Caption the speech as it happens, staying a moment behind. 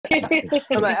I'm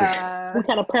like, We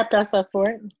kind of prepped ourselves for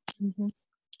it.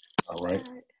 All right.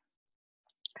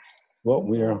 Well,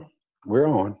 we're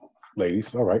on,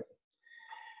 ladies. All right.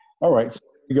 All right. So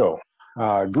here we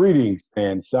go. Greetings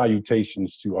and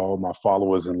salutations to all my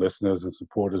followers and listeners and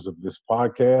supporters of this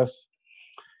podcast.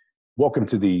 Welcome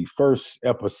to the first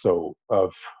episode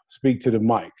of Speak to the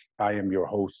Mic. I am your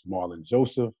host, Marlon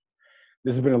Joseph.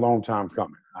 This has been a long time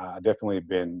coming. I definitely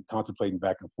been contemplating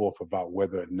back and forth about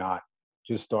whether or not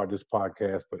to start this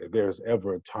podcast, but if there's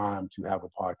ever a time to have a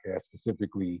podcast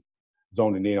specifically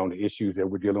zoning in on the issues that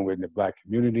we're dealing with in the Black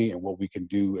community and what we can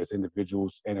do as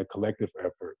individuals and a collective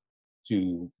effort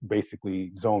to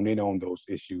basically zone in on those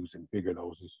issues and figure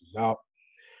those issues out,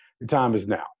 the time is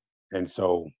now. And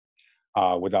so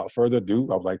without further ado,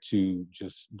 I would like to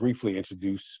just briefly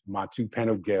introduce my two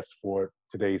panel guests for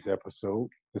today's episode.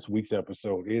 This week's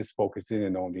episode is focusing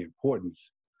in on the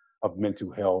importance of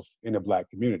mental health in the Black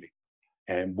community.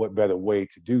 And what better way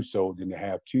to do so than to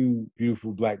have two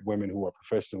beautiful Black women who are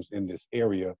professionals in this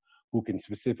area who can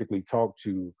specifically talk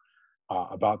to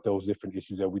about those different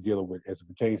issues that we're dealing with as it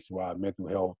pertains to our mental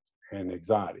health and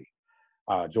anxiety.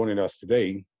 Joining us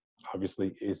today,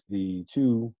 obviously, is the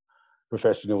two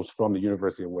professionals from the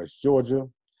University of West Georgia,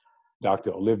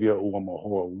 Dr. Olivia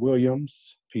Uwamahoro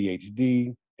Williams,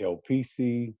 PhD,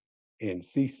 LPC,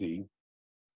 NCC,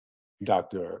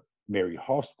 Dr. Mary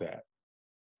Hofstadt,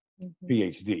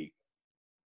 PhD,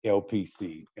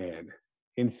 LPC, and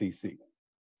NCC.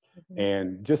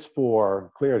 And just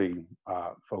for clarity,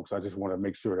 folks, I just want to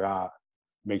make sure I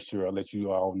let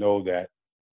you all know that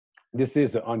this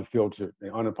is an unfiltered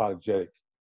and unapologetic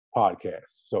podcast.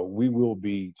 So we will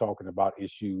be talking about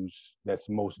issues that's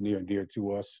most near and dear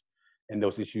to us and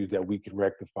those issues that we can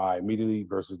rectify immediately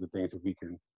versus the things that we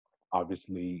can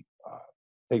obviously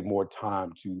take more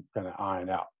time to kind of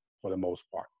iron out for the most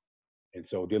part. And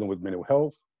so dealing with mental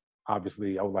health,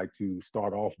 obviously, I would like to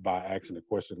start off by asking a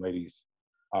question, ladies.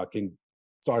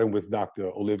 Starting with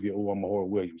Dr. Olivia Uwamahoro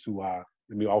Williams, who let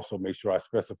me also make sure I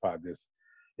specify this,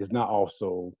 is not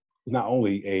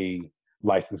only a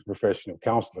licensed professional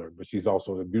counselor, but she's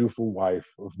also the beautiful wife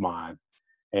of mine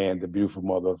and the beautiful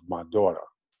mother of my daughter,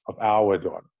 of our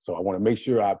daughter. So I want to make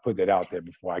sure I put that out there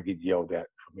before I get yelled at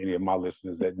from any of my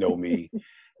listeners that know me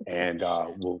and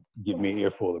will give me an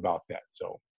earful about that.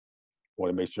 So I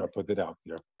want to make sure I put that out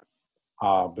there.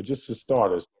 But just to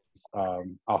start us,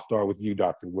 I'll start with you,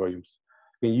 Dr. Williams.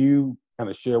 Can you kind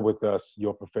of share with us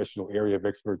your professional area of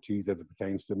expertise as it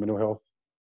pertains to mental health?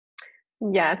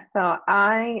 Yes, so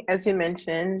as you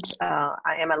mentioned,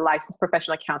 I am a licensed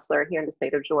professional counselor here in the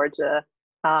state of Georgia,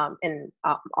 and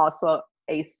also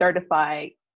a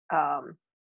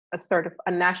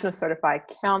national certified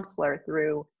counselor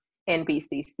through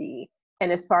NVCC.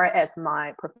 And as far as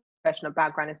my professional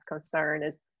background is concerned,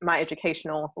 is my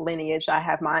educational lineage, I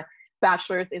have my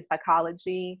bachelor's in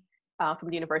psychology from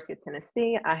the University of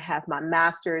Tennessee. I have my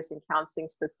master's in counseling,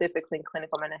 specifically in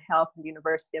clinical mental health from the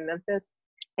University of Memphis.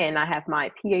 And I have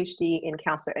my PhD in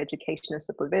counselor education and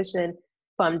supervision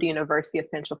from the University of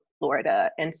Central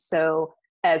Florida. And so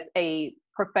as a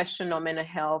professional mental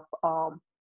health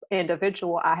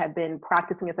individual, I have been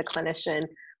practicing as a clinician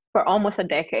for almost a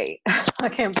decade. I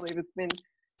can't believe it's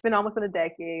been almost a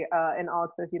decade. And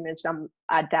also, as you mentioned,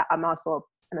 I'm also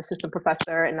an assistant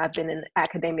professor, and I've been in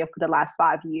academia for the last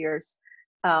 5 years.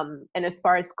 And as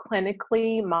far as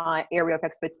clinically, my area of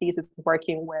expertise is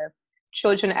working with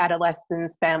children,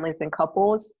 adolescents, families, and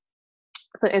couples.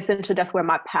 So essentially, that's where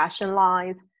my passion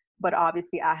lies. But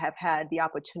obviously, I have had the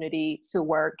opportunity to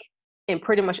work in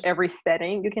pretty much every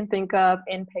setting you can think of: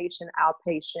 inpatient,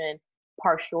 outpatient,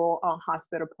 partial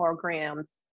hospital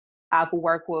programs. I've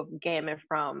worked with gamut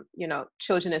from,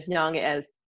 children as young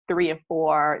as 3 and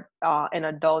 4, and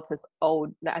adults as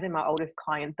old. I think my oldest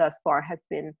client thus far has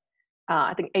been,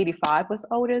 I think 85 was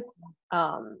oldest.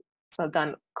 So I've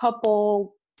done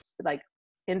couple, like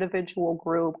individual,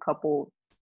 group, couple,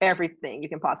 everything you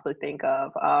can possibly think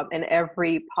of, and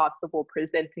every possible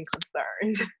presenting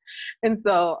concern. And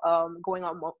so going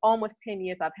on almost 10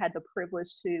 years, I've had the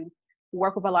privilege to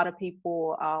work with a lot of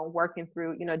people, working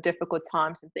through, difficult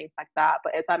times and things like that.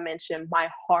 But as I mentioned, my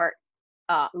heart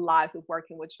lies with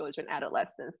working with children,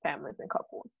 adolescents, families, and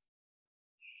couples.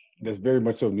 That's very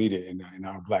much so needed in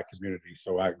our Black community.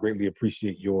 So I greatly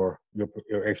appreciate your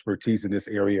expertise in this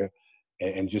area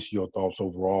and just your thoughts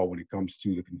overall when it comes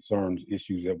to the concerns,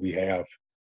 issues that we have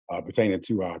pertaining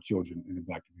to our children in the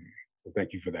Black community. So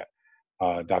thank you for that.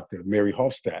 Dr. Mary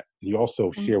Hofstadt, can you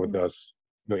also share with us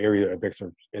your area of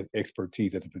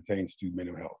expertise as it pertains to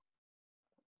mental health?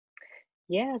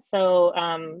 Yeah, so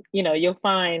you'll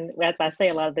find, as I say,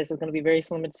 a lot of this is going to be very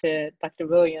similar to Dr.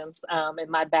 Williams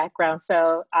in my background.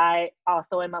 So I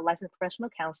also am a licensed professional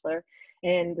counselor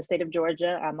in the state of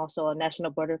Georgia. I'm also a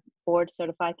National Board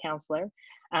Certified Counselor.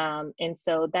 And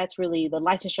so that's really the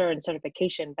licensure and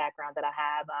certification background that I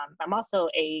have. I'm also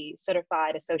a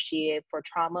certified associate for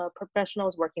trauma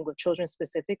professionals working with children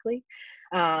specifically.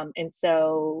 And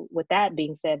so with that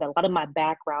being said, a lot of my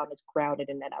background is grounded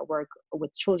in that. I work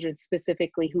with children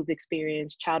specifically who've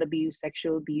experienced child abuse,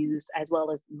 sexual abuse, as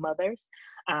well as mothers,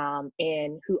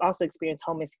 and who also experience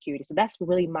home insecurity. So that's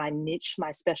really my niche,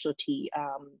 my specialty,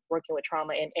 working with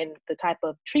trauma. And the type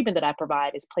of treatment that I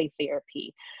provide is play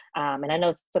therapy. And I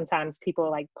know sometimes people are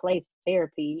like, play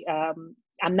therapy.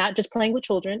 I'm not just playing with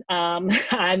children. I'm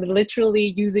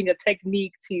literally using a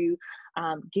technique to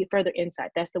get further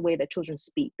insight. That's the way that children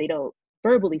speak. They don't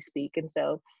verbally speak. And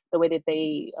so the way that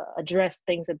they address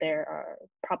things that are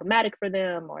problematic for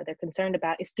them or they're concerned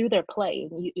about is through their play.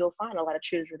 And you'll find a lot of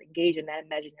children engage in that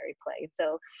imaginary play.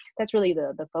 So that's really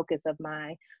the focus of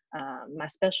my my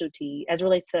specialty as it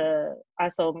relates to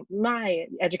also my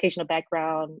educational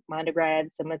background. My undergrad,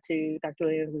 similar to Dr.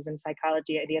 Williams, was in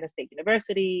psychology at Indiana State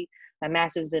University. My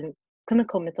master's in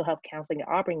clinical mental health counseling at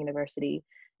Auburn University,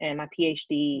 and my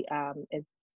PhD is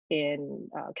in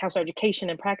counselor education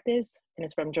and practice, and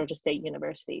it's from Georgia State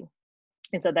University.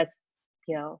 And so that's,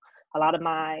 a lot of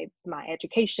my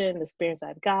education, the experience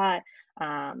I've got.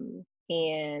 And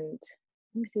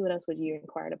let me see, what else would you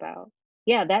inquired about?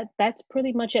 Yeah, that's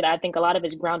pretty much it. I think a lot of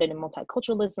it's grounded in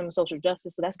multiculturalism, social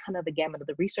justice. So that's kind of the gamut of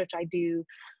the research I do,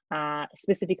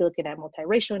 specifically looking at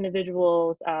multiracial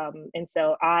individuals. And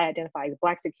so I identify as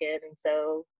Blaxican, and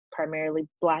so primarily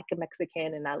Black and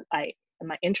Mexican, and and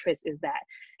my interest is that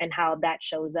and how that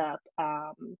shows up.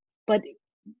 But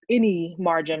any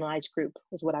marginalized group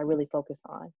is what I really focus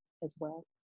on as well.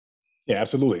 Yeah,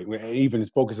 absolutely. Even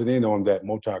focusing in on that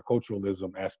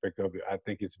multiculturalism aspect of it, I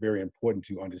think it's very important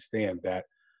to understand that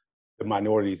the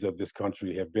minorities of this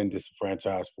country have been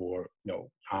disenfranchised for,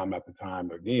 time after time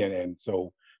again. And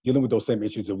so dealing with those same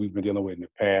issues that we've been dealing with in the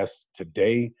past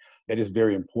today, that is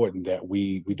very important that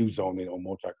we do zone in on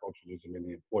multiculturalism and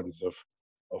the importance of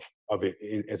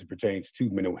it as it pertains to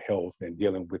mental health and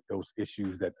dealing with those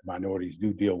issues that the minorities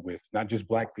do deal with, not just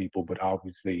Black people, but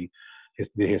obviously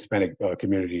the Hispanic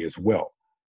community as well.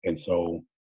 And so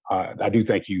I do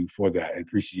thank you for that and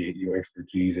appreciate your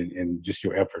expertise and just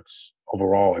your efforts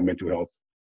overall in mental health,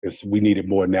 because we need it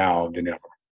more now than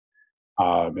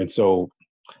ever. And so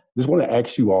just want to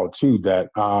ask you all too that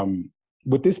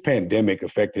with this pandemic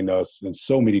affecting us in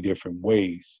so many different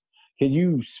ways, can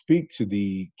you speak to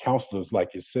the counselors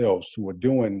like yourselves who are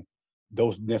doing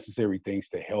those necessary things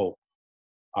to help,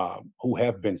 who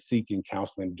have been seeking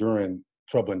counseling during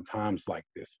troubling times like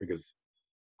this? Because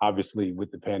obviously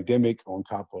with the pandemic on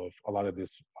top of a lot of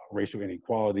this racial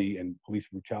inequality and police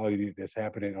brutality that's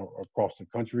happening across the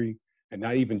country, and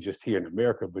not even just here in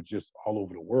America, but just all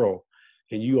over the world,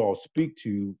 can you all speak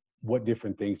to what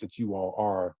different things that you all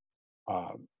are,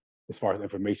 as far as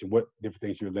information, what different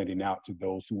things you're lending out to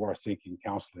those who are seeking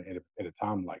counseling at a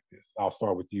time like this? I'll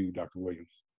start with you, Dr.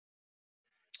 Williams.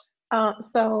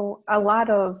 So a lot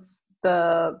of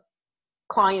the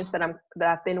clients that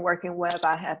I've been working with,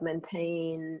 I have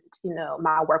maintained,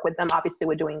 my work with them. Obviously,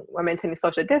 we're maintaining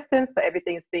social distance, so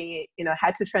everything is being,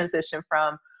 had to transition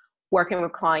from working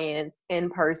with clients in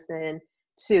person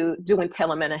to doing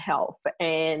telemental health.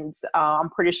 And I'm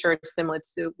pretty sure it's similar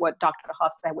to what Dr.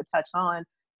 Hofstad would touch on.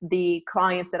 The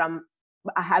clients that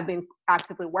I have been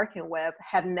actively working with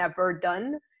have never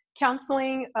done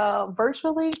counseling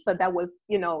virtually. So that was,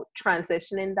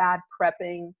 transitioning that,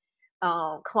 prepping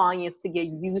clients to get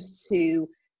used to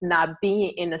not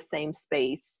being in the same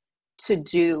space to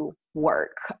do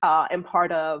work. And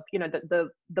part of,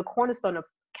 the cornerstone of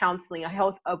counseling,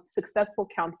 a successful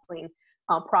counseling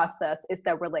process is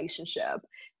that relationship,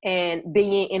 and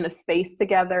being in a space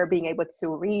together, being able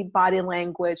to read body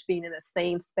language, being in the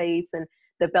same space and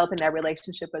developing that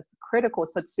relationship is critical.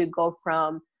 So to go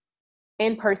from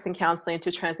in-person counseling to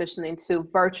transitioning to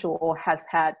virtual has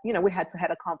had, we had to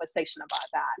have a conversation about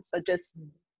that. So just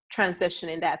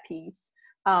transitioning that piece.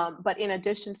 But in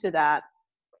addition to that,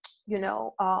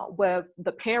 with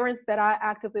the parents that I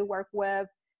actively work with,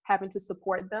 having to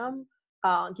support them,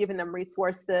 giving them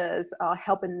resources,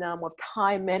 helping them with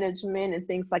time management and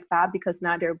things like that, because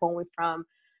now they're going from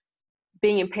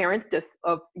being parents just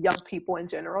of young people in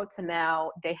general to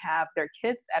now they have their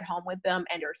kids at home with them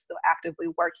and they're still actively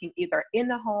working either in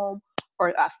the home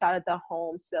or outside of the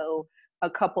home. So a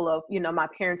couple of, my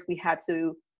parents, we had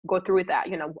to go through that,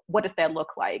 what does that look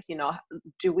like?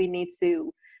 Do we need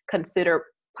to consider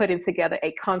putting together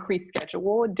a concrete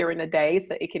schedule during the day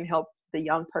so it can help the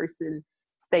young person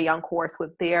stay on course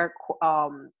with their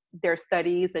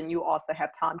studies, and you also have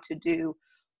time to do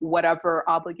whatever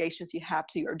obligations you have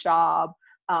to your job.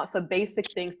 So basic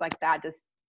things like that, just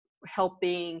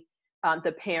helping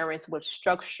the parents with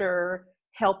structure,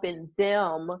 helping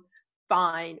them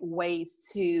find ways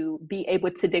to be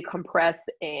able to decompress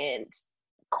and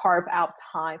carve out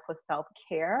time for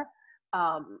self-care,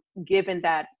 given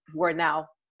that we're now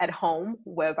at home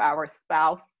with our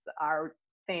spouse, our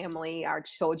family, our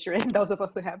children, those of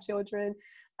us who have children,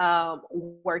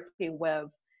 working with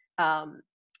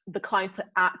the clients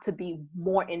to be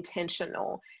more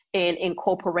intentional in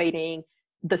incorporating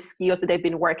the skills that they've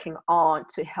been working on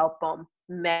to help them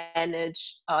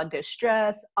manage their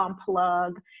stress,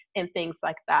 unplug, and things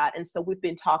like that. And so we've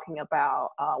been talking about,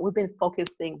 we've been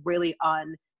focusing really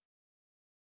on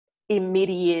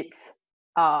immediate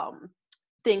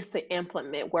things to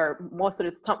implement, where most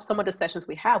of some of the sessions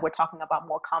we have, we're talking about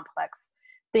more complex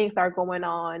things are going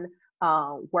on,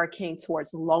 working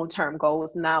towards long-term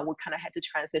goals. Now we kind of had to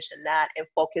transition that and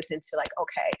focus into like,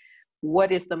 okay,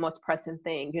 what is the most pressing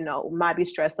thing? You know, might be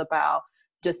stressed about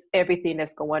just everything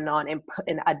that's going on,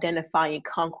 and identifying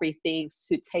concrete things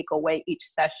to take away each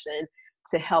session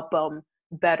to help them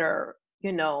better,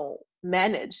 you know,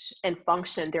 manage and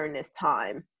function during this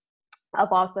time.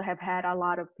 I've also have had a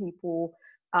lot of people,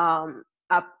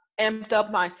 I've amped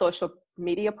up my social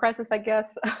media presence, I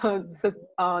guess, since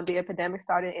the epidemic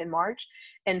started in March.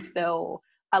 And so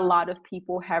a lot of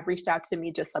people have reached out to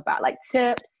me just about like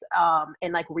tips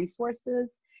and like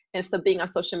resources. And so being on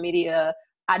social media,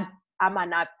 I might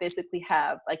not physically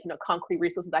have like, you know, concrete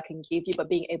resources I can give you, but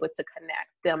being able to connect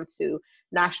them to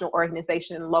national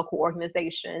organizations and local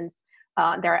organizations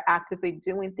that are actively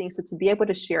doing things. So to be able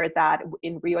to share that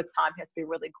in real time has been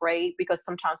really great, because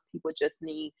sometimes people just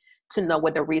need to know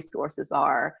what the resources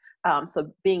are.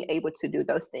 So being able to do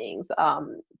those things.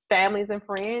 Families and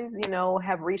friends, you know,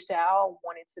 have reached out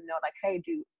wanting to know like, hey,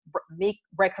 me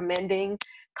recommending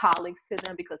colleagues to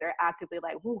them because they're actively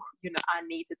like, whoo, you know, I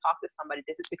need to talk to somebody.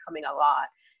 This is becoming a lot.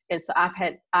 And so I've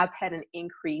had an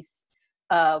increase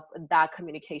of that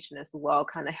communication as well,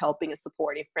 kind of helping and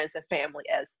supporting friends and family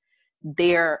as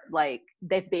they're like,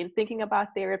 they've been thinking about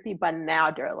therapy, but now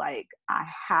they're like, I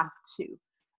have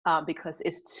to, because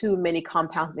it's too many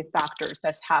compounding factors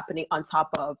that's happening on top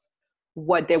of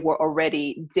what they were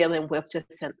already dealing with, just,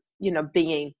 you know,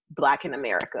 being Black in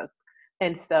America.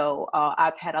 And so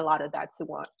I've had a lot of that,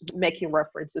 to making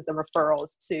references and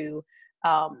referrals to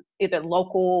either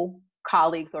local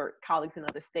colleagues or colleagues in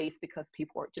other states, because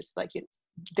people are just like,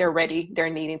 they're ready,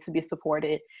 they're needing to be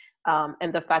supported.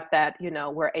 And the fact that, you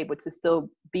know, we're able to still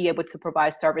be able to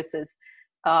provide services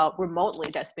remotely,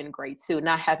 that's been great too,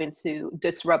 not having to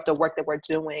disrupt the work that we're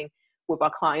doing with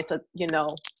our clients. So, you know,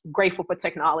 grateful for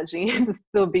technology and to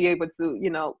still be able to, you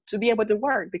know, to be able to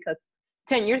work, because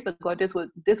 10 years ago, this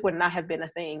would not have been a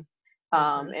thing.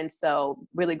 And so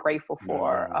really grateful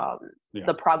for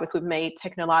the progress we've made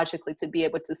technologically to be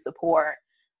able to support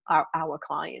our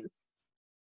clients.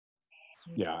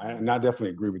 Yeah, and I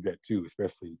definitely agree with that too,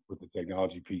 especially with the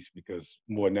technology piece, because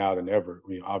more now than ever, I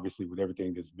mean, obviously with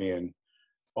everything that's been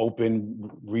open,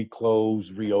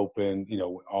 reclosed, reopen, you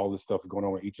know, all this stuff going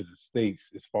on in each of the states,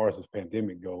 as far as this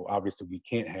pandemic go, obviously we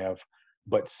can't have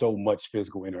but so much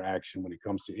physical interaction when it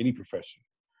comes to any profession,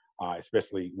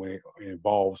 especially when it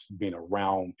involves being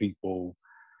around people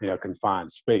in a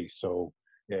confined space. So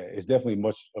yeah, it's definitely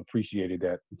much appreciated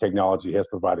that technology has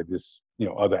provided this, you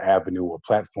know, other avenue or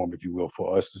platform, if you will,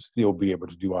 for us to still be able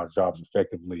to do our jobs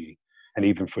effectively. And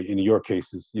even for, in your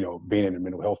cases, you know, being in the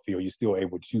mental health field, you're still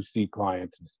able to see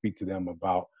clients and speak to them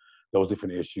about those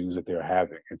different issues that they're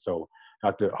having. And so,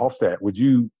 Dr. Hofstad, would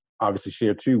you obviously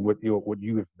share too what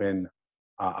you have been,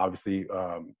 obviously,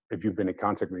 if you've been in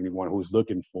contact with anyone who's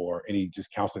looking for any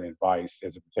just counseling advice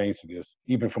as it pertains to this,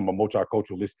 even from a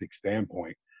multiculturalistic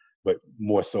standpoint, but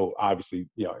more so obviously,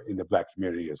 you know, in the Black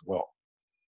community as well?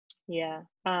 Yeah.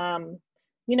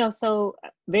 You know, so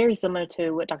very similar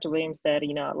to what Dr. Williams said,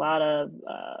 you know, a lot of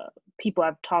people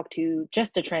I've talked to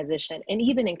just to transition, and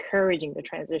even encouraging the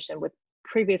transition with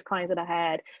previous clients that I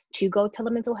had to go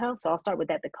telemental health. So I'll start with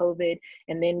that, the COVID,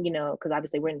 and then, you know, because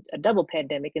obviously we're in a double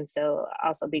pandemic. And so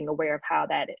also being aware of how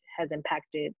that has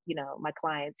impacted, you know, my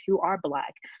clients who are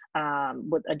Black,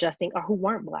 with adjusting, or who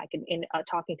weren't Black, and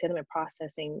talking to them and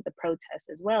processing the protests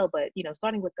as well. But, you know,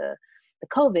 starting with the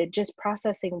COVID, just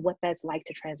processing what that's like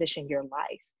to transition your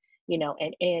life. you know,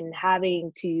 and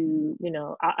having to, you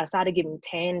know, aside of giving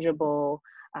tangible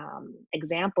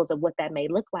examples of what that may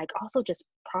look like, also just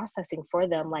processing for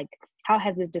them, like, how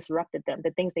has this disrupted them?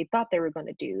 The things they thought they were going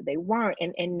to do, they weren't,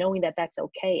 and knowing that that's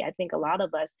okay. I think a lot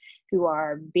of us who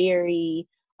are very,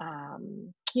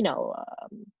 you know,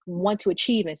 want to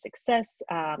achieve and success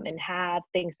and have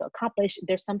things to accomplish,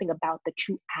 there's something about the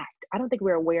true act. I don't think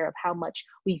we're aware of how much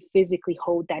we physically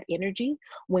hold that energy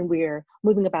when we're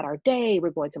moving about our day,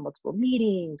 we're going to multiple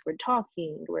meetings, we're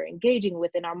talking, we're engaging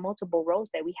within our multiple roles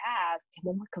that we have. And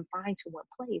when we're confined to one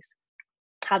place,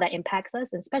 how that impacts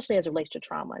us, especially as it relates to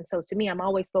trauma. And so to me, I'm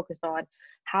always focused on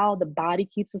how the body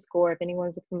keeps a score. If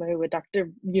anyone's familiar with Dr.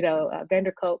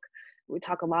 Vander Kolk, we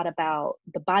talk a lot about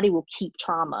the body will keep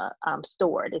trauma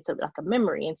stored. It's like a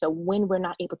memory. And so when we're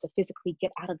not able to physically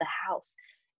get out of the house,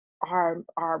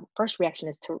 our first reaction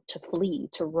is to flee,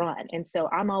 to run. And so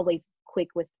I'm always quick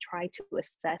with trying to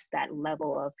assess that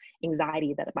level of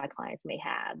anxiety that my clients may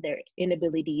have, their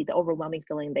inability, the overwhelming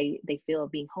feeling they feel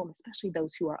of being home, especially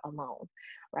those who are alone,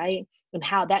 right? And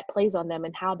how that plays on them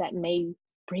and how that may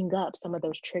bring up some of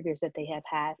those triggers that they have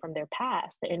had from their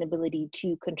past, the inability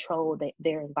to control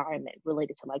their environment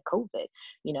related to like COVID,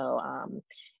 you know,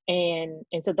 and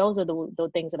so those are the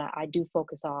things that I do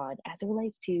focus on as it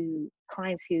relates to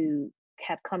clients who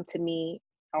have come to me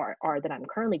or that I'm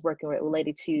currently working with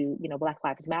related to, you know, Black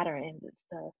Lives Matter and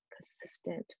the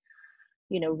consistent,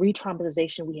 you know,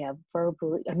 re-traumatization we have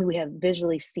verbally, I mean, we have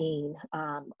visually seen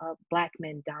of Black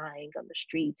men dying on the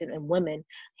streets and women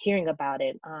hearing about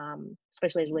it,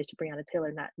 especially as it relates to Breonna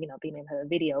Taylor, not, you know, being in her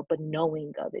video, but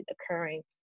knowing of it occurring.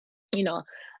 You know,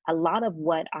 a lot of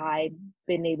what I've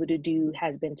been able to do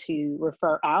has been to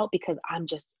refer out because I'm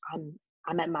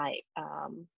at my,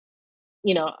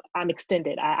 you know, I'm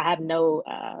extended. I have no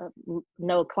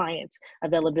clients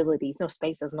availabilities, no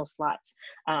spaces, no slots,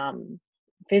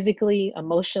 physically,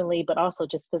 emotionally, but also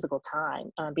just physical time,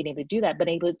 being able to do that, but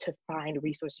able to find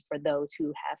resources for those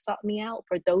who have sought me out,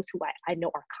 for those who I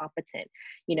know are competent,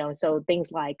 you know, so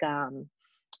things like,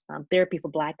 Therapy for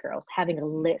Black Girls, having a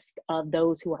list of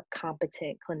those who are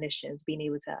competent clinicians, being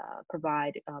able to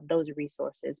provide those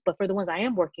resources. But for the ones I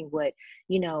am working with,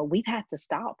 you know, we've had to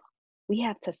stop. We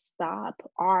have to stop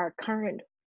our current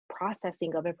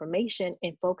processing of information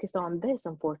and focus on this,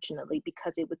 unfortunately,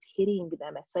 because it was hitting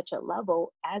them at such a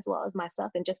level, as well as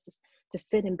myself, and just to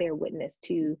sit and bear witness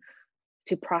to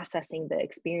processing the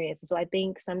experience. So I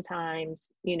think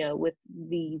sometimes, you know, with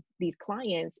these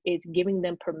clients, it's giving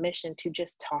them permission to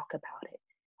just talk about it.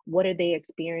 What are they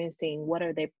experiencing? What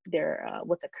are their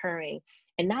what's occurring?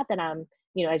 And not that I'm,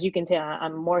 you know, as you can tell,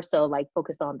 I'm more so like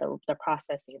focused on the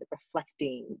processing, the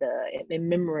reflecting, the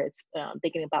remembrance,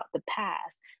 thinking about the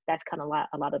past. That's kind of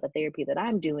a lot of the therapy that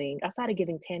I'm doing, outside of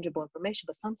giving tangible information,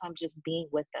 but sometimes just being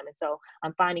with them. And so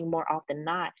I'm finding more often than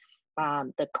not,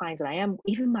 the clients that I am,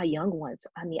 even my young ones,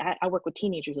 I mean, I work with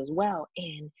teenagers as well,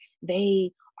 and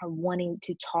they are wanting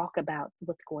to talk about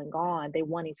what's going on. They're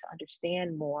wanting to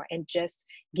understand more, and just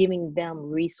giving them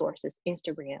resources,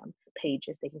 Instagram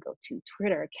pages they can go to,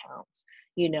 Twitter accounts,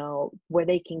 you know, where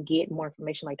they can get more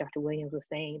information. Like Dr. Williams was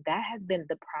saying, that has been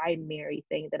the primary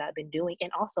thing that I've been doing,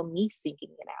 and also me seeking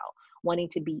it out, wanting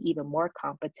to be even more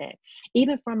competent,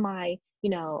 even from my, you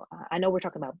know, I know we're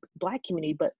talking about Black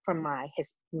community, but from my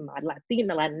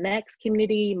Latino, Latinx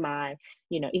community, my,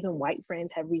 you know, even white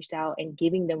friends have reached out and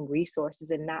giving them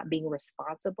resources and not being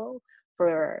responsible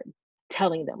for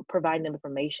telling them, providing them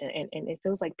information. And it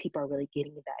feels like people are really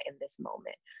getting that in this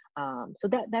moment. So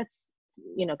that's,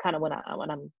 you know, kind of when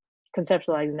I'm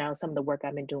conceptualizing now some of the work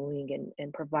I've been doing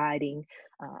and providing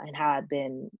and how I've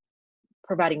been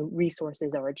providing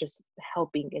resources or just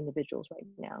helping individuals right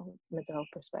now, mental health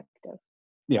perspective.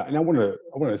 Yeah, and I want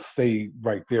to stay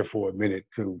right there for a minute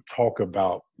to talk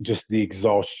about just the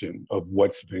exhaustion of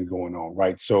what's been going on,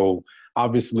 right? So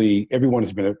obviously, everyone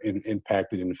has been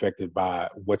impacted and affected by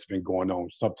what's been going on,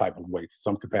 some type of way,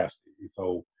 some capacity.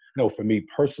 So, no, for me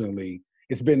personally,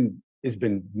 it's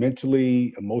been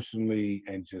mentally, emotionally,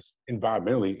 and just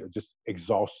environmentally, just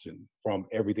exhaustion from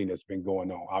everything that's been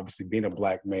going on. Obviously, being a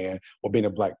Black man, or being a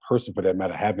Black person for that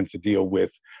matter, having to deal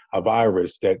with a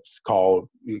virus that's called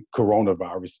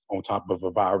coronavirus on top of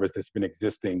a virus that's been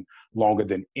existing longer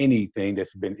than anything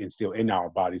that's been instilled in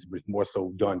our bodies, but it's more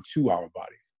so done to our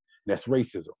bodies. And that's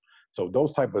racism. So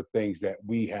those type of things that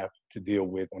we have to deal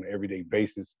with on an everyday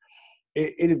basis,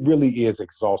 it really is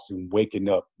exhausting, waking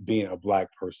up, being a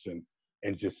Black person,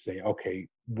 and just saying, okay,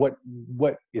 what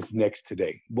is next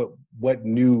today? What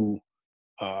new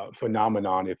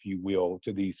phenomenon, if you will,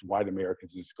 to these white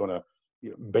Americans is going to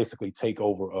basically take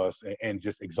over us and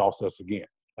just exhaust us again?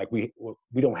 like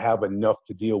we don't have enough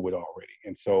to deal with already.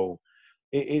 And so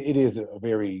it is a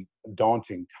very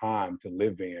daunting time to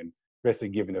live in, especially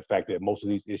given the fact that most of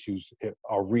these issues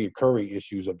are reoccurring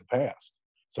issues of the past.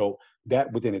 So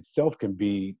that within itself can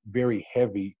be very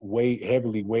heavily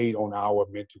weighed on our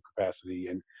mental capacity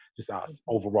and just our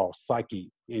overall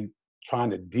psyche in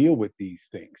trying to deal with these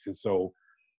things. And so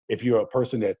if you're a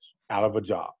person that's out of a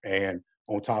job and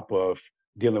on top of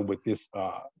dealing with this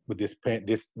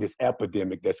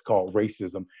epidemic that's called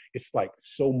racism, it's like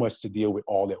so much to deal with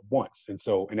all at once. And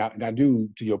so, and I do,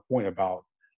 to your point about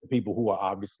the people who are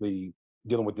obviously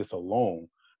dealing with this alone,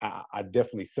 I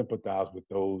definitely sympathize with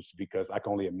those, because I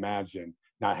can only imagine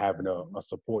not having a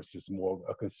support system or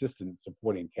a consistent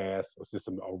supporting cast or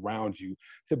system around you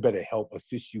to better help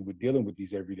assist you with dealing with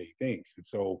these everyday things. And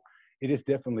so it is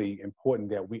definitely important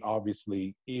that we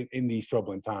obviously, in these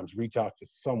troubling times, reach out to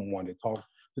someone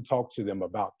to talk to them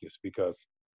about this, because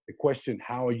the question,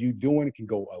 how are you doing, can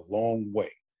go a long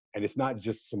way. And it's not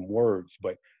just some words,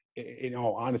 but in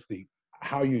all honesty,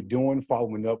 how you're doing,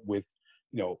 following up with,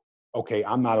 okay,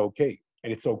 I'm not okay.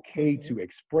 And it's okay to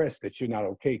express that you're not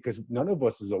okay, because none of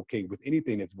us is okay with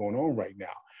anything that's going on right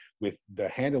now, with the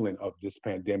handling of this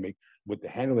pandemic, with the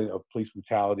handling of police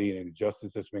brutality and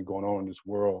injustice that's been going on in this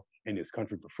world, in this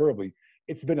country preferably.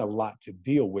 It's been a lot to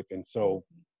deal with. And so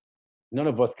none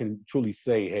of us can truly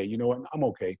say, hey, you know what, I'm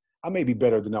okay. I may be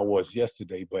better than I was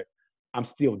yesterday, but I'm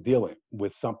still dealing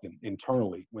with something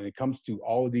internally when it comes to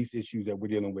all of these issues that we're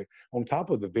dealing with, on top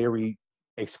of the very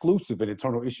exclusive and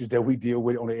internal issues that we deal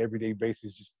with on an everyday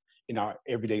basis, just in our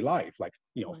everyday life, like,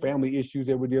 family issues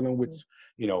that we're dealing with,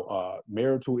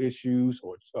 marital issues,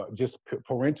 or just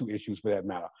parental issues for that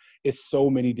matter. It's so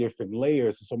many different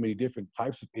layers and so many different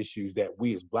types of issues that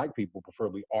we as Black people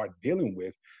preferably are dealing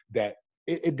with, that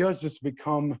it does just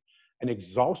become an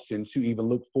exhaustion to even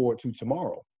look forward to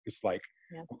tomorrow. It's like,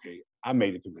 okay, I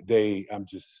made it through the day.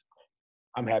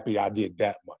 I'm happy I did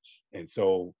that much. And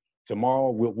so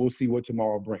tomorrow, we'll see what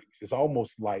tomorrow brings. It's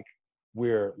almost like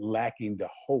we're lacking the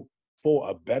hope for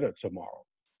a better tomorrow.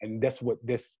 And that's what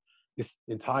this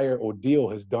entire ordeal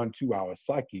has done to our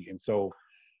psyche. And so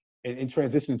in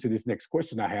transition to this next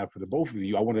question I have for the both of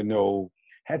you, I want to know,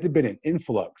 has there been an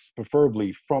influx,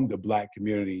 preferably from the Black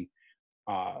community,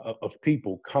 of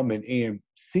people coming in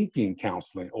seeking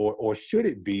counseling, or should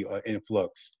it be an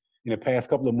influx in the past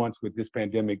couple of months with this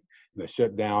pandemic, the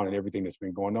shutdown and everything that's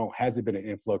been going on? Has it been an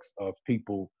influx of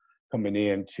people coming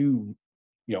in to,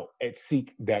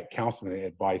 seek that counseling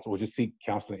advice, or just seek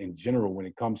counseling in general when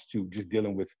it comes to just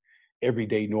dealing with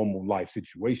everyday normal life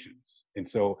situations? And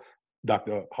so,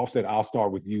 Dr. Hofstede, I'll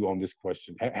start with you on this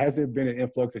question. Has there been an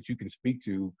influx that you can speak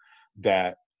to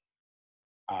that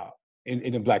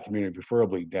in the Black community,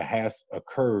 preferably, that has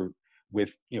occurred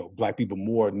with Black people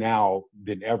more now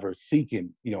than ever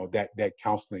seeking that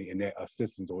counseling and that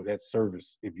assistance, or that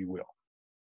service, if you will?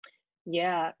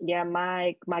 Yeah,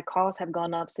 my calls have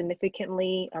gone up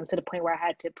significantly, to the point where I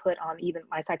had to put on even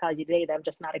my Psychology Today that I'm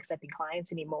just not accepting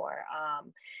clients anymore.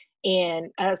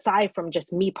 And aside from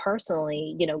just me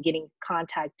personally, getting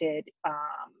contacted,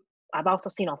 I've also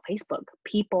seen on Facebook,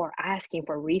 people are asking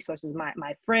for resources.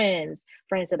 My friends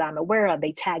that I'm aware of,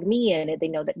 they tag me in it. They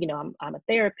know that, I'm a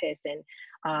therapist. And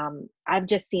I've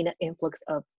just seen an influx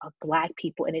of Black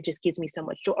people, and it just gives me so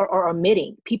much joy. Or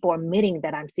people are admitting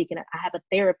that I'm seeking, I have a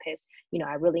therapist.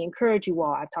 I really encourage you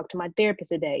all. I've talked to my therapist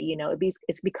today.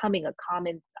 It's becoming a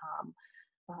common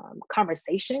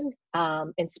conversation,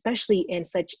 and especially in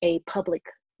such a public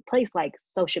place like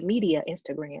social media,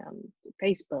 Instagram,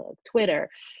 Facebook, Twitter,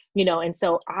 and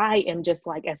so I am just,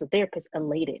 like, as a therapist,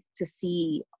 elated to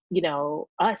see,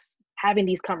 us having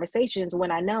these conversations,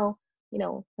 when I know,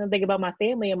 I think about my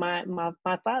family and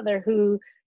my father, who,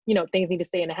 things need to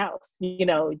stay in the house. You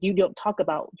don't talk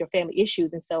about your family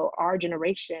issues. And so our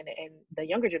generation and the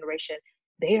younger generation,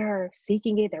 they're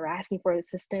seeking it, they're asking for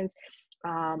assistance.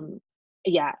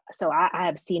 So I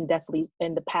have seen definitely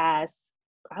in the past,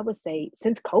 I would say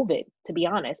since COVID, to be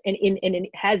honest, and it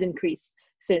has increased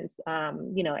since,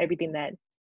 everything that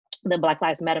the Black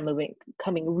Lives Matter movement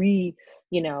coming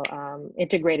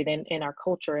integrated in our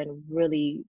culture and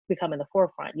really becoming the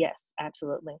forefront. Yes,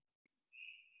 absolutely.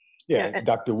 Yeah,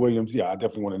 Dr. Williams, I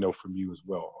definitely want to know from you as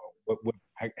well.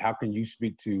 How can you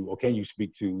speak to, or can you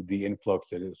speak to the influx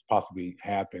that has possibly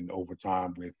happened over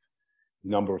time with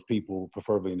number of people,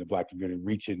 preferably in the Black community,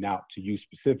 reaching out to you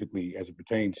specifically as it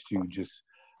pertains to just,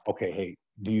 okay, hey,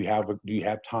 do you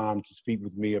have time to speak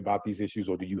with me about these issues,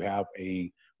 or do you have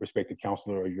a respected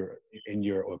counselor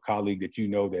or colleague that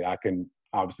that I can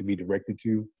obviously be directed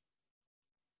to?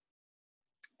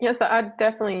 Yeah, so I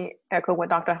definitely echo what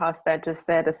Dr. Hofstad just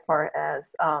said as far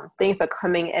as things are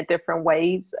coming at different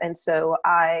waves. And so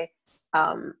I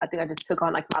think I just took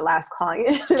on like my last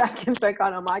client that I can take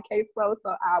on my caseload. So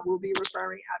I will be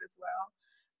referring out as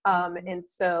well. And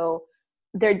so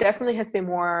there definitely has been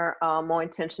more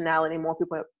intentionality, more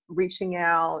people reaching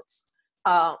out.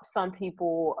 Some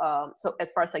people, so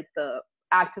as far as like the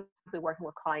actively working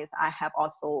with clients, I have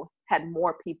also had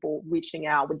more people reaching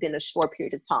out within a short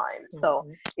period of time. So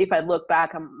if I look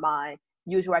back on my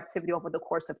usual activity over the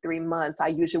course of 3 months, I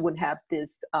usually wouldn't have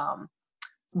this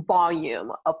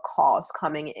volume of calls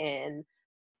coming in.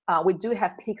 We do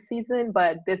have peak season,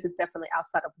 but this is definitely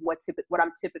outside of what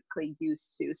I'm typically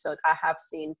used to. So I have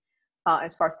seen,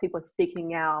 as far as people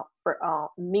seeking out for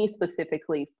me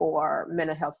specifically for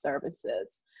mental health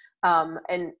services.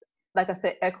 And like I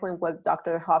said, echoing what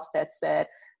Dr. Hofstad said,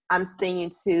 I'm seeing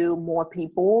too more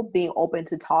people being open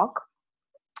to talk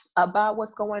about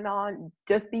what's going on,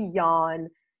 just beyond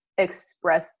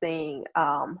expressing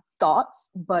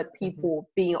thoughts, but people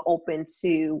being open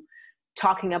to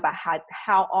talking about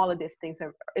how all of these things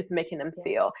is making them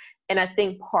feel. And I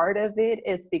think part of it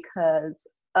is because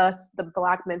us, the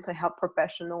Black mental health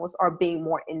professionals, are being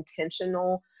more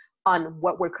intentional on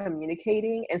what we're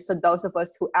communicating. And so those of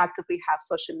us who actively have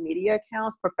social media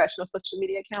accounts, professional social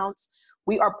media accounts,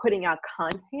 we are putting out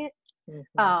content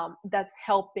that's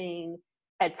helping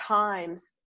at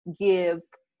times give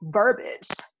verbiage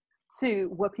to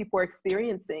what people are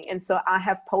experiencing. And so I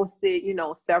have posted,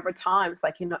 several times,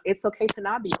 like, it's okay to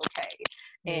not be okay.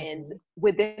 And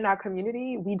within our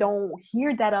community, we don't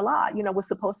hear that a lot. We're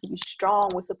supposed to be strong.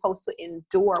 We're supposed to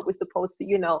endure. We're supposed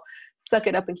to, suck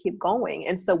it up and keep going.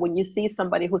 And so when you see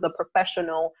somebody who's a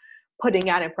professional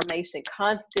putting out information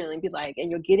constantly, be like,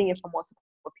 and you're getting it from multiple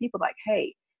people, like,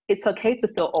 hey, it's okay to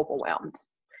feel overwhelmed.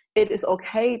 It is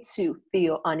okay to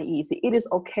feel uneasy. It is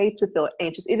okay to feel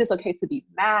anxious. It is okay to be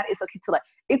mad. It's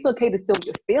okay to feel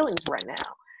your feelings right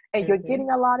now. And you're getting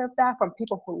a lot of that from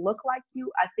people who look like you.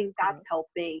 I think that's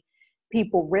helping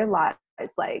people realize,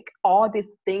 like, all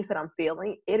these things that I'm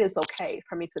feeling, it is okay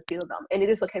for me to feel them. And it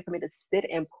is okay for me to sit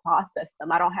and process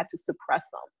them. I don't have to suppress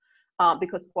them.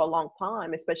 Because for a long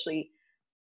time,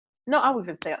 I would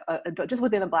even say just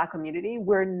within the Black community,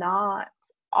 we're not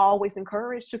always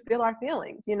encouraged to feel our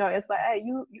feelings. It's like, hey,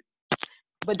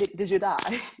 but did you die?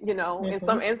 In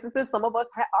some instances, some of us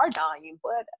are dying,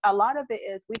 but a lot of it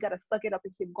is we got to suck it up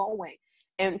and keep going.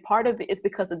 And part of it is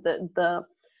because of the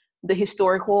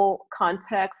historical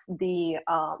context, the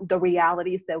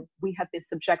realities that we have been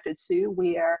subjected to,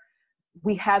 where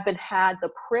we haven't had the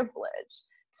privilege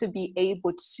to be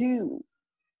able to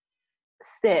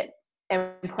sit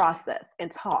and process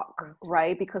and talk,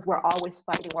 right? Because we're always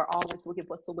fighting, we're always looking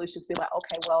for solutions. Be like,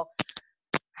 okay, well,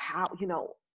 how,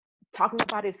 talking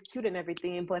about it is cute and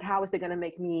everything, but how is it going to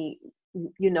make me,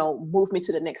 move me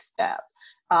to the next step?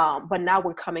 But now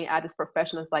we're coming at as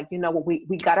professionals, like,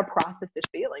 we got to process these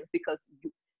feelings, because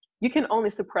you can only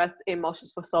suppress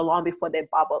emotions for so long before they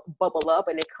bubble up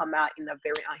and they come out in a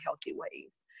very unhealthy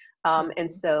ways.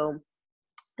 And so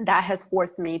that has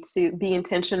forced me to be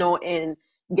intentional in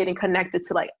getting connected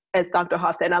to, like, as Dr.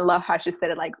 Hofstad, and I love how she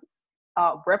said it, like,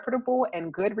 reputable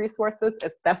and good resources.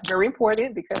 That's very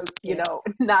important, because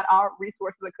not all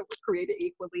resources are created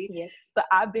equally. So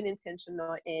I've been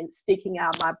intentional in seeking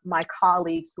out my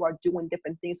colleagues who are doing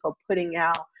different things, who are putting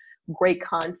out great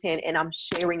content, and I'm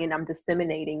sharing and I'm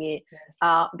disseminating it.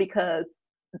 Because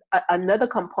another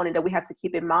component that we have to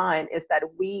keep in mind is that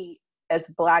we, as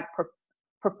Black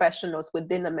professionals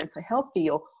within the mental health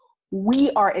field,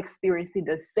 we are experiencing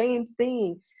the same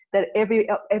thing that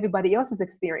everybody else is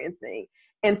experiencing.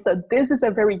 And so this is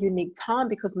a very unique time,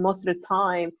 because most of the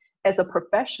time as a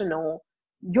professional,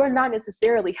 you're not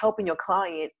necessarily helping your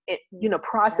client,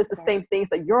 process the same things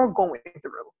that you're going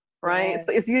through, right?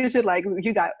 So it's usually like,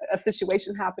 you got a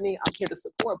situation happening, I'm here to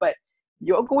support, but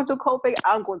you're going through COVID,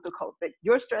 I'm going through COVID.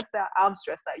 You're stressed out, I'm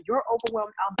stressed out. You're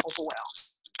overwhelmed, I'm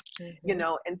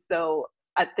overwhelmed. And so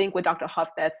I think what Dr.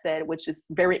 Hofstad said, which is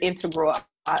very integral,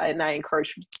 and I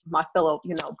encourage my fellow,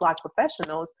 Black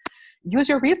professionals, use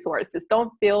your resources.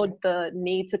 Don't feel the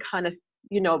need to kind of,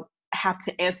 have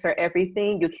to answer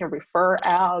everything. You can refer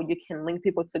out, you can link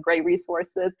people to great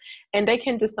resources, and they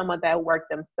can do some of that work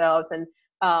themselves. And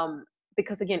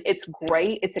because again, it's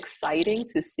great, it's exciting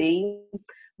to see,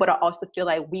 but I also feel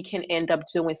like we can end up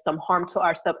doing some harm to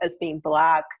ourselves as being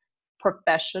Black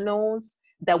professionals,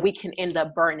 that we can end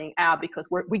up burning out, because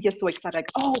we get so excited, like,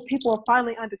 oh, people are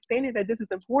finally understanding that this is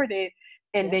important.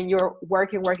 And then you're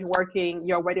working,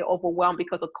 you're already overwhelmed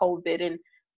because of COVID and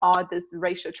all this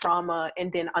racial trauma.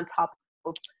 And then on top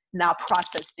of now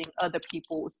processing other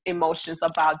people's emotions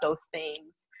about those things.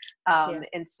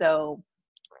 And so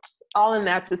all in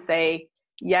that to say,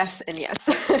 yes and yes.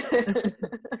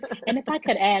 And if I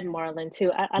could add, Marlon,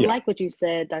 too, I like what you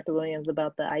said, Dr. Williams,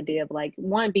 about the idea of like,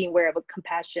 one, being aware of a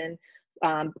compassion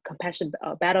fatigue.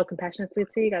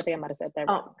 I think I might have said that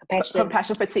wrong.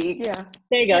 Compassion fatigue. Yeah.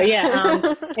 There you go.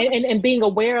 Yeah. And being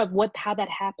aware of how that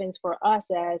happens for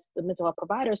us as the mental health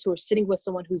providers who are sitting with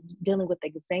someone who's dealing with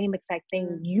the same exact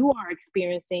thing you are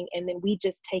experiencing, and then we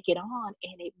just take it on,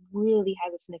 and it really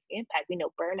has a significant impact. We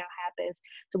know burnout happens,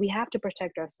 so we have to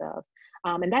protect ourselves.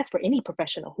 And that's for any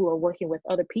professional who are working with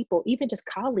other people, even just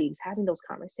colleagues, having those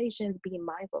conversations, being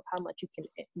mindful of how much you can,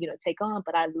 take on.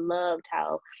 But I loved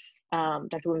how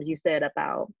Dr. Williams, you said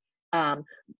about,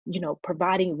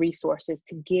 providing resources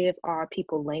to give our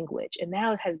people language. And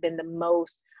that has been the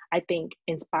most, I think,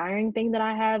 inspiring thing that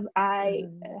I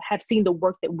have seen the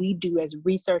work that we do as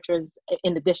researchers,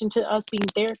 in addition to us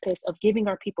being therapists, of giving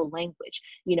our people language.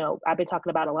 I've been talking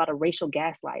about a lot of racial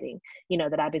gaslighting,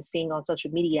 that I've been seeing on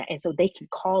social media. And so they can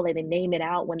call it and name it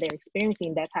out when they're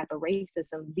experiencing that type of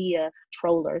racism via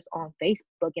trollers on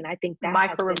Facebook. And I think that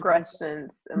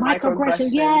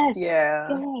microaggressions, yes. Yeah.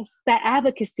 Yes. That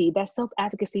advocacy, that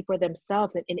self-advocacy for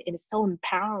themselves. And it's so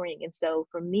empowering. And so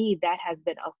for me, that has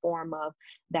been a form of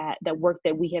that work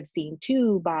that we have seen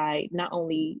too, by not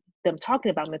only them talking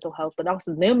about mental health, but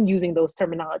also them using those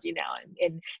terminology now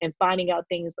and finding out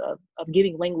things of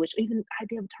giving language, even the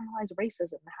idea of internalized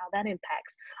racism and how that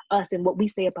impacts us and what we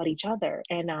say about each other,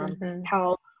 and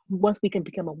how once we can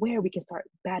become aware, we can start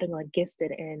battling against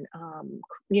it. And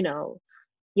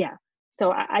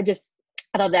so I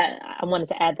thought that I wanted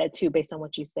to add that too, based on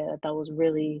what you said. That was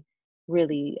really,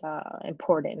 really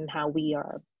important, in how we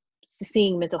are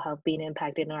seeing mental health being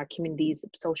impacted in our communities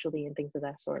socially and things of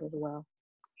that sort as well.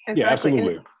 Exactly. Yeah,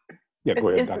 absolutely. Go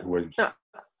ahead, Dr. Williams. No,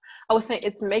 I was saying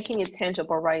it's making it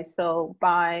tangible, right? So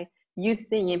by you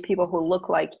seeing people who look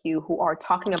like you, who are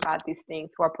talking about these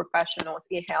things, who are professionals,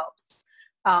 it helps.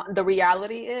 The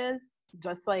reality is,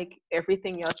 just like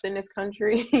everything else in this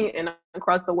country and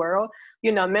across the world,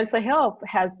 mental health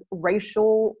has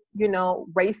racial,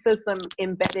 racism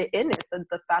embedded in it. So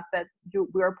the fact that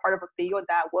we're part of a field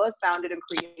that was founded and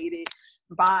created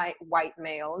by white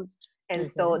males. And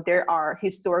so there are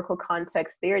historical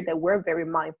contexts there that we're very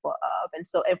mindful of. And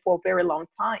so, and for a very long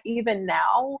time, even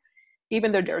now,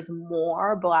 even though there's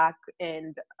more Black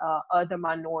and other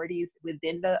minorities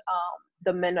within the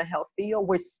mental health field,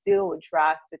 we're still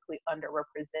drastically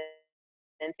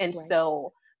underrepresented. And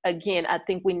so, again, I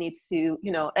think we need to,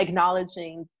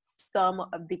 acknowledging some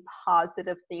of the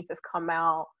positive things that's come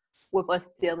out with us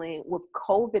dealing with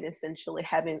COVID, essentially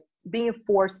being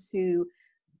forced to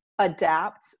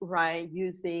adapt, right,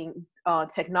 using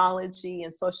technology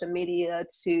and social media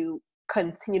to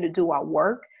continue to do our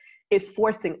work, is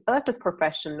forcing us as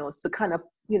professionals to kind of,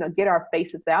 get our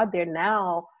faces out there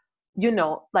now,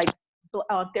 like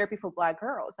therapy for Black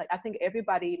girls. Like, I think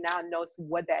everybody now knows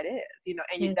what that is,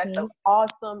 and that's an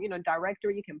awesome,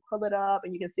 directory. You can pull it up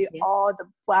and you can see all the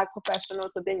Black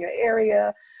professionals within your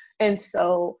area. And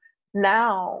so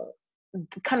now,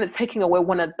 kind of taking away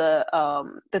one of the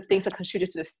things that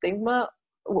contribute to the stigma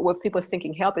with people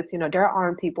seeking help is, there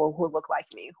aren't people who look like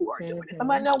me who are doing this. I'm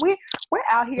like, no, we're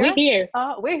out here.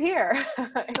 We're here.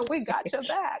 And we got your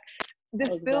back.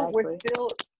 We're still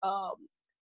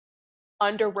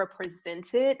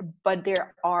underrepresented, but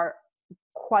there are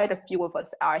quite a few of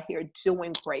us out here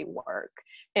doing great work.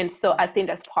 And so I think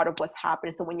that's part of what's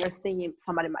happening. So when you're seeing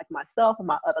somebody like myself and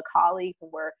my other colleagues,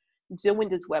 and we're doing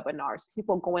these webinars,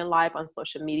 people going live on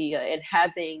social media and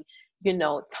having,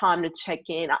 time to check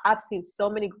in. I've seen so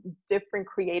many different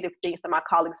creative things that my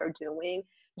colleagues are doing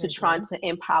to try to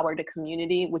empower the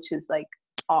community, which is like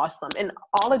awesome. And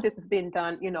all of this is being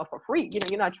done, for free.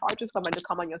 You're not charging someone to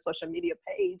come on your social media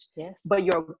page, but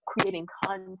you're creating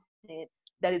content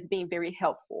that is being very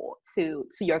helpful to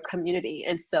your community.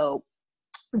 And so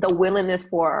the willingness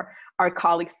for our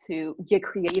colleagues to get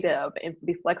creative and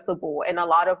be flexible. And a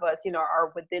lot of us,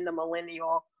 are within the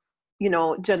millennial,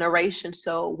 generation.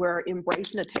 So we're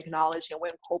embracing the technology and we're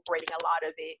incorporating a lot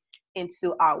of it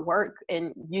into our work,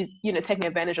 and taking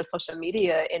advantage of social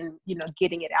media and,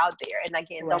 getting it out there. And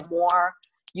again, the more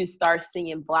you start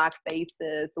seeing Black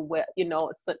faces with,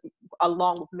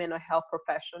 along with mental health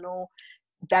professional,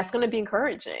 that's going to be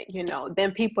encouraging.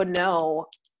 Then people know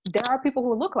there are people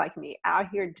who look like me out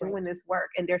here doing this work,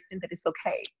 and they're saying that it's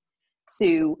okay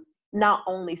to not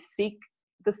only seek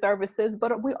the services,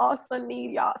 but we also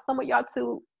need some of y'all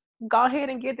to go ahead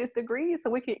and get this degree so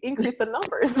we can increase the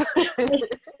numbers.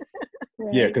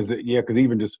 Yeah, Right. because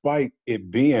even despite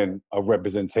it being a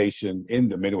representation in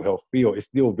the mental health field, it's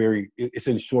still it's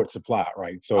in short supply,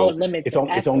 right? Oh, So limited.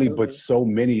 it's only but Absolutely. so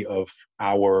many of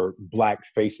our Black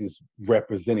faces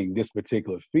representing this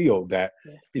particular field that,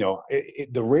 Yes.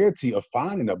 the rarity of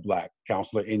finding a Black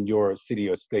counselor in your city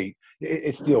or state,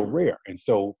 it's still rare. And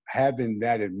so having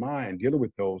that in mind, dealing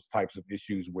with those types of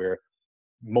issues where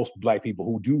most Black people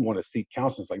who do want to seek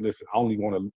counseling, like, listen, I only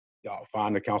want to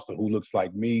find a counselor who looks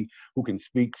like me, who can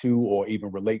speak to or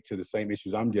even relate to the same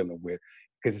issues I'm dealing with,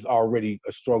 because it's already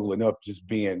a struggle enough just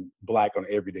being Black on an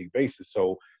everyday basis.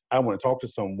 So I want to talk to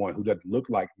someone who doesn't look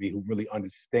like me, who really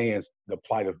understands the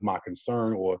plight of my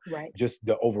concern or Right. just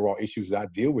the overall issues that I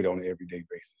deal with on an everyday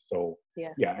basis. So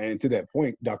Yeah. yeah, and to that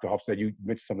point, Dr. Hofstad, you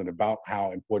mentioned something about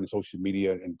how important social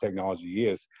media and technology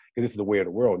is, because this is the way of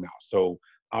the world now. So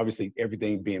obviously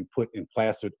everything being put and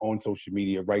plastered on social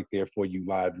media right there for you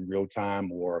live in real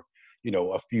time, or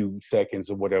a few seconds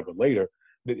or whatever later.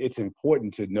 It's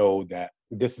important to know that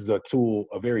this is a tool,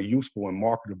 a very useful and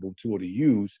marketable tool to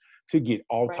use to get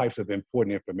all Right. types of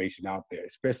important information out there,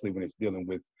 especially when it's dealing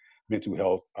with mental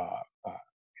health,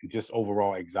 and just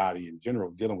overall anxiety in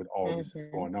general, dealing with all this that's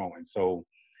Mm-hmm. going on. And so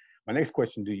my next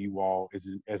question to you all is,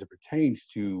 as it pertains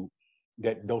to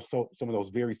some of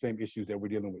those very same issues that we're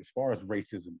dealing with as far as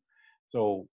racism.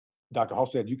 So, Dr.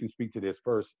 Hofstad, you can speak to this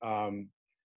first.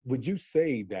 Would you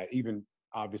say that, even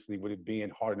obviously with it being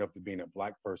hard enough to being a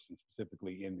Black person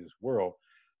specifically in this world,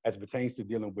 as it pertains to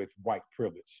dealing with white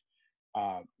privilege,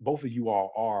 both of you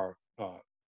all are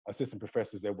assistant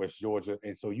professors at West Georgia,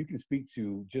 and so you can speak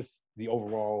to just the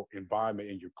overall environment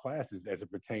in your classes as it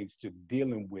pertains to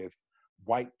dealing with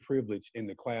white privilege in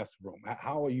the classroom.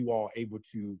 How are you all able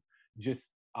to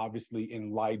just obviously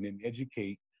enlighten and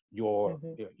educate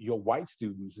Mm-hmm. your white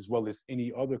students, as well as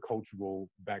any other cultural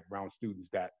background students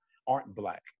that aren't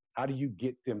Black? How do you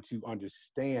get them to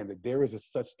understand that there is a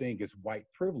such thing as white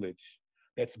privilege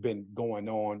that's been going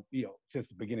on, since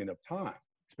the beginning of time,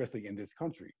 especially in this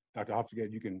country? Dr.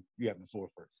 Hofstad, you have the floor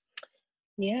first.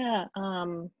 Yeah.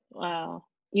 Wow.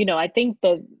 I think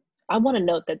that I want to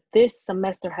note that this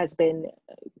semester has been,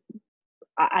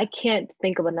 I can't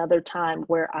think of another time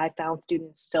where I found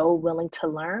students so willing to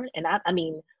learn. And I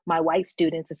mean, my white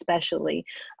students especially.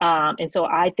 And so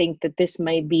I think that this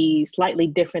may be slightly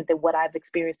different than what I've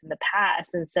experienced in the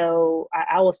past. And so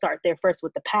I will start there first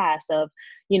with the past of,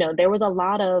 there was a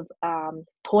lot of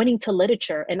pointing to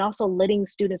literature and also letting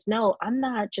students know I'm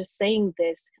not just saying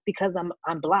this because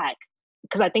I'm Black,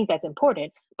 because I think that's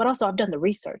important, but also I've done the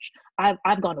research.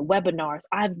 I've gone to webinars.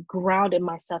 I've grounded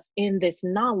myself in this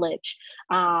knowledge,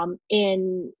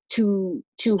 and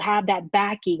to have that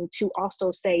backing to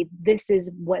also say this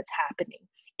is what's happening.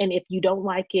 And if you don't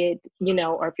like it,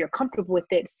 or if you're comfortable with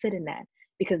it, sit in that,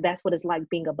 because that's what it's like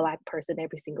being a Black person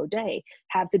every single day.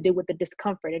 Have to deal with the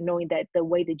discomfort and knowing that the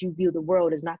way that you view the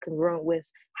world is not congruent with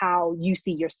how you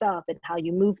see yourself and how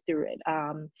you move through it.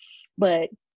 But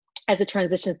as a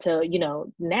transition to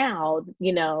now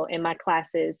in my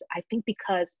classes, I think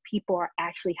because people are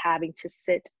actually having to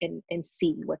sit and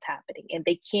see what's happening, and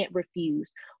they can't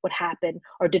refuse what happened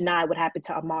or deny what happened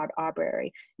to Ahmaud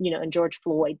Arbery, and George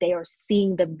Floyd. They are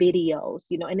seeing the videos,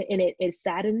 and it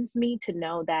saddens me to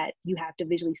know that you have to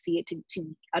visually see it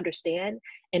to understand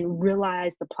and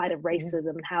realize the plight of racism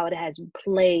and how it has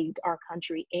plagued our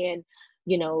country and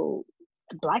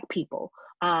Black people.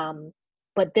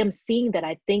 But them seeing that,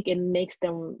 I think it makes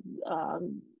them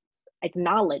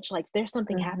acknowledge like there's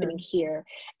something happening here.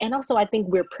 And also I think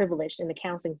we're privileged in the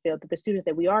counseling field that the students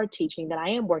that we are teaching, that I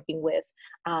am working with,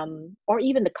 or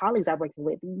even the colleagues I'm working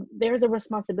with, there's a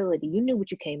responsibility. You knew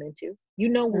what you came into, you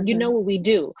know what we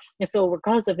do. And so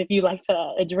regardless of if you like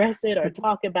to address it or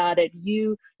talk about it,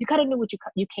 you kind of knew what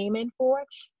you came in for.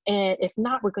 And if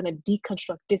not, we're going to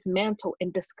deconstruct, dismantle,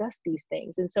 and discuss these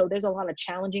things. And so there's a lot of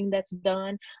challenging that's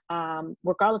done,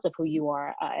 regardless of who you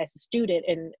are as a student.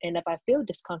 And if I feel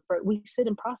discomfort, we sit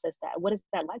and process that. What is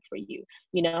that like for you?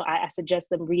 I suggest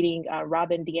them reading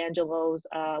Robin DiAngelo's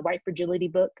White Fragility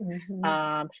book,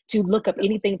 to look up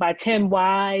anything by Tim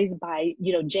Wise, by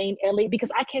Jane Elliott,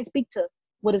 because I can't speak to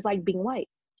what it's like being white.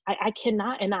 I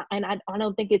cannot, and I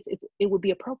don't think it would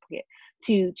be appropriate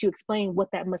to explain what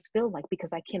that must feel like,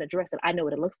 because I can't address it. I know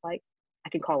what it looks like. I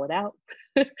can call it out.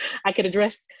 I can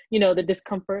address, the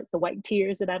discomfort, the white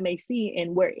tears that I may see,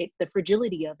 and the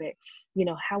fragility of it.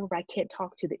 However, I can't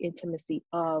talk to the intimacy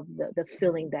of the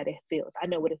feeling that it feels. I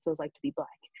know what it feels like to be Black,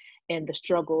 and the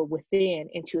struggle within,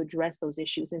 and to address those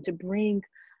issues, and to bring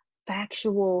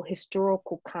factual,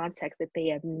 historical context that they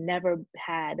have never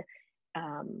had,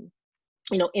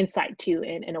 insight to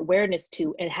and awareness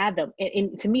to, and have them.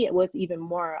 And to me, it was even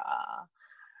more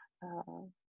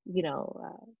you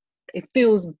know, it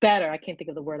feels better. I can't think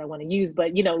of the word I want to use,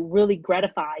 but, you know, really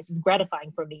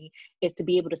gratifying for me is to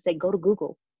be able to say, go to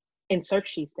Google and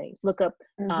search these things, look up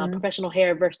professional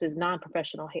hair versus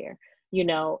non-professional hair, you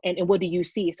know, and what do you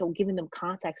see? So giving them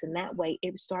context in that way,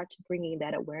 it starts bringing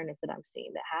that awareness that I'm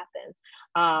seeing that happens.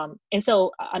 And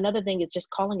so another thing is just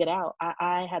calling it out.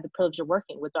 I had the privilege of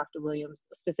working with Dr. Williams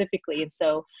specifically. And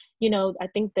so, you know, I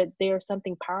think that there's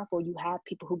something powerful. You have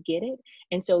people who get it.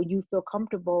 And so you feel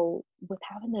comfortable with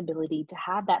having the ability to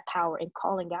have that power and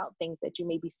calling out things that you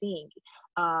may be seeing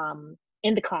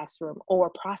in the classroom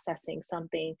or processing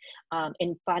something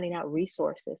and finding out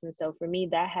resources. And so for me,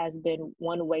 that has been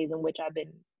one of the ways in which I've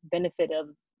been benefit of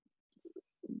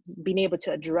being able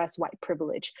to address white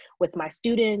privilege with my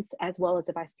students, as well as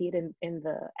if I see it in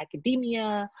the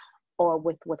academia or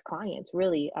with clients,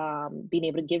 really being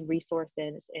able to give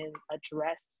resources and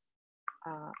address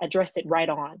it right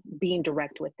on, being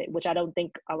direct with it, which I don't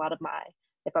think a lot of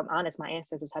if I'm honest, my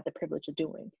ancestors had the privilege of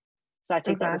doing. So I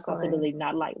take that responsibility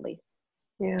not lightly.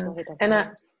 Yeah, and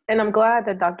I'm glad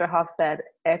that Dr. Hofstad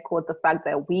echoed the fact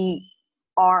that we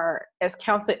are, as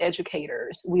counselor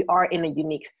educators, we are in a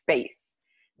unique space,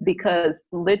 because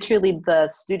literally the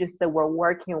students that we're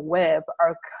working with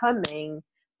are coming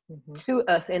to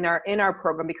us in our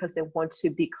program because they want to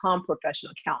become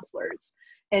professional counselors.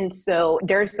 And so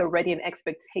there's already an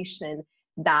expectation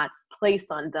that's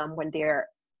placed on them when they're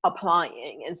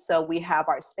applying. And so we have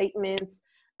our statements.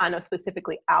 I know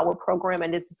specifically our program,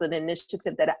 and this is an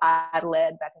initiative that I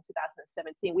led back in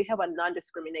 2017. We have a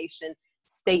non-discrimination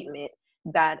statement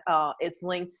that is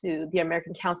linked to the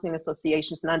American Counseling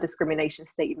Association's non-discrimination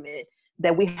statement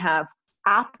that we have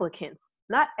applicants,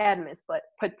 not admins, but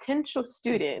potential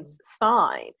students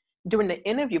sign during the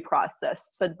interview process,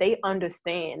 so they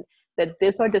understand that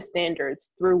these are the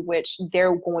standards through which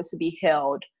they're going to be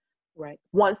held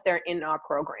once they're in our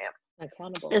program.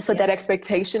 Accountable. And so that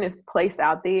expectation is placed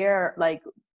out there, like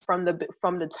from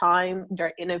the time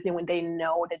they're interviewing, they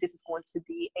know that this is going to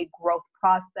be a growth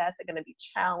process. They're going to be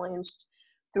challenged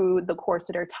through the course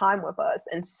of their time with us.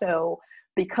 And so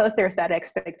because there's that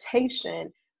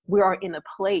expectation, we are in a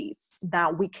place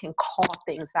that we can call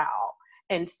things out.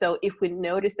 And so if we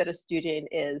notice that a student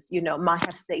is, you know, might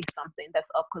have said something that's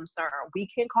of concern, we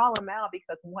can call them out,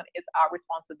 because one, it's our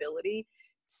responsibility.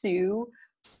 Two,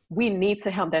 we need to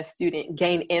help that student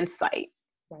gain insight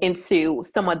into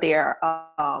some of their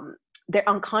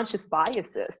unconscious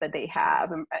biases that they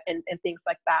have and things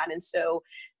like that. And so,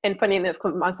 and funny enough,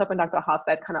 myself and Dr.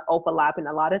 Hofstad kind of overlap in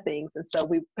a lot of things. And so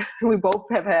we both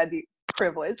have had the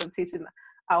privilege of teaching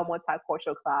our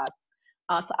multicultural class.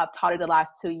 So I've taught it the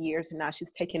last 2 years, and now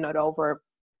she's taking it over.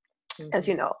 As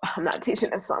you know, I'm not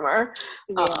teaching this summer.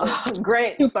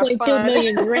 Grants are fun.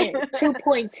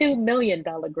 $2.2 million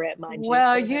grant, mind you.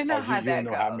 Well, you know how you that don't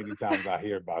know goes. how many times I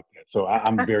hear about that. So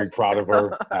I'm very proud of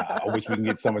her. I wish we can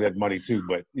get some of that money too,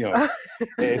 but you know,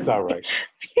 it's all right.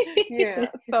 Yeah.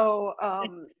 So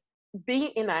being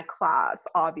in that class,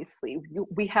 obviously,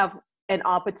 we have an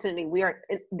opportunity. We are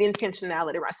the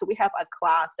intentionality, right? So we have a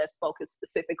class that's focused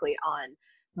specifically on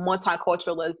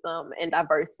multiculturalism and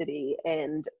diversity.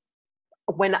 And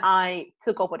when I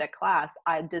took over that class,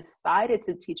 I decided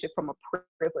to teach it from a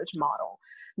privilege model,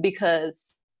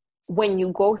 because when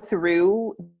you go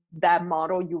through that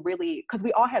model, you really, because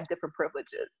we all have different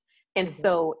privileges. And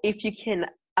so if you can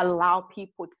allow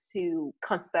people to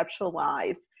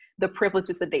conceptualize the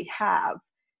privileges that they have,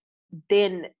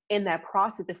 then in that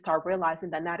process, they start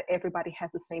realizing that not everybody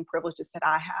has the same privileges that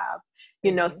I have,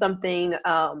 you know, something.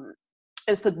 And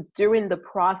so during the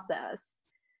process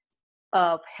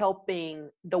of helping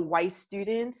the white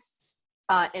students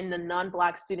and the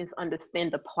non-Black students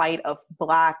understand the plight of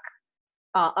Black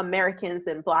Americans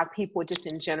and Black people just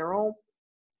in general,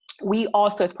 we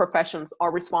also as professionals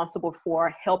are responsible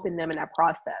for helping them in that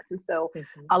process. And so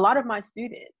a lot of my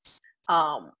students,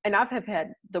 and I've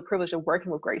had the privilege of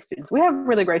working with great students. We have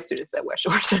really great students at West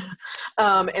Georgia.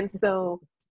 And so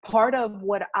part of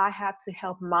what I have to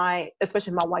help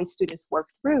especially my white students work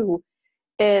through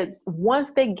is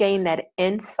once they gain that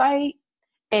insight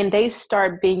and they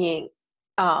start being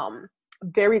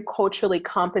very culturally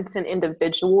competent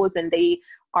individuals, and they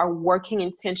are working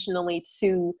intentionally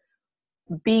to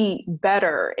be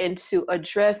better and to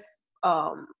address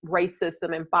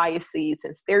racism and biases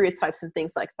and stereotypes and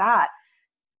things like that.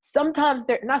 Sometimes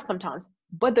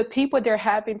but the people they're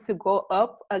having to go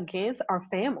up against are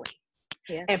family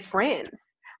and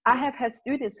friends. I have had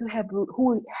students who had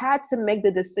to make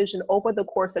the decision over the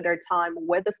course of their time,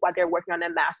 whether it's while they're working on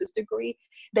their master's degree,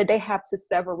 that they have to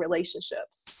sever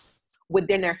relationships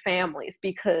within their families,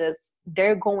 because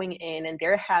they're going in and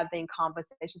they're having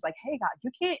conversations like, hey,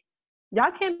 God,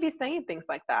 y'all can't be saying things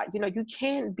like that. You know, you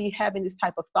can't be having this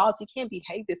type of thoughts. You can't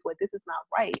behave this way. This is not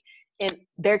right. And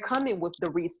they're coming with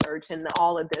the research and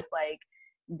all of this, like,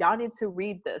 y'all need to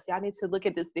read this. Y'all need to look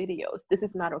at this videos. This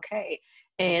is not okay.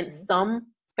 And some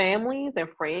families and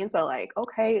friends are like,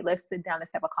 okay, let's sit down,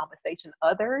 let's have a conversation.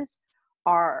 Others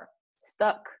are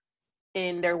stuck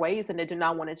in their ways and they do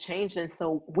not want to change. And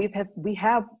so we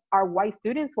have our white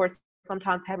students who are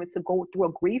sometimes having to go through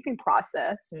a grieving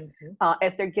process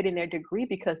as they're getting their degree,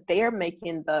 because they are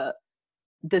making the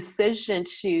decision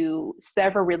to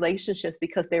sever relationships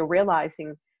because they're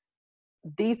realizing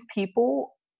these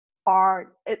people I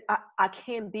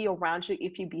can't be around you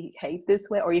if you behave this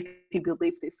way or if you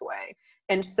believe this way.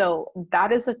 And so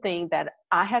that is a thing that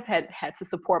I have had to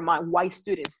support my white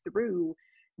students through,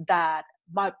 that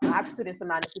my Black students are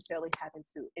not necessarily having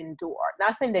to endure.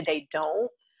 Not saying that they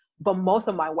don't, but most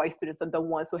of my white students are the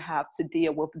ones who have to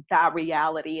deal with that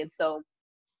reality. And so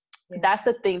that's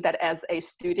the thing that as a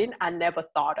student, I never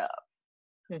thought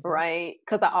of, right?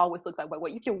 Because I always look like, well,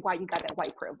 if you're white, you got that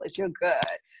white privilege, you're good.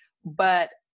 But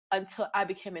until I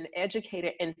became an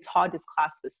educator and taught this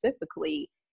class specifically,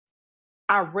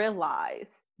 I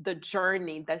realized the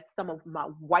journey that some of my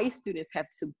white students have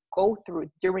to go through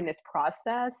during this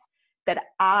process that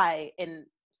I and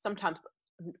sometimes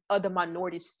other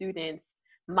minority students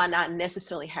might not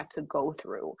necessarily have to go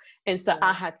through. And so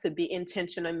I had to be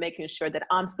intentional in making sure that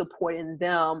I'm supporting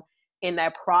them in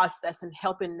that process and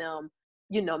helping them,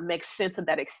 you know, make sense of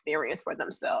that experience for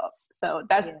themselves. So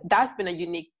that's been a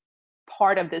unique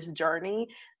part of this journey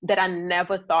that I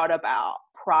never thought about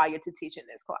prior to teaching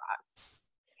this class.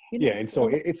 Yeah, and so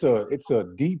it's a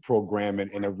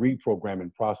deprogramming and a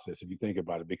reprogramming process if you think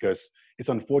about it, because it's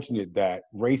unfortunate that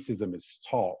racism is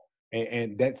taught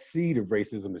and that seed of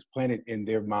racism is planted in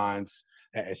their minds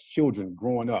as children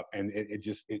growing up, and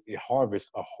it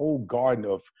harvests a whole garden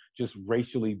of just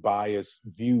racially biased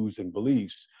views and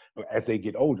beliefs as they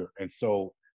get older. And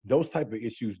so those type of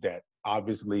issues that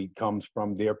obviously comes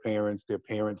from their parents,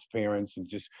 parents, and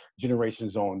just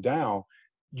generations on down,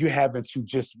 you having to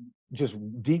just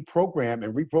deprogram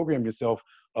and reprogram yourself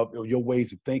of your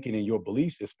ways of thinking and your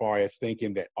beliefs, as far as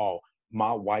thinking that, oh,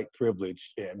 my white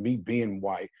privilege, me being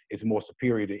white, is more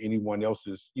superior to anyone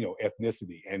else's, you know,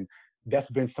 ethnicity. And that's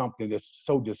been something that's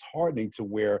so disheartening, to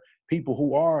where people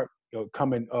who are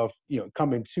coming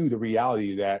to the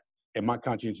reality that, in my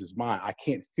conscientious mind, I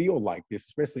can't feel like this,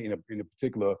 especially in a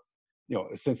particular, you know,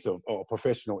 a sense of a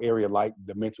professional area like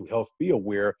the mental health field,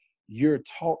 where you're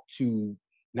taught to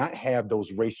not have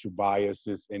those racial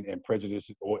biases and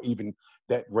prejudices, or even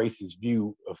that racist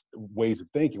view of ways of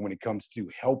thinking when it comes to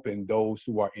helping those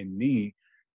who are in need,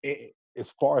 as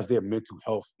far as their mental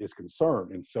health is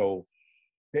concerned. And so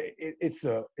it's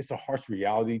a harsh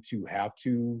reality to have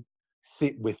to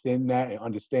sit within that and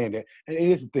understand that. And it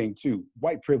is a thing too,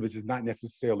 white privilege is not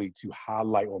necessarily to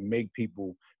highlight or make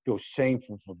people feel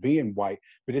shameful for being white,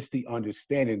 but it's the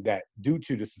understanding that due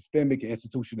to the systemic and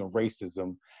institutional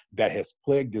racism that has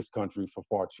plagued this country for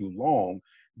far too long,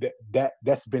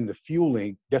 that's been the fuel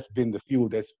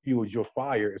that's fueled your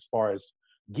fire, as far as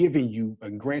giving you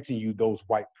and granting you those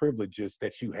white privileges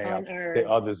that you have that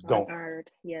others don't.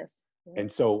 Yes.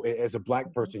 And so as a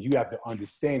Black person, you have to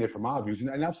understand it from our views.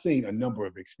 And I've seen a number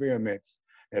of experiments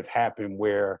that have happened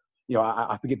where, you know,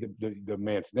 I forget the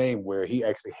man's name, where he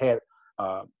actually had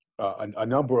a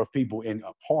number of people in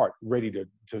a park ready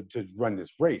to run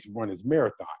this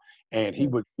marathon. And he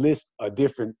would list a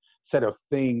different set of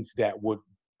things that would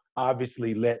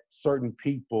obviously let certain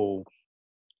people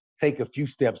take a few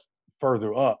steps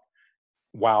further up,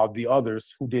 while the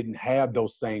others who didn't have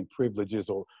those same privileges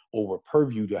or were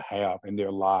purview to have in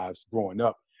their lives growing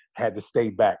up had to stay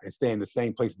back and stay in the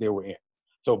same place they were in.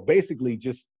 So basically,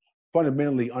 just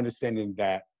fundamentally understanding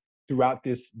that throughout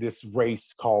this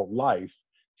race called life,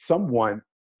 someone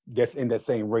that's in that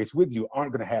same race with you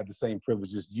aren't going to have the same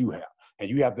privileges you have. And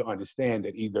you have to understand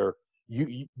that either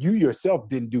you yourself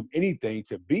didn't do anything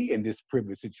to be in this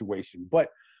privileged situation, but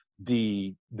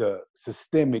the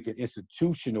systemic and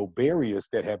institutional barriers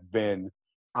that have been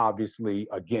obviously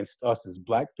against us as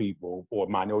Black people, or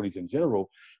minorities in general,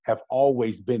 have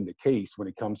always been the case when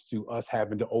it comes to us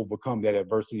having to overcome that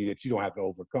adversity that you don't have to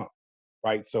overcome,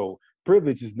 right? So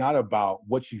privilege is not about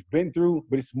what you've been through,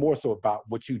 but it's more so about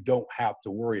what you don't have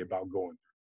to worry about going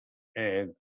through.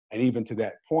 And even to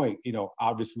that point, you know,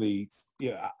 obviously,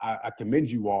 yeah, I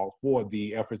commend you all for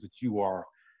the efforts that you are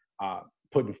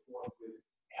putting forth,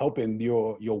 helping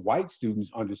your white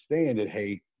students understand that,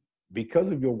 hey, because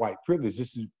of your white privilege,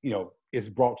 this is, you know, it's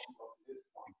brought you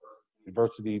this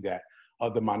adversity that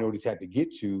other minorities had to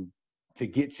get to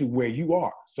where you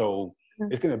are. So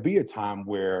it's going to be a time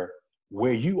where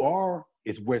you are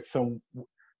is where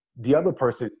the other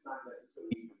person is not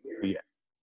necessarily there yet.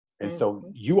 And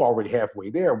so you already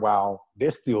halfway there, while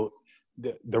they're still,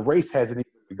 the race hasn't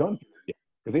even begun yet,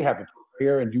 because they have to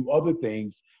prepare and do other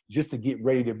things just to get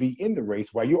ready to be in the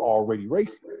race while you're already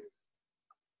racing.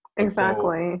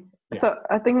 Exactly. Yeah. So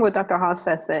I think what Dr. Haas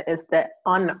says is that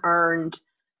unearned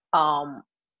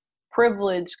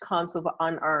privilege comes with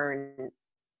unearned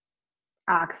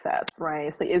access,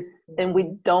 right? So and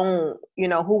we don't,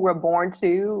 who we're born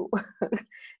to,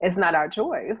 it's not our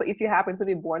choice. So if you happen to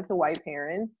be born to white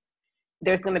parents,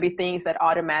 there's going to be things that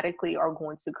automatically are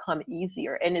going to come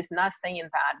easier. And it's not saying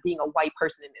that being a white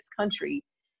person in this country,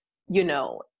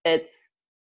 it's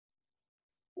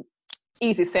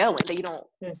easy sailing,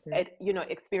 that you don't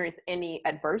experience any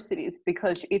adversities,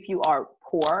 because if you are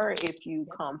poor, if you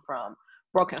come from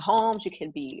broken homes, you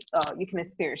can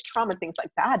experience trauma, things like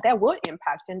that would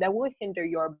impact and that would hinder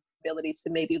your ability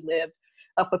to maybe live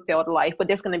a fulfilled life. But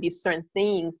there's going to be certain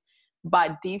things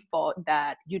by default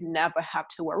that you never have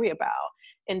to worry about.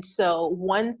 And so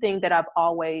one thing that I've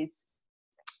always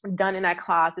done in that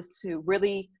class is to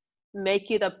really make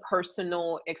it a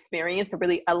personal experience, and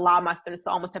really allow my students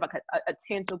to almost have like a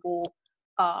tangible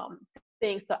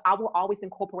thing. So I will always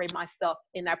incorporate myself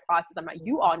in that process. I'm like,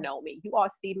 you all know me. You all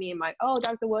see me and like, oh,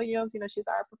 Dr. Williams, she's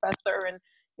our professor and,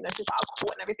 she's all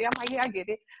cool and everything. I'm like, yeah, I get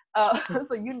it.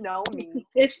 So you know me.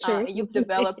 It's true. And you've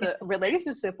developed a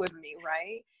relationship with me,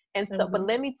 right? And so, but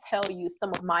let me tell you some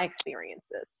of my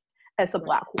experiences as a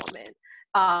Black woman.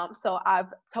 So I've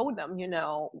told them,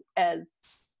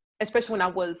 especially when I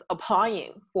was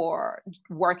applying for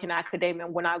work in academia,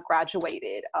 when I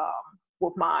graduated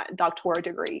with my doctoral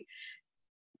degree,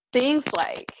 things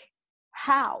like,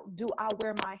 how do I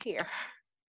wear my hair?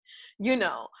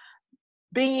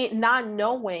 Not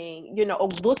knowing, or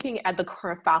looking at the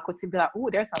current faculty, be like, oh,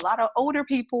 there's a lot of older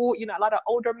people, a lot of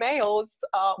older males,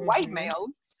 white males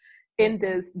in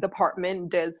this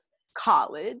department, this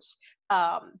college.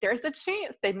 There's a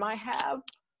chance they might have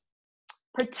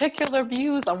particular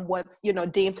views on what's,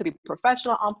 deemed to be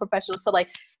professional, unprofessional. So like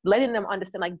letting them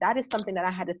understand, like, that is something that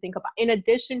I had to think about, in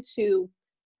addition to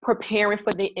preparing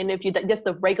for the interview, that just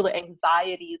the regular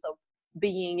anxieties of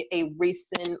being a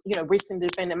recent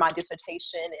defendant my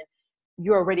dissertation, and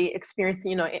you're already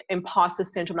experiencing, imposter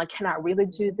syndrome. Like, can I really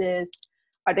do this?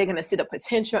 Are they going to see the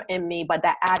potential in me? But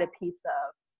that added piece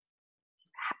of,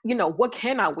 what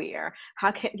can I wear?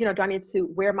 How can, do I need to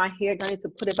wear my hair? Do I need to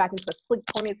put it back into a slick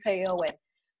ponytail and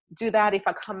do that? If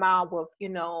I come out with,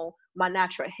 my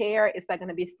natural hair, is that going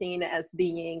to be seen as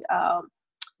being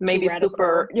maybe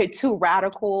super, too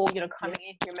radical, coming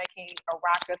in here making a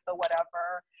ruckus or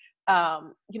whatever?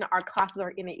 Our classes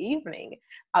are in the evening.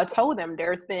 I told them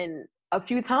there's been a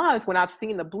few times when I've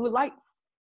seen the blue lights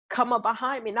come up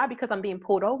behind me, not because I'm being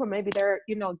pulled over, maybe they're,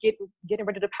 getting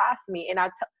ready to pass me. And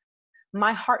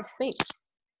my heart sinks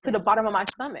to the bottom of my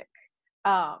stomach,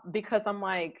 because I'm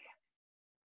like,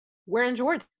 we're in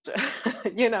Georgia,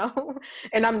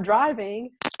 and I'm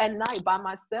driving at night by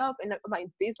myself. And I'm like,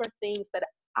 these are things that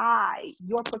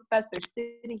your professor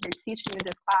sitting here teaching in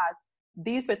this class,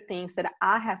 these are things that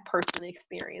I have personally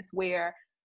experienced, where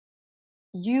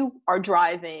you are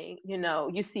driving,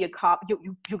 you see a cop,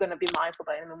 you're going to be mindful,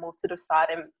 letting them move to the side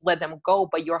and let them go,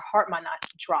 but your heart might not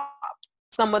drop.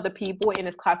 Some of the people in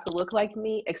this class who look like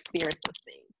me experience those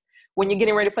things. When you're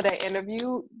getting ready for that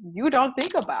interview, you don't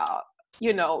think about,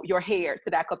 your hair to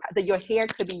that capacity, that your hair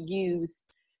could be used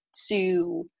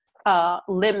to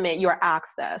limit your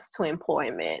access to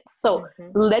employment. So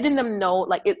letting them know,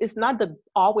 like, it's not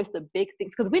always the big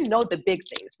things, because we know the big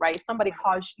things, right? If somebody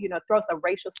calls, throws a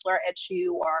racial slur at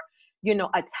you, or,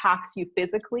 attacks you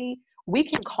physically, we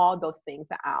can call those things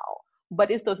out. But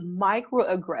it's those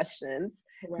microaggressions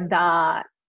that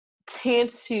tend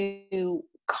to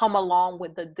come along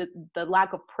with the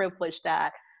lack of privilege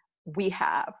that we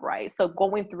have, right? So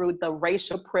going through the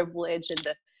racial privilege and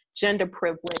the gender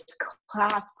privilege,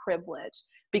 class privilege,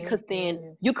 because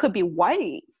then you could be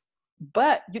white,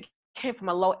 but you came from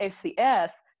a low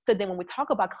SCS. So then when we talk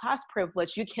about class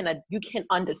privilege, you can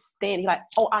understand. You're like,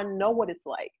 oh, I know what it's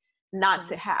like not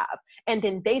to have. And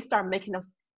then they start making us,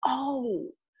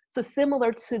 so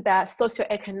similar to that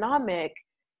socioeconomic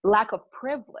lack of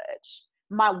privilege,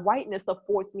 my whiteness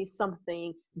affords me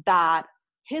something that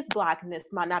his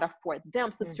Blackness might not afford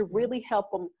them. So to really help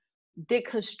them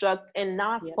deconstruct and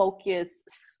not focus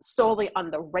solely on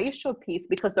the racial piece,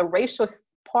 because the racial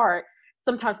part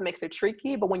sometimes makes it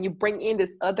tricky, but when you bring in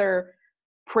this other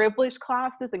privilege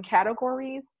classes and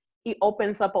categories, it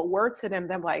opens up a word to them.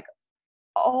 They're like,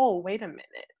 oh, wait a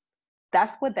minute,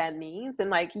 that's what that means. And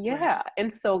like, yeah. Right.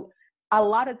 And so a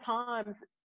lot of times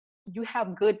you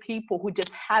have good people who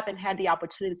just haven't had the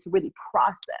opportunity to really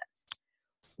process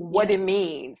what Yeah. it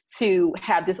means to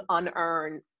have this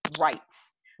unearned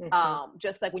rights.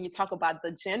 Just like when you talk about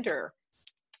the gender,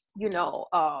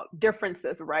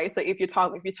 differences, right? So if you're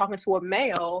talking to a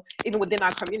male, even within our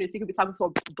communities, you could be talking to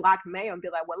a Black male and be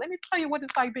like, well, let me tell you what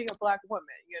it's like being a Black woman,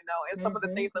 and some of the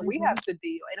things that we have to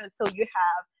deal. And until you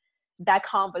have that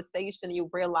conversation, you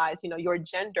realize, your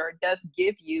gender does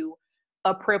give you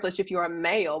a privilege if you're a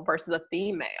male versus a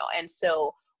female. And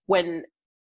so when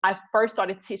I first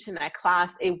started teaching that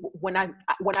class, when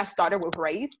I started with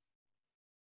race,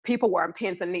 people were on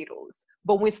pins and needles.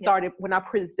 But when I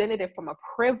presented it from a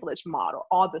privilege model,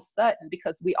 all of a sudden,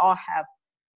 because we all have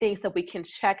things that we can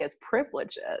check as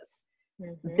privileges,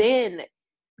 then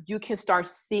you can start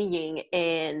seeing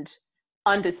and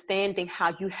understanding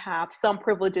how you have some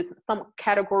privileges, some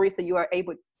categories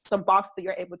that some boxes that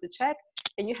you're able to check,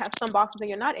 and you have some boxes that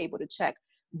you're not able to check.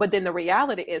 But then the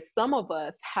reality is some of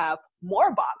us have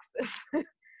more boxes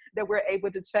that we're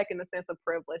able to check in the sense of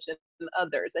privilege than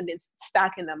others, and then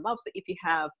stacking them up. So if you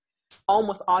have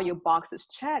almost all your boxes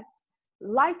checked,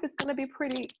 life is going to be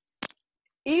pretty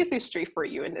easy street for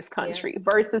you in this country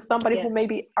versus somebody who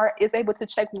maybe is able to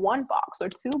check one box or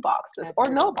two boxes or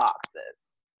no boxes.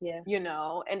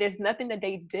 And there's nothing that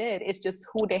they did. It's just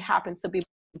who they happen to be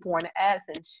born as,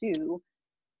 and two,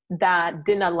 that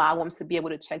didn't allow them to be able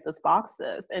to check those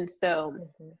boxes. And so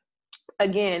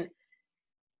again,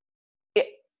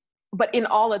 but in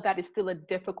all of that, it's still a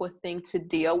difficult thing to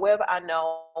deal with. I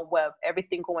know with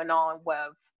everything going on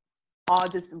with all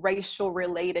this racial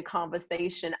related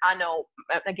conversation, I know,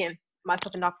 again,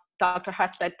 myself and Dr.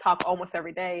 Husted talk almost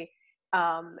every day.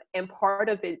 And part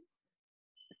of it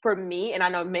for me, and I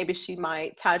know maybe she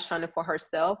might touch on it for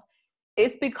herself,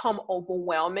 it's become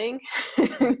overwhelming.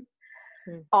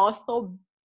 Also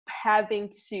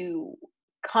having to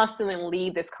constantly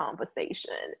lead this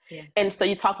conversation. And so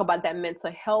you talk about that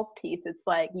mental health piece. It's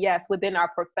like, yes, within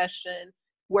our profession,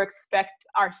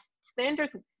 our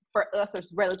standards for us are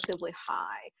relatively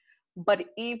high. But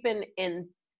even in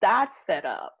that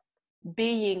setup,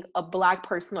 being a Black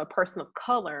person or person of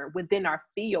color within our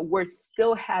field, we're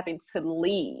still having to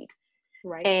lead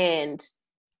and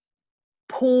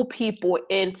pull people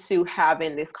into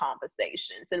having these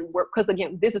conversations. And because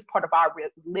again, this is part of our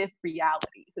lived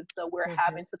realities. And so we're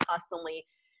having to constantly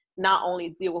not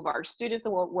only deal with our students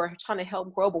and we're trying to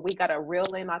help grow, but we got to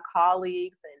reel in our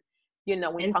colleagues and,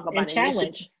 when we talk about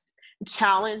challenge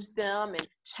them and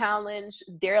challenge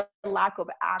their lack of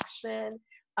action.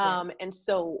 And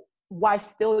so while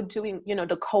still doing,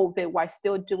 the COVID, while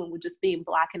still doing with just being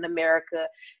Black in America,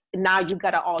 now you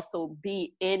got to also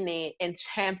be in it and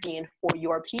champion for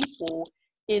your people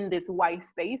in this white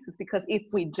spaces, because if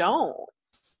we don't,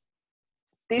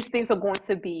 these things are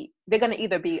they're going to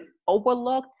either be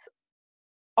overlooked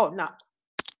or not.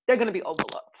 They're going to be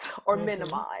overlooked or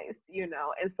minimized,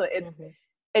 and so it's,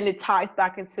 and it ties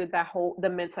back into the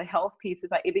mental health piece.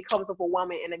 Is like, it becomes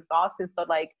overwhelming and exhausting. So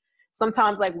like,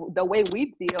 sometimes like the way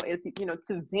we deal is,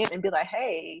 to vent and be like,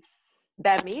 hey,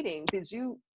 that meeting, did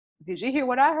you hear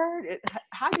what I heard?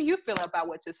 How do you feel about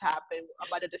what just happened,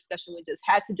 about the discussion we just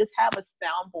had? To just have a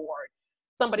soundboard,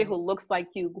 somebody who looks like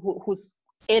you, who's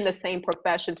in the same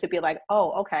profession, to be like,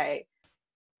 oh, okay,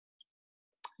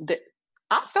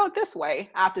 I felt this way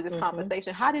after this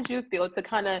conversation. How did you feel? To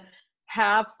kind of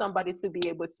have somebody to be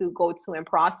able to go to and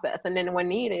process. And then when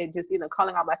needed, just,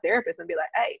 calling out my therapist and be like,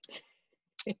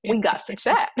 hey, we got to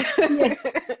chat.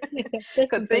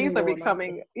 Because things are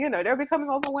becoming, they're becoming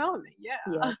overwhelming.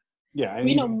 Yeah,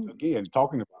 and again,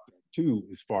 talking about that too,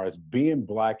 as far as being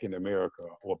Black in America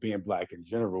or being Black in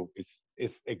general,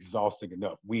 it's exhausting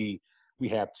enough. We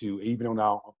have to, even on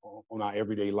our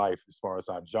everyday life, as far as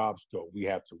our jobs go, we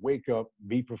have to wake up,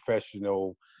 be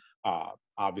professional,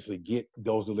 obviously get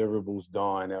those deliverables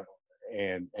done,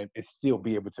 and still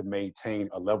be able to maintain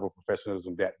a level of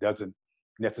professionalism that doesn't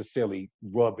necessarily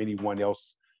rub anyone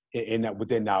else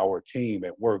within our team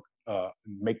at work,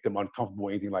 make them uncomfortable or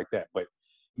anything like that. But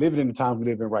living in the times we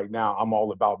live in right now, I'm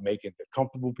all about making the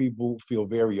comfortable people feel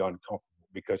very uncomfortable,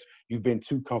 because you've been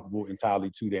too comfortable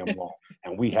entirely too damn long,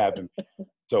 and we haven't.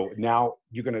 So now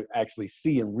you're going to actually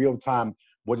see in real time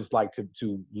what it's like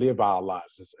to live our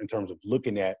lives in terms of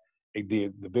looking at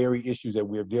the very issues that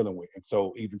we're dealing with. And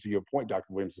so even to your point, Dr.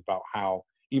 Williams, about how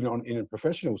even in a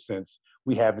professional sense,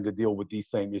 we having to deal with these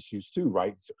same issues too,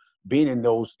 right? So being in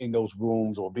those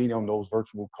rooms or being on those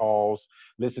virtual calls,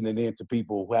 listening in to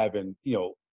people who having,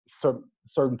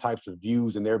 certain types of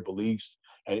views and their beliefs,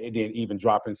 and then even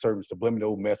dropping certain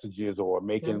subliminal messages or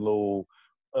making little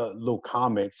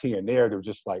comments here and there. They're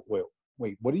just like, well,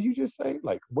 wait, what did you just say?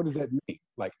 Like, what does that mean?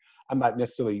 Like, I'm not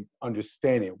necessarily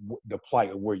understanding the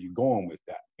plight of where you're going with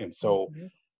that. And so,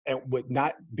 and with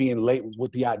not being labeled,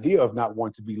 with the idea of not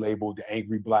wanting to be labeled the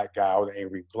angry black guy or the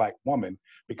angry black woman,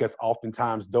 because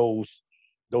oftentimes those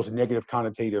negative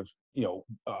connotative,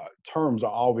 terms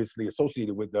are obviously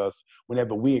associated with us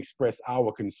whenever we express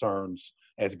our concerns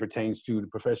as it pertains to the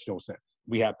professional sense.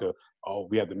 We have to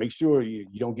make sure you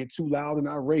don't get too loud and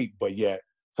irate, but yet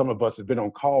some of us have been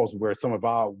on calls where some of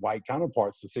our white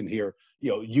counterparts are sitting here,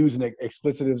 using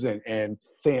explicitives and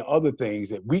saying other things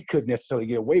that we couldn't necessarily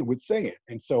get away with saying.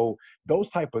 And so those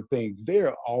type of things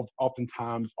there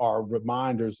oftentimes are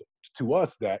reminders to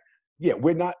us that, yeah,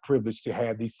 we're not privileged to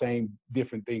have these same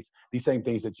different things, these same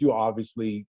things that you're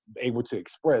obviously able to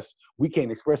express. We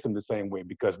can't express them the same way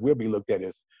because we'll be looked at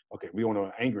as, okay, we don't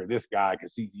want to anger this guy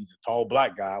because he's a tall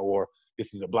black guy, or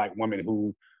this is a black woman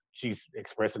who she's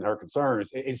expressing her concerns.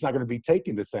 It's not going to be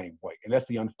taken the same way. And that's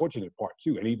the unfortunate part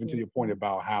too. And even to your point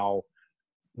about how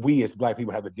we as black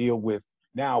people have to deal with,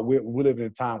 now we're living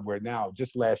in a time where now,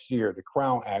 just last year, the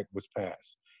Crown Act was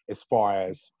passed as far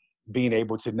as being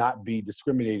able to not be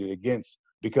discriminated against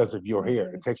because of your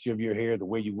hair, the texture of your hair, the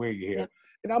way you wear your hair.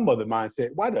 And our mother mind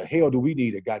said, why the hell do we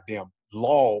need a goddamn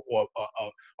law or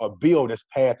a bill that's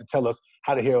passed to tell us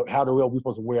how the hell we're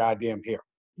supposed to wear our damn hair?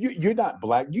 You're not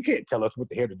black. You can't tell us what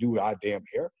the hell to do with our damn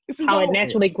hair. This is how it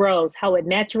naturally grows. How it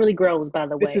naturally grows, by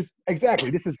the way.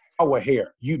 This is our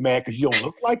hair. You mad because you don't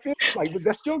look like this? Like,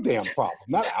 that's your damn problem,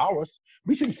 not ours.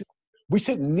 We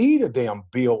shouldn't need a damn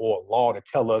bill or a law to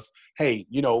tell us, hey,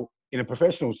 in a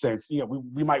professional sense,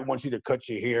 we might want you to cut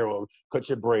your hair or cut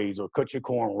your braids or cut your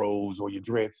cornrows or your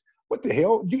dreads. What the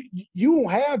hell? You don't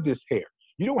have this hair.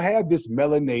 You don't have this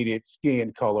melanated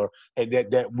skin color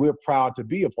that we're proud to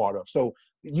be a part of. So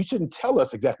you shouldn't tell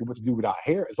us exactly what to do with our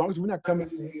hair, as long as we're not coming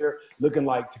in here looking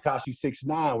like Tekashi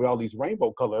 6ix9ine with all these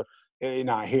rainbow color in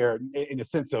our hair in the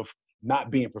sense of not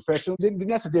being professional, then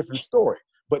that's a different story.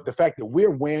 But the fact that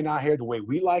we're wearing our hair the way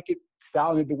we like it,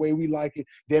 styling it the way we like it,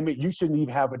 damn it, you shouldn't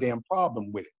even have a damn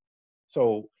problem with it.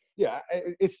 So yeah,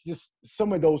 it's just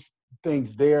some of those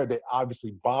things there that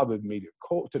obviously bothered me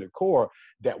to the core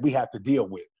that we have to deal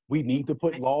with. We need to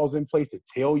put laws in place to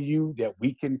tell you that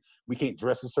we can't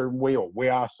dress a certain way or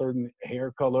wear a certain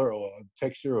hair color or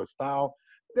texture or style.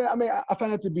 I mean, I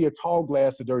find that to be a tall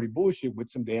glass of dirty bullshit with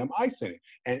some damn ice in it.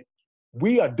 And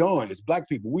we are done, as black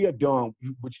people, we are done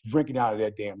with drinking out of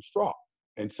that damn straw.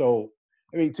 And so,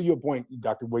 I mean, to your point,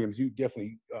 Dr. Williams, you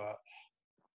definitely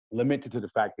lamented to the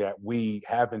fact that we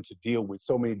having to deal with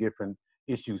so many different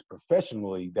issues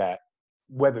professionally that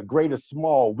whether great or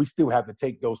small, we still have to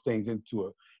take those things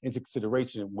into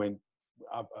consideration when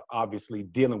obviously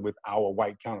dealing with our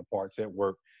white counterparts at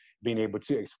work, being able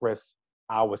to express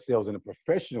ourselves in a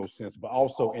professional sense, but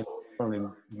also in a learning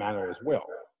manner as well.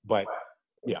 But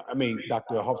yeah, I mean,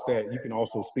 Dr. Hofstad, you can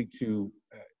also speak to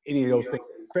any of those things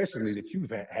professionally that you've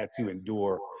had to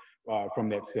endure from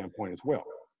that standpoint as well.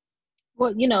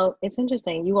 Well, it's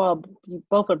interesting. You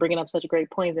both are bringing up such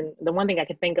great points. And the one thing I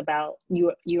can think about,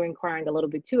 you're inquiring a little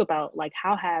bit too about, like,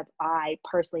 how have I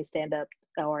personally stand up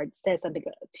or said something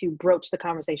to broach the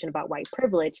conversation about white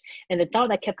privilege? And the thought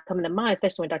that kept coming to mind,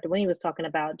 especially when Dr. Williams was talking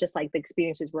about just like the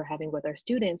experiences we're having with our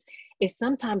students, is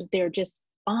sometimes they're just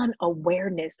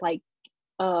unawareness, like,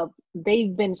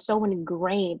 they've been so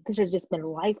ingrained, this has just been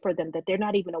life for them, that they're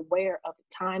not even aware of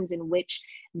times in which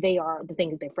the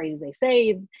phrases they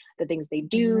say, the things they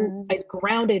do is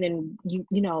grounded in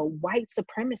white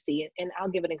supremacy. And I'll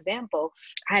give an example.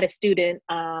 I had a student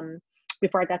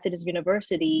before I got to this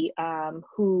university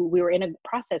who we were in a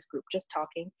process group just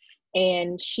talking,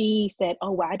 and she said,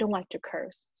 oh, well, I don't like to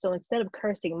curse, so instead of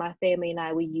cursing, my family and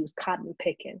I, we use cotton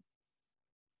picking.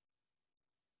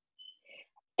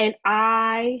 And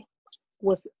I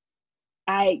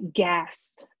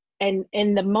gasped. And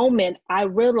in the moment, I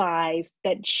realized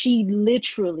that she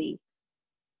literally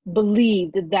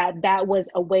believed that was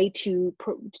a way to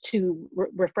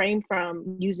refrain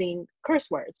from using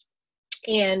curse words.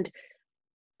 And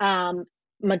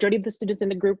majority of the students in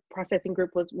the processing group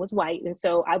was white. And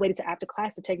so I waited to after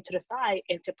class to take it to the side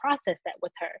and to process that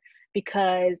with her,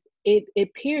 because it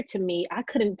appeared to me, I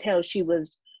couldn't tell she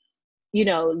was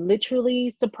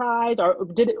literally surprised or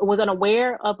was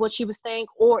unaware of what she was saying,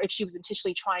 or if she was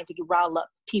intentionally trying to rile up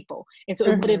people. And so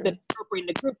it would have been appropriate in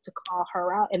the group to call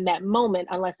her out in that moment,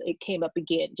 unless it came up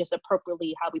again, just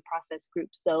appropriately how we process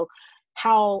groups. So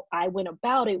how I went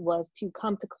about it was to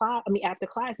come to class, after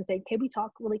class, and say, can we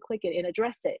talk really quick and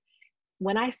address it?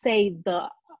 When I say the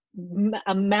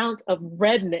amount of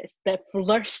redness that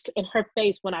flushed in her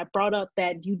face when I brought up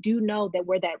that you do know that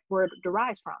where that word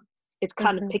derives from. It's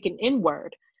kind of picking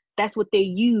N-word. That's what they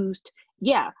used,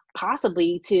 yeah,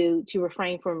 possibly to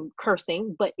refrain from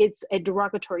cursing, but it's a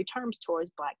derogatory terms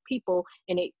towards Black people,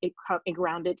 and it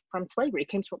grounded from slavery. It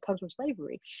comes from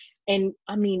slavery. And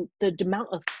I mean, the amount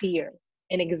of fear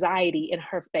and anxiety in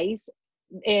her face,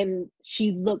 and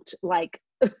she looked like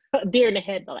a deer in the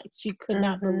headlights. She could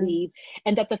not believe,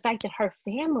 and that the fact that her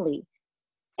family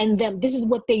and them, this is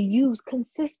what they use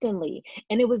consistently.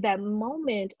 And it was that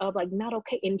moment of like, not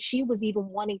okay. And she was even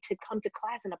wanting to come to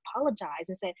class and apologize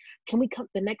and say, can we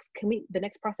the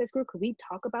next process group, could we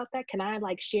talk about that? Can I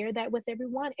like share that with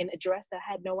everyone and address that?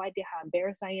 I had no idea how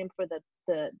embarrassed I am for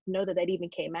the know that even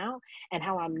came out, and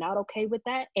how I'm not okay with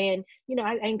that. And, you know,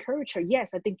 I encourage her,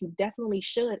 yes, I think you definitely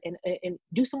should, and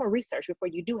do some more research before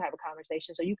you do have a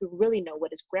conversation, so you can really know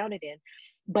what it's grounded in.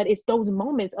 But it's those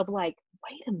moments of like,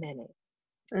 wait a minute,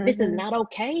 this is not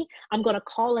okay. I'm going to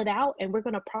call it out and we're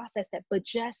going to process that. But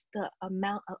just the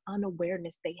amount of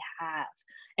unawareness they have.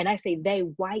 And I say they,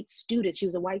 white students, she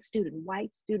was a white student,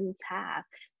 white students have,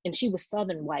 and she was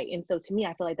Southern white. And so to me,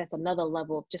 I feel like that's another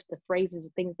level of just the phrases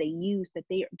and things they use, that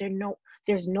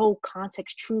there's no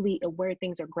context truly of where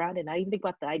things are grounded. And I even think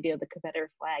about the idea of the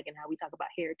Confederate flag and how we talk about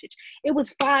heritage. It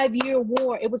was 5-year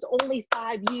war. It was only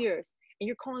 5 years. And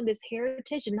you're calling this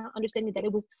heritage and not understanding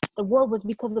that the war was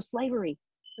because of slavery.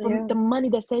 From the money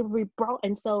that slavery brought.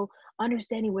 And so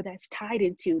understanding where that's tied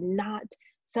into, not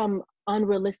some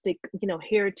unrealistic, you know,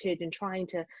 heritage and trying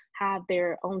to have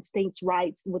their own states'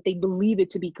 rights, what they believe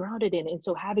it to be grounded in. And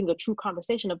so having a true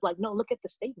conversation of like, no, look at the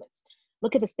statements.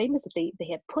 Look at the statements that they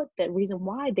had put, that reason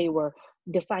why they were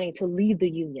deciding to leave the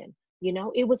Union. You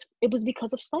know, it was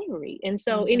because of slavery. And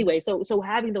so anyway, so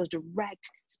having those direct,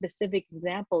 specific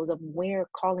examples of where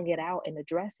calling it out and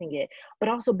addressing it, but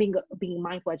also being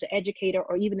mindful as an educator,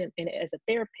 or even as a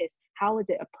therapist, how is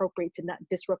it appropriate to not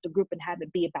disrupt the group and have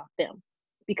it be about them?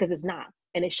 Because it's not,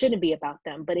 and it shouldn't be about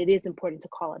them, but it is important to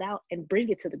call it out and bring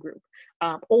it to the group,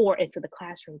 or into the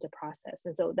classroom to process.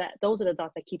 And so those are the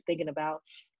thoughts I keep thinking about,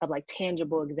 of like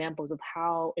tangible examples of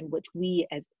how in which we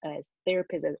as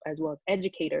therapists, as well as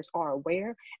educators, are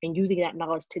aware and using that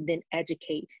knowledge to then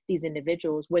educate these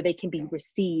individuals where they can be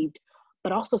received.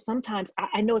 But also sometimes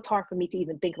I know it's hard for me to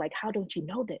even think like, how don't you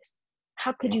know this?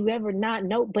 How could you ever not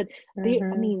know? But I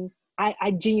mean,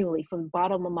 I genuinely, from the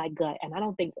bottom of my gut, and I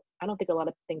don't think a lot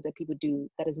of things that people do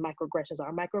that is microaggressions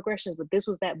are microaggressions, but this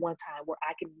was that one time where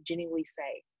I can genuinely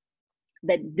say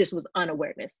that this was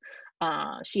unawareness.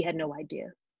 She had no idea.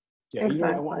 Yeah, you know,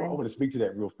 I want to speak to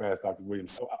that real fast, Dr.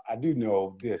 Williams. So I do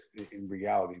know this in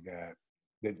reality,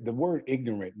 that the word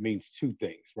ignorant means two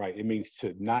things, right? It means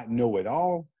to not know at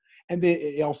all, and then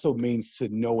it also means to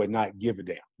know and not give a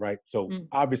damn, right? So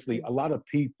obviously, a lot of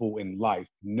people in life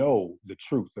know the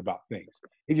truth about things.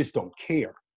 They just don't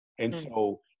care. And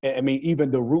so, I mean,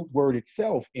 even the root word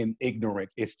itself in ignorant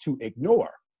is to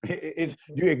ignore.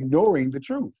 You're ignoring the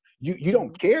truth. You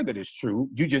don't care that it's true.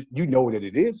 You know that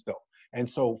it is, though. And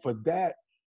so for that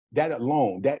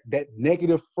alone, that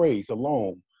negative phrase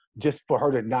alone, just for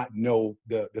her to not know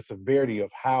the severity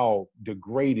of how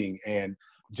degrading and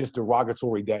just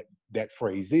derogatory that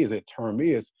phrase is, that term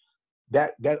is,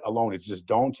 that alone is just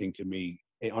daunting to me,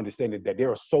 and understanding that there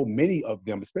are so many of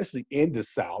them, especially in the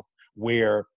South,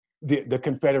 where the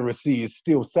Confederacy is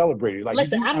still celebrated. Like,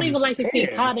 listen, I don't even like to see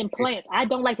cotton plants. I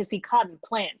don't like to see cotton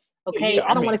plants. Okay, yeah,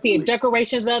 I don't want to see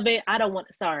decorations of it. I don't want.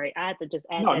 Sorry, I have to just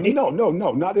add. No,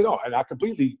 not at all. And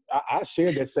I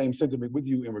share that same sentiment with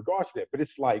you in regards to that. But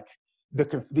it's like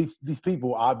these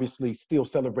people obviously still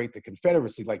celebrate the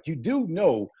Confederacy. Like, you do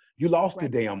know you lost the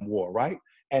damn war, right?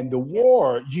 And the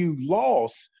war you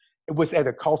lost, it was at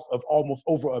a cost of almost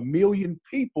over 1 million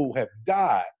people have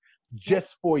died,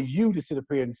 just for you to sit up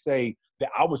here and say that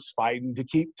I was fighting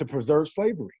to preserve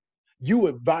slavery. You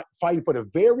were fighting for the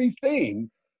very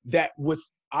thing that was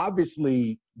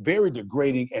obviously very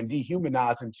degrading and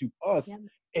dehumanizing to us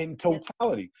in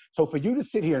totality. So for you to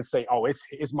sit here and say, oh,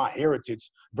 it's my heritage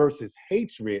versus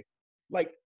hatred,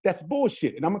 like, that's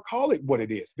bullshit. And I'm gonna call it what it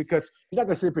is, because you're not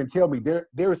gonna sit up here and tell me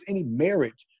there is any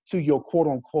merit to your quote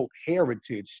unquote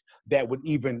heritage that would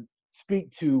even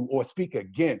speak to or speak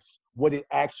against what it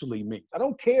actually means. I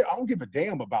don't care. I don't give a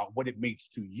damn about what it means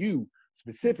to you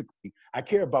specifically. I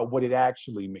care about what it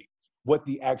actually means, what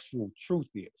the actual truth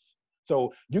is.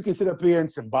 So you can sit up here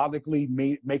and symbolically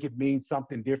make it mean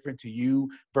something different to you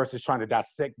versus trying to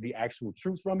dissect the actual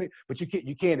truth from it, but you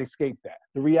can't escape that.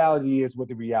 The reality is what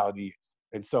the reality is.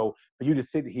 And so for you to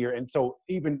sit here, and so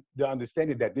even the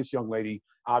understanding that this young lady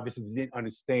obviously didn't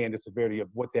understand the severity of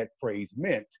what that phrase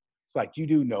meant. It's like, you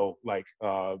do know, like,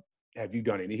 have you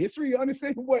done any history? You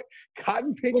understand what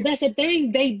cotton picking? Well, that's the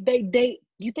thing. They.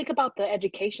 You think about the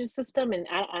education system,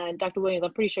 and Dr. Williams,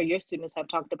 I'm pretty sure your students have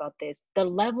talked about this. The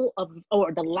level of,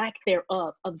 or the lack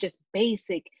thereof, of just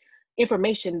basic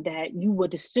information that you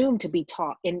would assume to be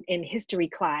taught in history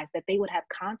class, that they would have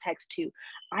context to.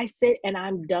 I sit and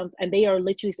I'm dumb, and they are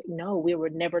literally saying, no, we were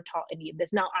never taught any of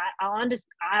this. Now,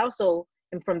 I also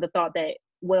am from the thought that,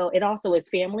 well, it also is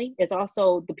family. It's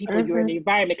also the people you're in the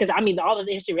environment. Because I mean, all of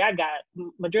the history I got,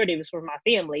 majority of it was from my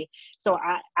family. So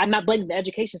I'm not blaming the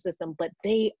education system, but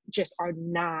they just are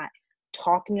not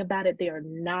talking about it. They are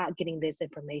not getting this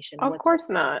information. Of course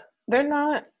not. They're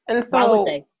not. And so, why would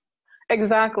they?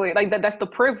 Exactly. Like that's the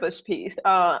privilege piece.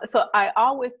 So I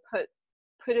always put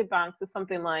it back to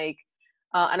something like,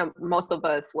 I know most of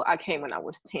us, well, I came when I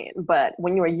was 10, but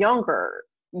when you were younger,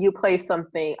 you play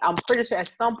something, I'm pretty sure at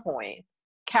some point,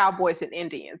 cowboys and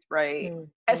Indians, right?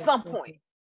 At some point.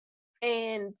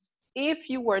 And if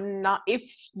you are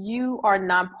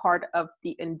not part of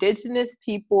the indigenous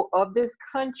people of this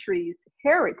country's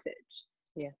heritage,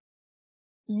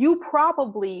 you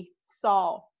probably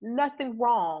saw nothing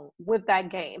wrong with that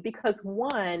game, because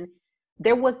one,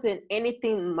 there wasn't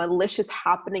anything malicious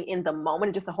happening in the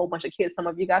moment, just a whole bunch of kids. Some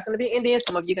of you guys are going to be Indians,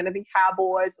 some of you are going to be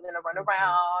cowboys, we're going to run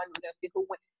around, we're going to see who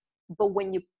wins. But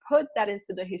when you put that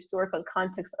into the historical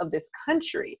context of this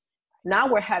country, now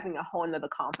we're having a whole nother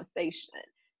conversation.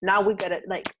 Now we got to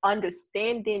like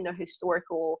understanding the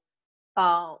historical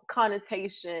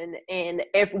connotation and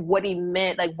what he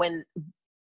meant, like when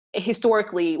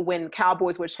historically when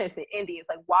cowboys were chasing Indians,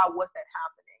 like why was that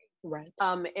happening?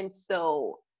 Right. And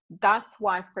so that's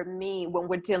why for me, when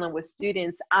we're dealing with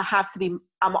students, that's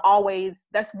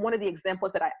one of the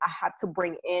examples that I have to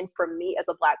bring in for me as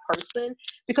a Black person,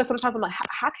 because sometimes I'm like,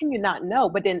 how can you not know?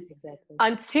 But then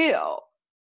until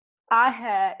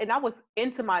I was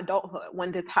into my adulthood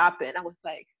when this happened, I was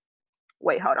like,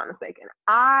 wait, hold on a second.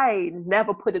 I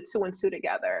never put the two and two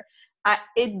together.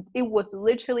 It was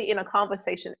literally in a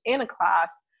conversation in a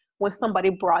class when somebody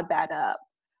brought that up.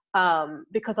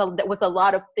 Because there was a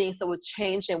lot of things that was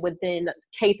changing within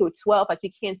K through 12. Like you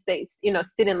can't say,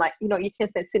 sitting like, you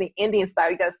can't say sitting Indian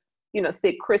style. You gotta,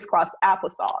 sit crisscross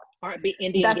applesauce. Or be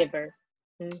Indian giver.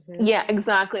 Yeah,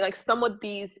 exactly. Like some of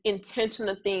these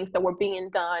intentional things that were being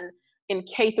done in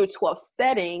K through 12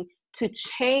 setting to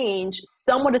change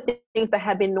some of the things that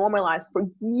have been normalized for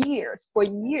years.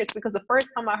 Because the first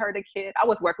time I heard a kid, I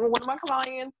was working with one of my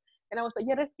clients, and I was like,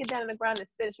 yeah, let's get down on the ground and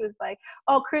sit. She was like,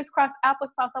 oh, crisscross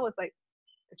applesauce. I was like,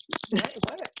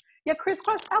 what? Yeah,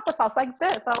 crisscross applesauce like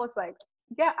this. I was like,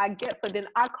 yeah, I guess. So then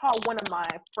I called one of my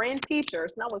friend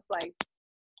teachers, and I was like,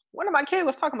 one of my kids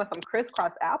was talking about some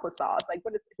crisscross applesauce. Like,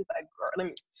 what is this? She's like,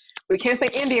 girl, we can't say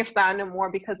Indian style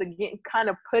anymore, because again, kind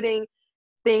of putting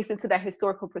things into that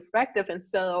historical perspective. And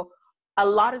so a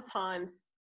lot of times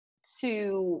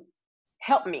to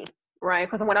help me, right?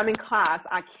 Because when I'm in class,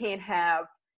 I can't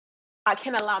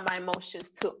allow my emotions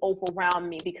to overwhelm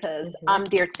me, because I'm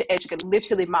there to educate.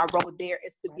 Literally, my role there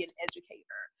is to be an educator.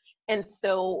 And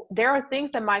so there are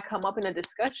things that might come up in a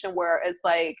discussion where it's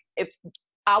like, if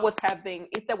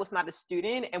there was not a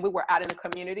student and we were out in the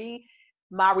community,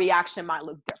 my reaction might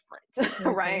look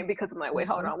different, right? Because I'm like, wait,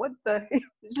 hold on, what the did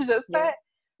you just say?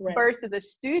 Right. Versus a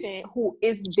student who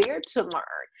is there to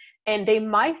learn, and they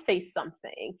might say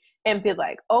something and be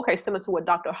like, okay, similar to what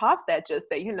Dr. Hofstad just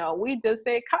said, we just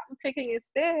said cotton picking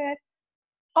instead.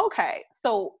 Okay,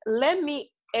 so let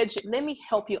me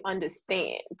help you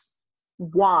understand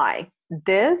why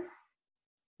this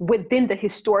within the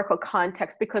historical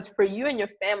context, because for you and your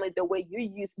family, the way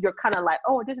you're kind of like,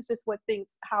 oh, this is just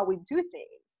how we do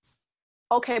things.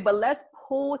 Okay, but let's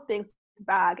pull things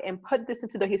back and put this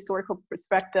into the historical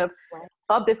perspective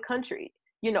of this country,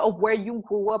 of where you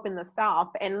grew up in the South.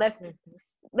 And let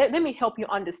me help you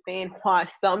understand why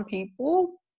some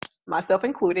people, myself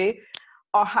included,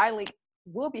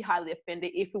 will be highly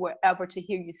offended if we were ever to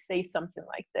hear you say something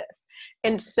like this.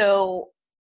 And so,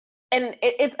 and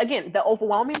it's again, the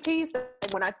overwhelming piece.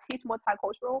 When I teach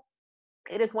multicultural,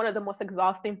 it is one of the most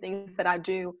exhausting things that I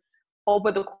do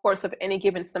over the course of any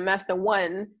given semester.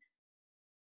 One,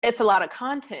 it's a lot of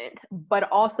content,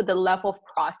 but also the level of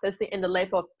processing and the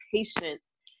level of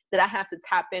patience that I have to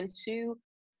tap into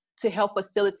to help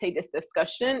facilitate this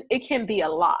discussion. It can be a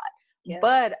lot,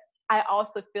 but I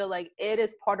also feel like it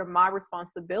is part of my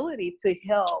responsibility to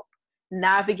help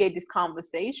navigate these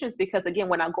conversations, because again,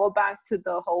 when I go back to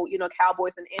the whole,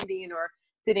 cowboys and Indian, or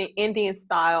sitting Indian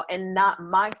style, and not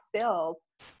myself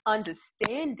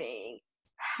understanding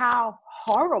how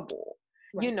horrible,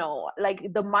 like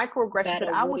the microaggressions that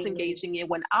I was engaging in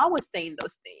when I was saying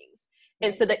those things.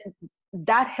 And so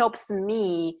that helps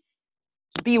me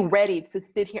be ready to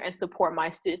sit here and support my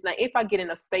students. Now, if I get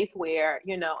in a space where,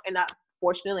 you know, and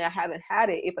fortunately I haven't had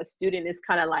it, if a student is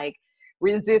kind of like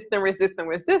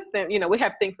resistant, you know, we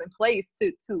have things in place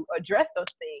to address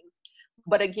those things.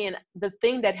 But again, the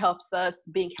thing that helps us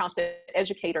being counselor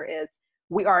educator is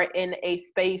we are in a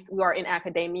space, we are in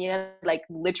academia, like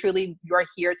literally you're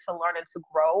here to learn and to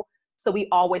grow. So we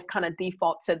always kind of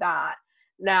default to that.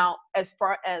 Now, as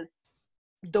far as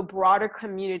the broader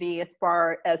community, as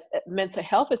far as mental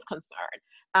health is concerned,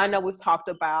 I know we've talked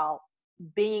about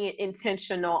being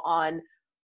intentional on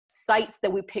sites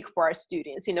that we pick for our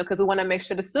students, you know, because we want to make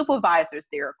sure the supervisors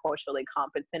there are culturally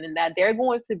competent and that they're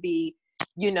going to be,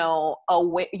 you know,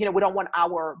 aware, you know, we don't want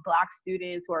our Black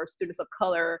students or students of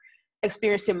color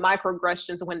experiencing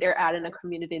microaggressions when they're out in the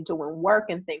community doing work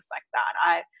and things like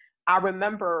that. I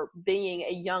remember being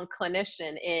a young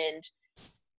clinician and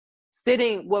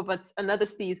sitting with another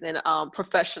seasoned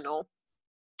professional,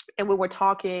 and we were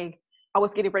talking. I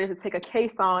was getting ready to take a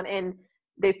case on, and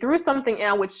they threw something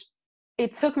out, which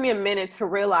it took me a minute to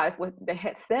realize what they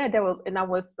had said. And I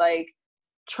was like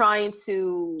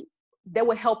they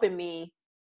were helping me,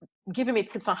 giving me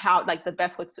tips on how, like, the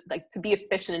best way to be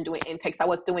efficient in doing intakes. I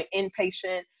was doing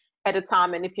inpatient at a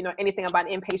time, and if you know anything about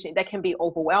inpatient, that can be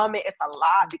overwhelming. It's a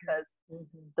lot because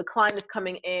the client is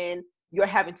coming in, you're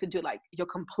having to do like your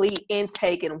complete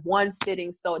intake in one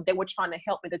sitting. So they were trying to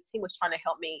help me. The team was trying to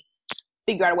help me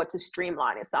figure out what to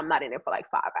streamline it, so I'm not in there for like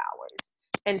 5 hours.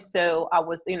 And so I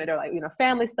was, you know, they're like, you know,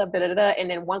 family stuff, and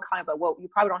then one client, but well, you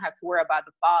probably don't have to worry about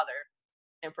the father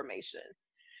information.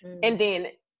 And then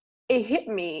it hit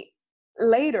me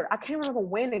later, I can't remember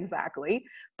when exactly,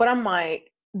 but I'm like,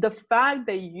 the fact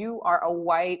that you are a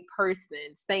white person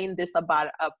saying this about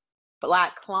a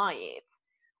Black client,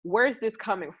 where's this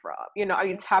coming from? You know, are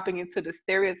you tapping into the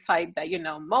stereotype that, you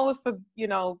know, most of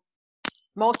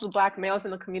Black males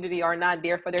in the community are not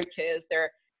there for their kids.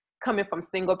 They're coming from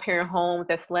single parent homes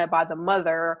that's led by the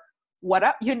mother. What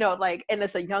up, you know, like, and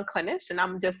as a young clinician,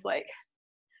 I'm just like,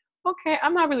 okay,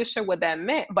 I'm not really sure what that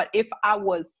meant. But if I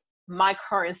was my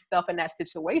current self in that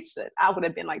situation, I would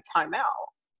have been like, time out.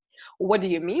 What do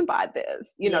you mean by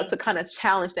this? You know, to kind of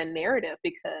challenge that narrative,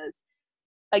 because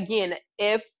again,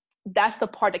 if that's the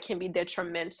part that can be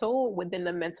detrimental within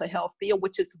the mental health field,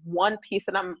 which is one piece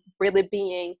that I'm really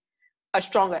being a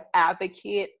stronger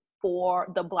advocate for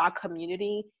the Black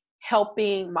community,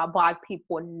 helping my Black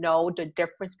people know the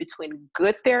difference between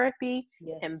good therapy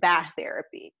and bad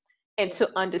therapy. And to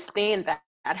understand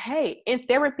that, hey, in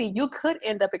therapy, you could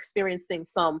end up experiencing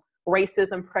some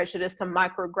racism, prejudice, some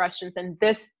microaggressions, and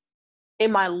it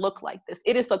might look like this.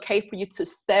 It is okay for you to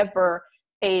sever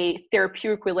a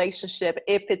therapeutic relationship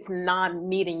if it's not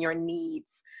meeting your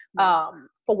needs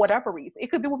for whatever reason.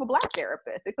 It could be with a Black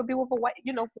therapist. It could be with a white,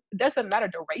 you know, it doesn't matter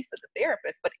the race of the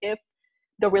therapist, but if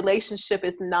the relationship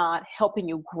is not helping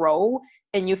you grow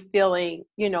and you're feeling,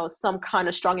 you know, some kind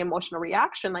of strong emotional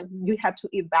reaction, like, you have to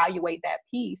evaluate that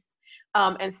piece.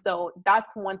 And so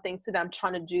that's one thing too that I'm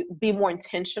trying to do, be more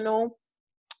intentional.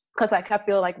 Because like, I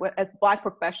feel like as Black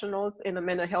professionals in the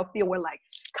mental health field, we're like,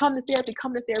 come to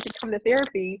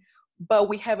therapy, but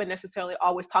we haven't necessarily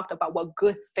always talked about what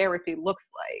good therapy looks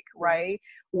like, right?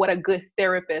 What a good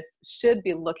therapist should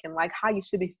be looking like, how you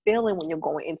should be feeling when you're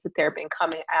going into therapy and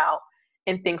coming out,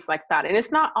 and things like that. And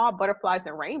it's not all butterflies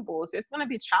and rainbows. There's going to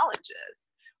be challenges.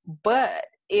 But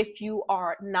if you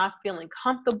are not feeling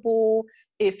comfortable,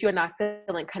 if you're not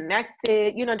feeling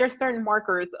connected, you know, there's certain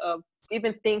markers of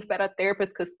even things that a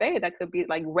therapist could say that could be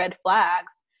like red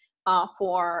flags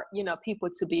for, you know, people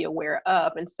to be aware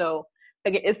of. And so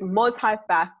again, it's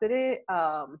multifaceted.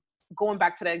 Going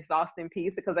back to the exhausting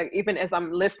piece, because like, even as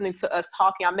I'm listening to us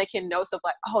talking, I'm making notes of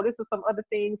like, oh, this is some other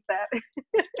things that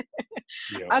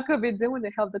I could be doing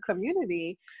to help the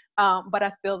community. But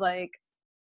I feel like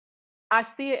I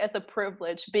see it as a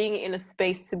privilege being in a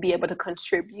space to be able to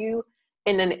contribute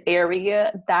in an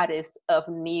area that is of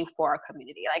need for our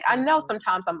community. Like, I know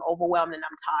sometimes I'm overwhelmed and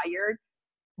I'm tired,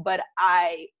 but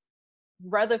I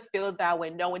rather feel that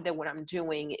way, knowing that what I'm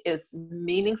doing is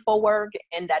meaningful work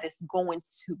and that it's going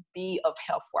to be of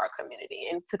help for our community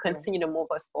and to continue to move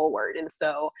us forward. And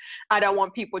so I don't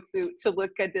want people to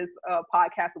look at this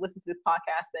podcast or listen to this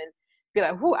podcast and be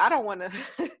like, "Whoo, I don't want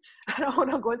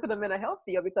to go into the mental health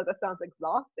field because that sounds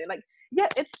exhausting." Like, yeah,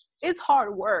 it's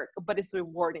hard work, but it's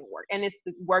rewarding work, and it's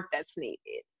the work that's needed.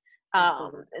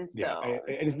 And so,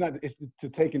 it's to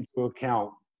take into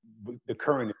account the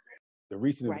current. The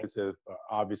recent events have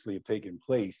obviously have taken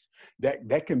place.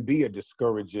 That can be a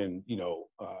discouraging, you know,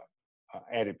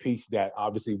 added piece that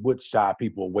obviously would shy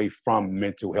people away from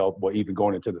mental health or even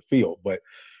going into the field. But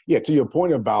Yeah, to your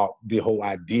point about the whole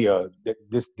idea that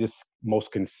this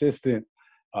most consistent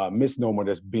misnomer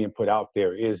that's being put out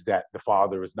there is that the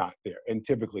father is not there. And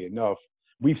typically enough,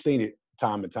 we've seen it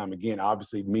time and time again.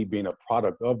 Obviously, me being a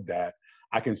product of that,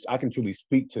 I can truly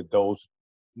speak to those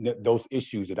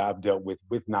issues that I've dealt with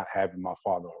not having my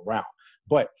father around.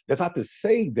 But that's not to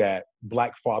say that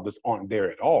Black fathers aren't there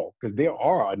at all, because there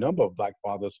are a number of Black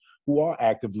fathers who are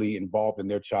actively involved in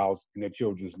their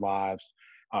children's lives,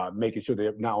 making sure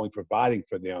they're not only providing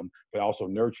for them, but also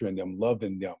nurturing them,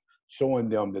 loving them, showing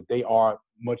them that they are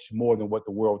much more than what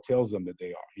the world tells them that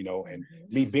they are, you know. And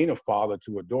me being a father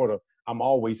to a daughter, I'm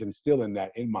always instilling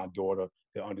that in my daughter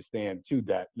to understand too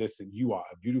that, listen, you are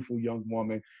a beautiful young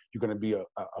woman. You're going to be a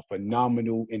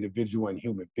phenomenal individual and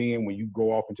human being when you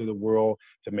go off into the world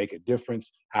to make a difference.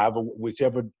 However,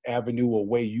 whichever avenue or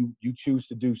way you choose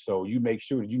to do so, you make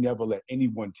sure that you never let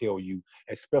anyone tell you,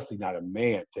 especially not a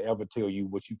man, to ever tell you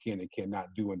what you can and cannot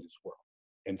do in this world.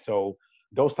 And so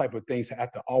those type of things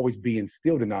have to always be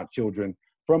instilled in our children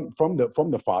from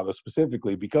the father,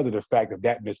 specifically because of the fact of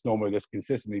that misnomer that's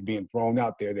consistently being thrown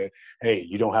out there that, hey,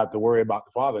 you don't have to worry about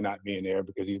the father not being there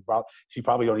because she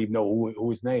probably don't even know who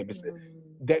his name is.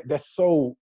 That's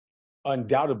so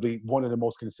undoubtedly one of the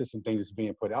most consistent things that's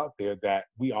being put out there that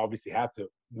we obviously have to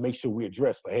make sure we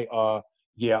address. Like, hey,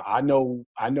 yeah, I know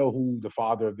who the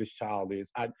father of this child is,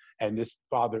 and this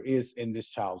father is in this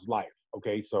child's life.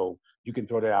 Okay, so you can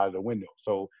throw that out of the window.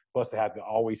 So for us to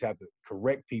always have to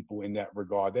correct people in that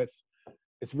regard,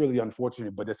 it's really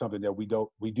unfortunate, but it's something that we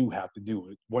do have to do.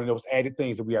 It's one of those added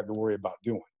things that we have to worry about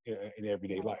doing in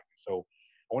everyday life. So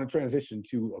I want to transition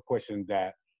to a question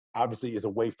that obviously is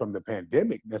away from the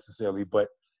pandemic necessarily, but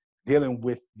dealing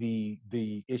with the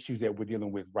issues that we're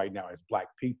dealing with right now as Black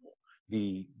people,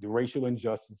 the racial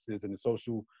injustices and the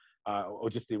social or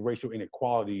just the racial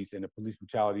inequalities and the police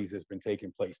brutalities that's been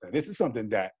taking place. Now, this is something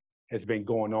that has been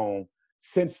going on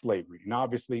since slavery, and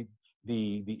obviously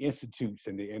the institutes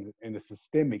and the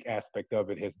systemic aspect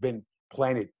of it has been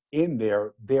planted in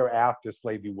there thereafter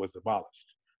slavery was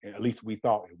abolished, and at least we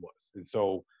thought it was. And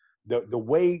so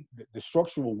the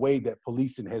structural way that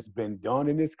policing has been done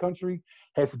in this country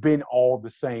has been all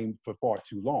the same for far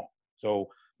too long. So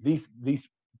these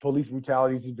police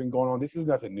brutalities has been going on. This is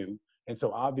nothing new. And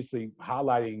so obviously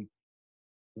highlighting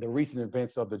the recent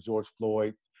events of the George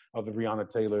Floyd, of the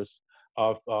Breonna Taylors,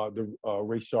 of the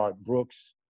Rayshard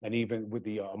Brooks, and even with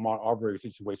the Ahmaud Arbery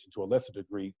situation to a lesser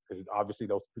degree, because obviously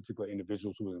those particular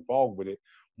individuals who were involved with it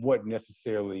weren't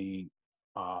necessarily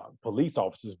police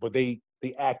officers, but they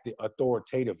acted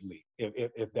authoritatively,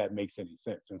 if that makes any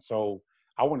sense. And so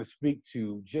I want to speak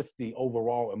to just the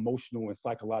overall emotional and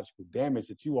psychological damage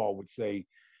that you all would say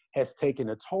has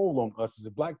taken a toll on us as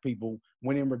Black people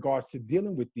when in regards to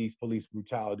dealing with these police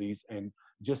brutalities and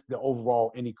just the overall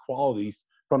inequalities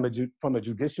from a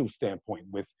judicial standpoint,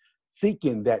 with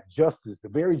seeking that justice, the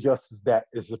very justice that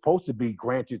is supposed to be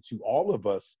granted to all of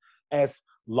us as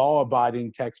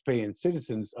law-abiding, tax-paying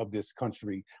citizens of this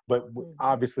country. But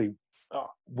obviously,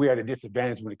 we're at a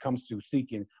disadvantage when it comes to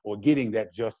seeking or getting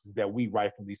that justice that we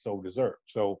rightfully so deserve.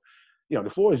 So, you know, the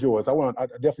floor is yours. I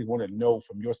definitely want to know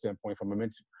from your standpoint, from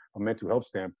a mental health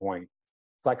standpoint,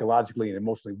 psychologically and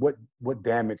emotionally, what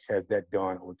damage has that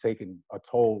done or taken a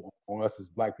toll on us as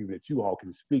Black people that you all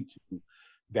can speak to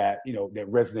that, you know, that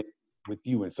resonate with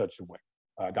you in such a way?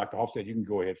 Dr. Hofstede, you can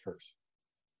go ahead first.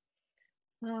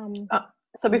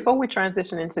 So before we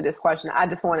transition into this question, I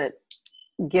just want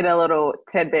to get a little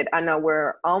tidbit. I know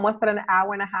we're almost at an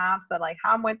hour and a half. So like,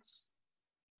 how much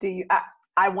do you,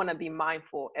 I want to be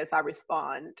mindful as I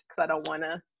respond because I don't want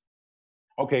to.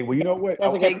 Okay, well, you know what?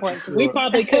 That's a good point. We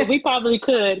probably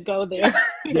could go there.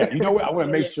 Yeah, you know what? I want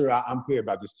to make sure I'm clear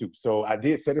about this too. So I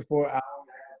did set it for an hour,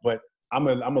 but I'm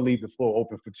gonna leave the floor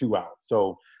open for 2 hours.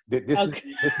 So this is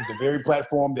the very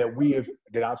platform that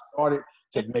I've started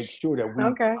to make sure that we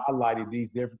highlighted these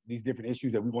different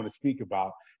issues that we want to speak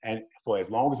about, and for as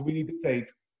long as we need to take,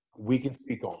 we can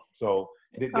speak on. So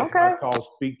that's why it's called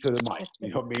Speak to the Mic. You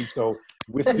know what I mean? So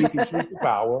we're speaking truth to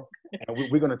power, and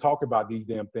we're going to talk about these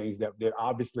damn things that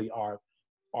obviously are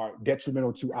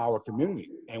detrimental to our community,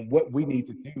 and what we need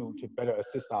to do to better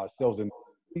assist ourselves in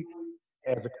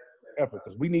as a effort,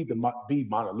 because we need to be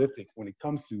monolithic when it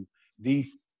comes to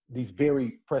these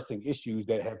very pressing issues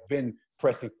that have been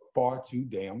pressing far too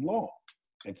damn long.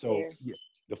 And so, yeah,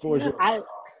 the floor is yours.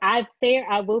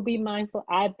 I will be mindful.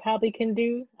 I probably can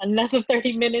do another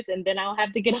 30 minutes and then I'll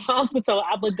have to get off. So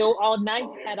I would go all night.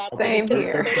 Same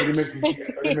here. 30 minutes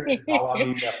is all I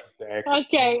need to actually.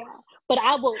 Okay. But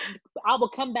I will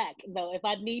come back though if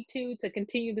I need to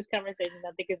continue this conversation.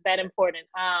 I think it's that important.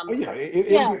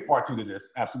 It'll be a part 2 to this,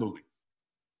 absolutely.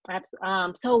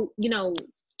 So,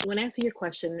 when answering your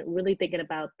question, really thinking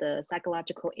about the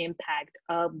psychological impact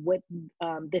of what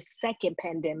this second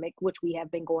pandemic, which has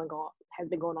been going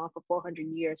on for 400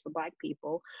 years for Black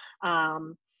people.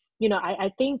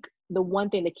 I think the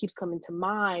one thing that keeps coming to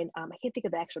mind, I can't think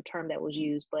of the actual term that was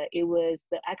used, but it was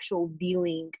the actual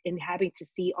viewing and having to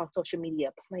see on social media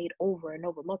played over and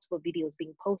over, multiple videos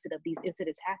being posted of these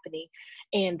incidents happening,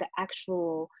 and the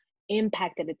actual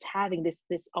impact that it's having,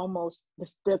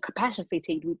 the compassion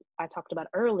fatigue I talked about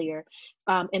earlier,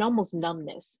 and almost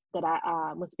numbness that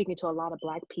I when speaking to a lot of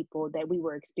Black people, that we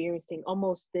were experiencing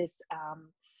almost this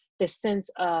sense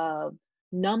of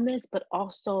numbness, but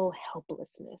also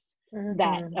helplessness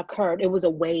that occurred. It was a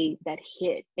wave that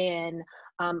hit, and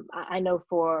I know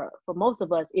for most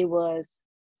of us, it was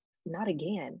not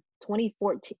again.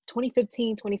 2014,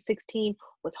 2015, 2016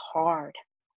 was hard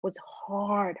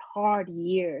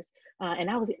years.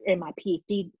 And I was in my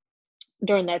PhD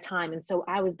during that time. And so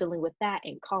I was dealing with that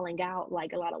and calling out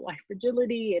like a lot of white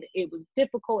fragility. And it was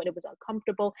difficult and it was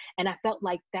uncomfortable. And I felt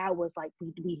like that was like,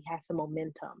 we had some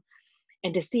momentum.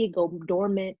 And to see it go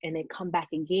dormant and then come back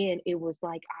again, it was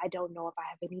like, I don't know if I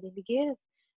have anything to give.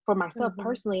 For myself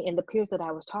personally, and the peers that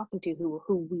I was talking to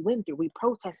who we went through, we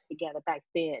protested together back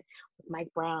then with Mike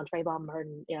Brown, Trayvon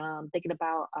Martin, thinking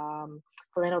about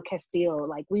Philando Castile.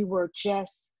 Like, we were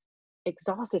just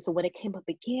exhausted. So when it came up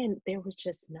again, there was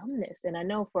just numbness. And I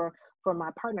know for my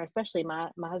partner, especially my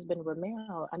husband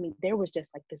Romero, I mean, there was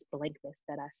just like this blankness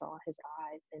that I saw in his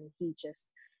eyes. And he just,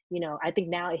 I think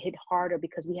now it hit harder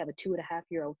because we have a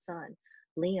 2.5-year-old son,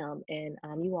 Liam, and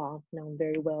you all know him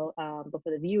very well. But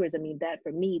for the viewers, I mean, that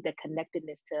for me, the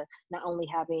connectedness to not only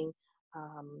having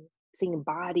seeing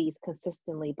bodies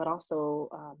consistently, but also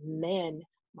men,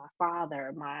 my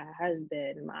father, my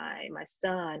husband, my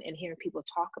son, and hearing people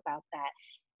talk about that,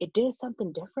 it did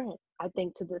something different, I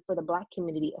think, for the Black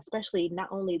community, especially not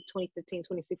only 2015,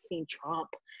 2016 Trump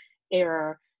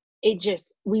era.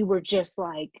 We were just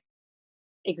like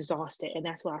exhausted, and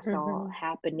that's what I saw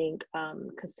happening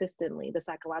consistently, the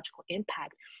psychological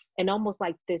impact, and almost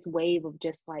like this wave of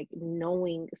just like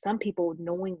some people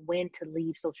knowing when to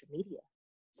leave social media.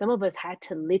 Some of us had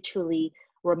to literally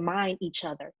remind each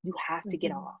other, you have to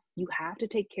get off, you have to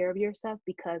take care of yourself,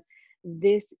 because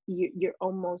you're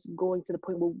almost going to the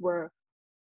point where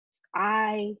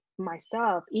I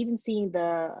myself, even seeing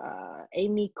the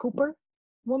Amy Cooper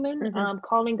woman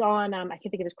calling on, I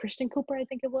can't think of it, Christian Cooper, I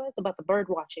think it was, about the bird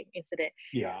watching incident.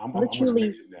 Yeah, I'm literally gonna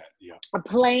mention that. Yeah, I'm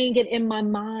playing it in my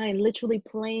mind, literally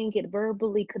playing it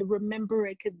verbally, could remember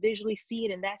it, could visually see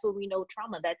it. And that's what we know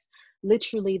trauma. That's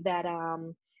literally that,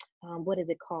 what is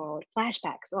it called?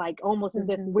 Flashbacks, like almost as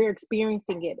if we're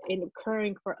experiencing it and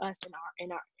occurring for us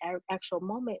in our actual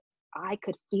moment. I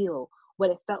could feel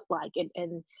what it felt like,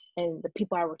 and the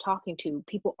people I were talking to,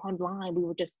 people online, we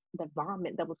were just, the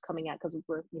vomit that was coming out, because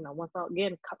we're, once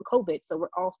again, COVID, so we're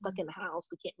all stuck in the house.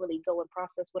 We can't really go and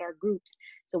process with our groups,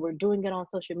 so we're doing it on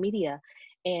social media.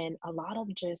 And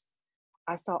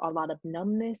I saw a lot of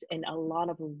numbness and a lot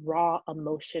of raw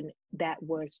emotion that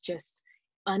was just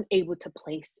unable to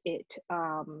place it.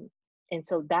 And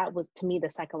so that was, to me, the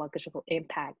psychological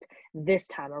impact this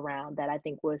time around, that I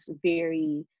think was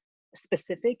very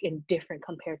specific and different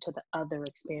compared to the other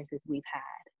experiences we've had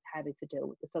having to deal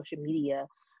with the social media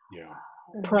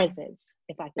presence,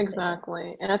 if I can exactly say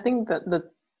that. And I think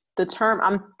the term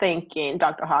I'm thinking,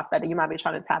 Dr. Hofstadter, you might be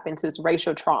trying to tap into, is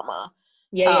racial trauma.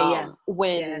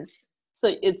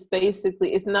 So it's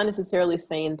basically, it's not necessarily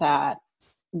saying that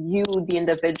you, the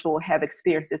individual, have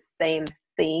experienced the same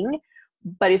thing,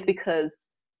 but it's because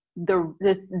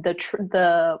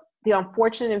the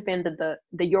unfortunate event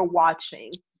that you're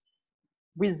watching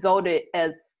resulted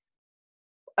as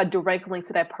a direct link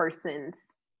to that person's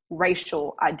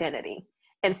racial identity.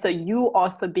 And so you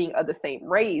also being of the same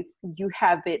race, you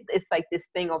have it's like this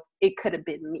thing of, it could have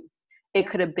been me. It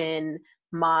could have been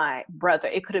my brother.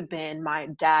 It could have been my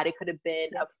dad. It could have been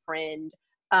a friend.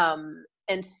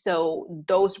 And so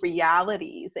those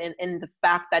realities and the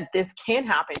fact that this can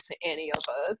happen to any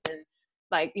of us, and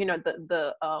like,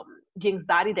 the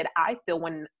anxiety that I feel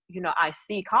when, I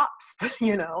see cops,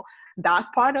 that's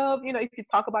part of, if you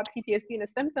talk about PTSD and the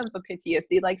symptoms of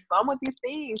PTSD, like some of these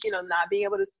things, not being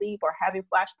able to sleep or having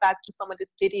flashbacks to some of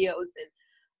these videos,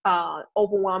 and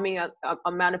overwhelming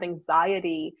amount of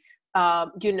anxiety,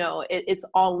 it's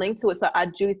all linked to it. So I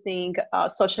do think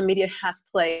social media has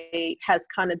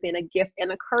kind of been a gift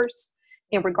and a curse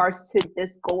in regards to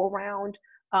this go around.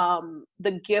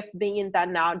 The gift being that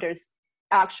now there's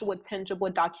actual tangible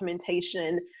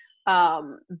documentation,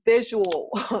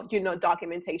 visual,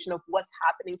 documentation of what's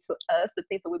happening to us, the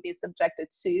things that we're being subjected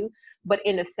to. But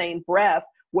in the same breath,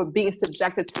 we're being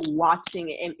subjected to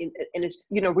watching and it's,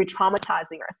 you know,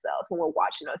 re-traumatizing ourselves when we're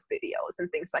watching those videos and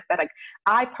things like that. Like,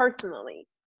 I personally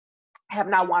have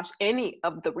not watched any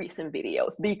of the recent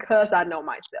videos because I know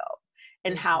myself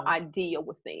and how I deal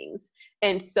with things.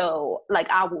 And so, like,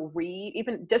 I will read,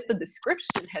 even just the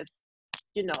description has,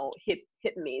 you know, hit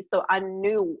me. So I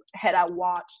knew, had I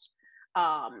watched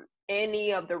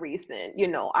any of the recent, you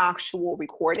know, actual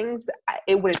recordings,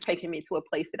 it would have taken me to a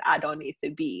place that I don't need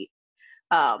to be.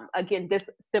 Again, this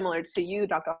similar to you,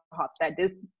 Dr. Hofstad,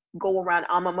 this go around,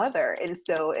 I'm a mother. And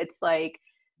so it's like,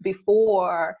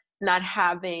 before, not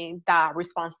having that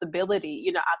responsibility,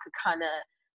 you know, I could kind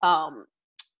of,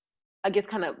 I guess,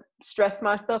 kind of stress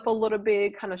myself a little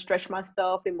bit, kind of stretch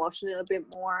myself emotionally a bit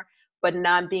more, but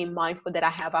not being mindful that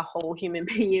I have a whole human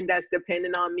being that's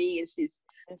dependent on me. And she's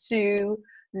 2,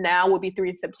 now will be 3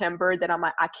 in September, that I'm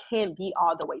like, I can't be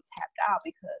all the way tapped out,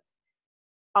 because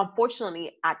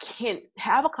unfortunately I can't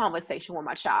have a conversation with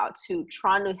my child to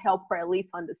trying to help her at least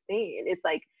understand. It's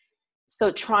like, so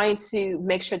trying to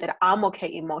make sure that I'm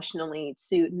okay emotionally,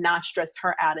 to not stress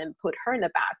her out and put her in a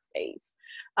bad space.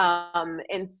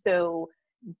 And so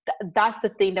that's the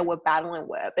thing that we're battling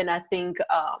with. And I think,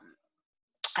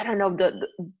 I don't know,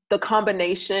 the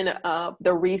combination of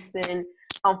the recent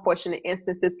unfortunate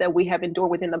instances that we have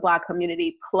endured within the Black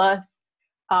community, plus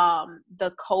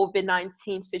the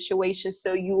COVID-19 situation.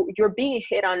 So you're being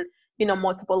hit on, you know,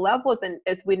 multiple levels. And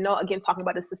as we know, again, talking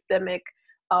about the systemic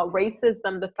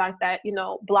racism, the fact that, you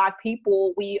know, Black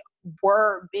people, we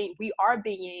are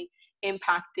being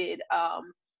impacted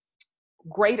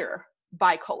greater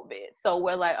by COVID. So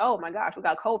we're like, oh my gosh, we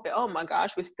got COVID. Oh my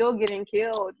gosh, we're still getting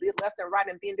killed left and right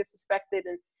and being disrespected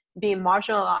and being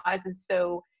marginalized. And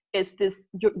so it's this,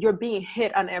 you're being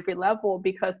hit on every level,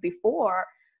 because before,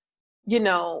 you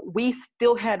know, we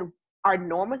still had our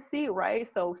normalcy, right?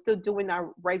 So still doing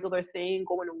our regular thing,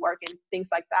 going to work and things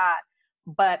like that.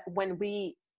 But when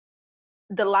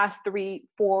the last 3,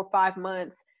 4, 5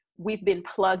 months, we've been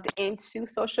plugged into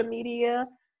social media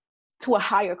to a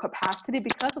higher capacity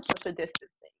because of social distancing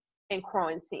and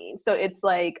quarantine. So it's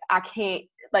like, I can't,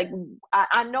 like,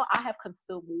 I know I have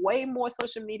consumed way more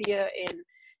social media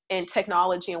and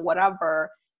technology and whatever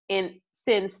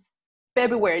since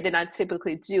February than I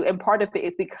typically do. And part of it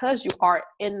is because you are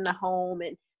in the home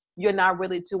and you're not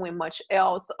really doing much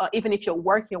else. Even if you're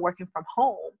working from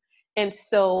home. And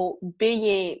so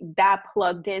being that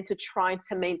plugged into trying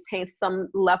to maintain some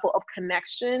level of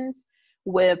connections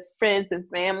with friends and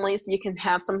family, so you can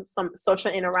have some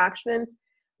social interactions.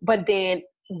 But then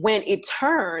when it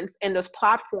turns and those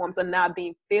platforms are now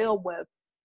being filled with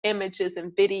images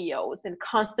and videos and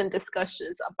constant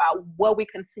discussions about what we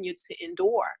continue to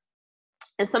endure,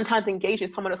 and sometimes engage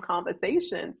in some of those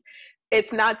conversations,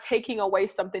 it's not taking away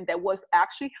something that was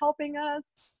actually helping us,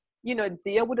 you know,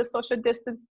 deal with the social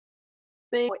distance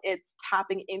thing. It's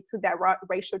tapping into that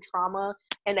racial trauma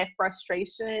and that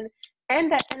frustration.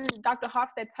 And Dr.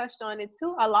 Hofstad touched on it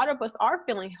too. A lot of us are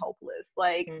feeling helpless.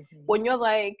 Like, when you're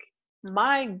like,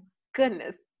 my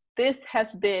goodness,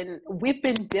 we've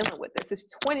been dealing with this.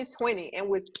 It's 2020 and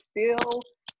we're still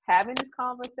having this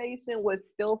conversation. We're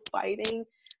still fighting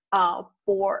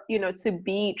for, you know, to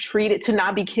be treated, to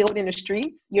not be killed in the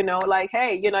streets, you know, like,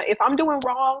 hey, you know, if I'm doing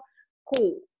wrong,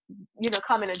 cool, you know,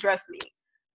 come and address me.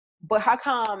 But how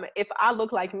come if I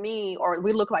look like me or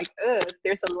we look like us,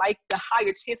 there's the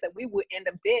higher chance that we would end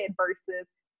up dead versus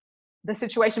the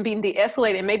situation being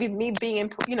de-escalated, maybe me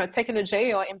being, you know, taken to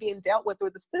jail and being dealt with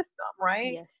through the system,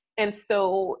 right? Yes. And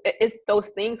so it's those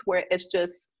things where it's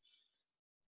just,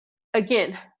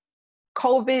 again,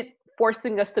 COVID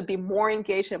forcing us to be more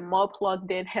engaged and more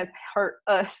plugged in has hurt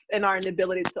us in our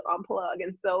inability to unplug.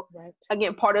 And so,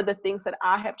 again, part of the things that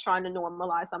I have tried to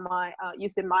normalize on my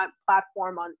using my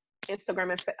platform on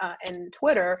Instagram and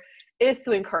Twitter is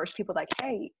to encourage people like,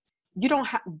 hey, you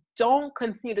don't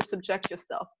continue to subject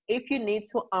yourself. If you need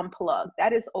to unplug,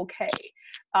 that is okay.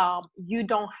 You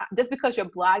don't have, just because you're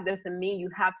Black doesn't mean you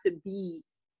have to be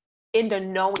in the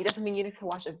knowing. It doesn't mean you need to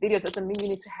watch the videos. It doesn't mean you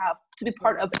need to be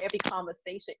part of every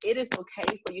conversation. It is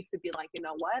okay for you to be like, you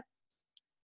know what?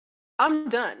 I'm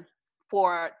done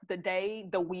for the day,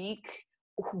 the week,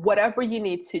 whatever you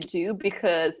need to do,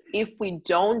 because if we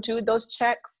don't do those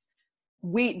checks,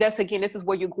 this is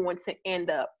where you're going to end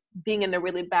up being in a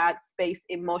really bad space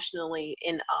emotionally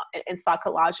and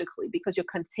psychologically, because you're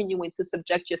continuing to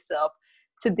subject yourself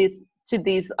to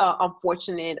these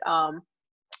unfortunate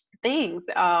things,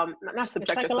 not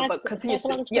subject yourself, but continue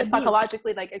to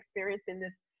psychologically like experiencing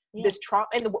this trauma.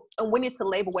 And we need to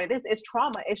label what it is. It's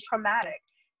trauma. It's traumatic.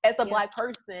 As a Black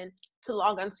person, to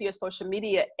log onto your social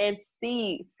media and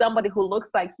see somebody who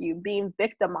looks like you being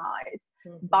victimized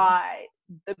by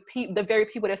the very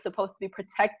people that's supposed to be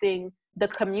protecting the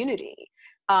community.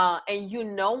 And you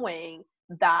knowing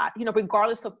that, you know,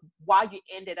 regardless of why you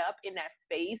ended up in that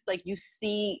space, like you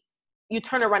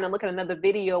turn around and look at another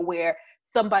video where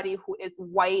somebody who is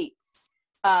white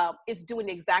is doing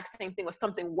the exact same thing or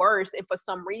something worse, and for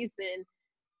some reason,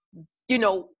 you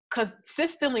know,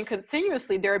 consistently,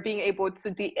 continuously, they're being able to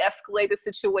de-escalate the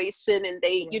situation, and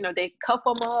they, you know, they cuff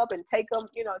them up and take them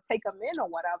in or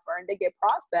whatever, and they get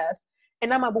processed.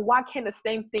 And I'm like, well, why can't the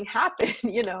same thing happen?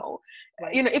 You know,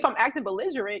 if I'm acting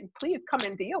belligerent, please come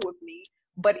and deal with me.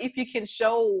 But if you can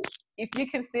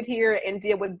sit here and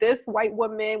deal with this white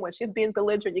woman when she's being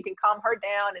belligerent, you can calm her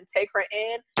down and take her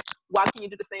in. Why can't you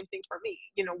do the same thing for me?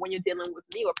 You know, when you're dealing with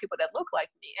me or people that look like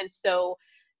me. And so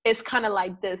it's kind of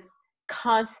like this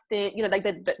constant, you know, like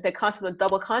the constant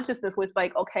double consciousness was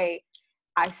like, okay,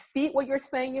 I see what you're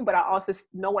saying, but I also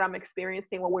know what I'm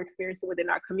experiencing, what we're experiencing within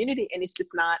our community, and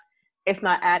it's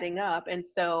not adding up. And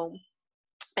so,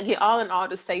 again, all in all,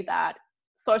 to say that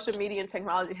social media and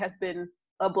technology has been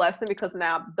a blessing, because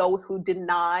now those who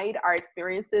denied our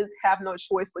experiences have no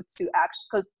choice but to actually,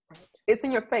 because it's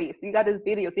in your face. You got these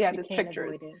videos, you have these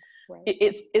pictures.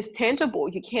 It's tangible.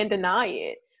 You can't deny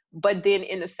it. But then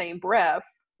in the same breath,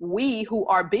 we who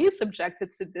are being subjected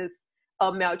to this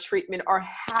maltreatment are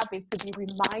having to be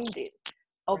reminded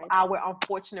of our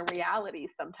unfortunate reality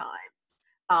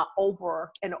sometimes,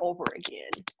 over and over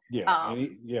again.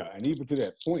 And even to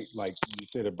that point, like you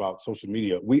said about social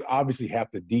media, we obviously have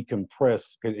to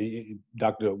decompress.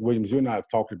 Dr. Williams, you and I have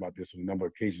talked about this on a number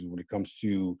of occasions when it comes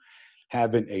to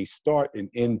having a start and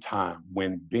end time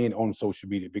when being on social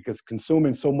media, because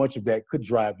consuming so much of that could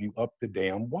drive you up the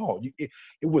damn wall. It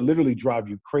would literally drive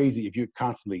you crazy if you're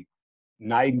constantly,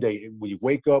 night and day, when you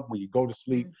wake up, when you go to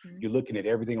sleep, you're looking at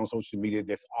everything on social media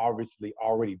that's obviously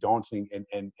already daunting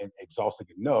and exhausting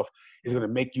enough. It's going to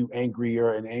make you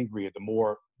angrier and angrier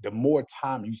the more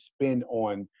time you spend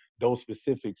on those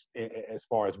specifics as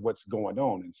far as what's going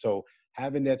on. And so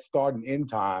having that start and end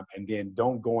time, and then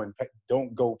don't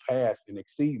go past and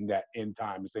exceeding that end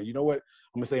time and say, you know what,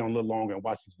 I'm gonna stay on a little longer and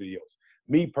watch these videos.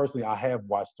 Me personally, I have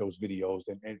watched those videos,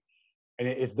 and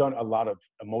it's done a lot of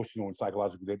emotional and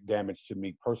psychological damage to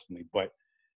me personally. But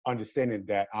understanding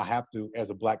that I have to, as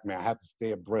a Black man, I have to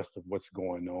stay abreast of what's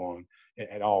going on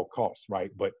at all costs,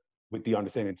 right? But with the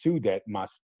understanding too that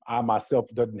I myself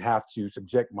doesn't have to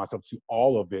subject myself to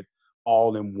all of it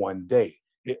all in one day.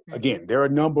 Again, there are a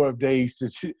number of days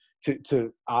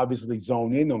to obviously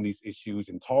zone in on these issues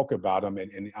and talk about them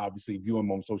and obviously view them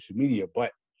on social media.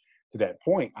 But to that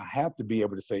point, I have to be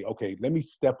able to say, okay, let me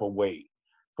step away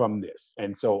from this.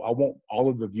 And so I want all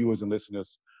of the viewers and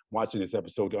listeners watching this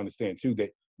episode to understand too that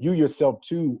you yourself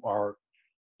too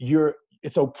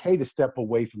it's okay to step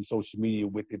away from social media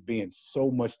with it being so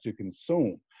much to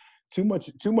consume. Too much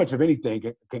of anything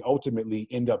can ultimately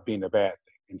end up being a bad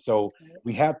thing. And so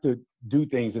we have to do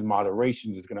things in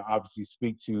moderation. Is going to obviously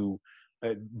speak to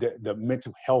the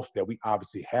mental health that we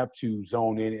obviously have to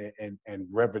zone in and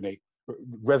resonate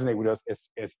with us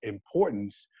as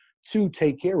importance to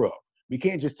take care of. We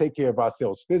can't just take care of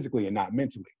ourselves physically and not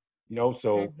mentally, you know.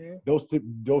 So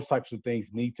those types of things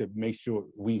need to make sure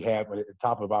we have at the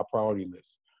top of our priority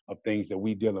list of things that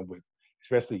we're dealing with,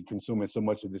 especially consuming so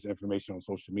much of this information on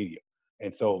social media.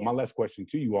 And so my last question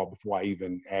to you all before I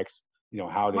even ask, you know,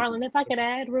 how they— Marlon, if I could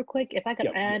add real quick, I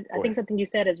think something you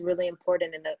said is really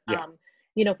important in the,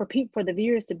 you know, for the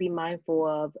viewers to be mindful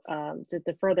of,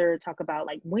 to further talk about,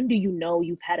 like, when do you know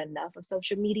you've had enough of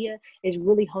social media, is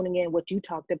really honing in what you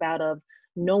talked about of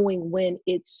knowing when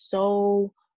it's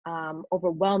so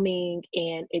overwhelming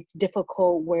and it's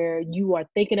difficult, where you are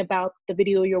thinking about the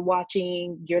video you're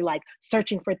watching, you're like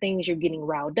searching for things, you're getting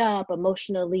riled up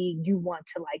emotionally, you want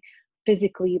to like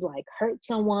physically like hurt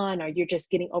someone, or you're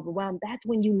just getting overwhelmed. That's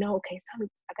when you know, okay,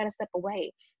 I gotta step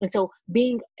away. And so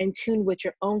being in tune with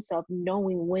your own self,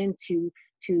 knowing when to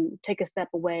take a step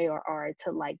away, or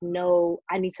to like know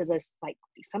I need to just like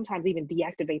sometimes even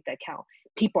deactivate the account.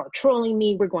 People are trolling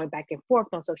me, we're going back and forth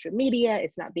on social media,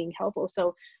 it's not being helpful.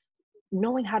 So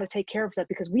knowing how to take care of stuff,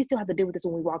 because we still have to deal with this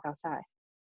when we walk outside.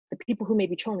 The people who may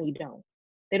be trolling you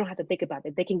they don't have to think about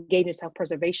it. They can engage in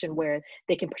self-preservation where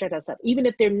they can protect themselves, even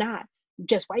if they're not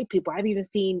just white people. I've even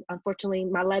seen, unfortunately,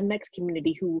 my Latinx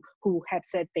community who have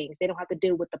said things. They don't have to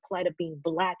deal with the plight of being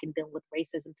Black and dealing with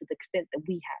racism to the extent that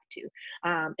we have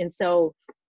to. And so,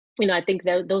 you know, I think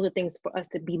that those are things for us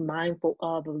to be mindful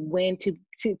of, when to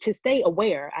stay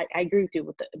aware. I agree with you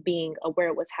with being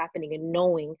aware of what's happening and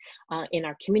knowing in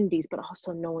our communities, but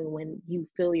also knowing when you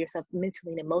feel yourself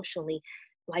mentally and emotionally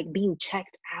like being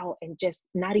checked out and just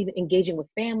not even engaging with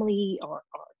family or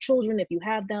children if you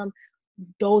have them,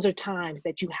 those are times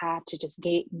that you have to just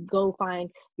go find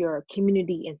your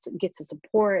community and get to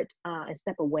support and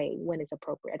step away when it's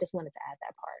appropriate. I just wanted to add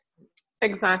that part.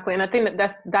 Exactly. And I think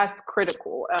that that's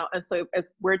critical. And so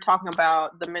as we're talking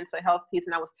about the mental health piece,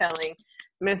 and I was telling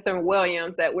Mr.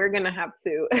 Williams that we're going to have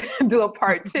to do a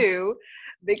part 2,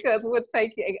 because we're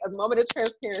taking a moment of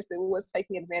transparency. We was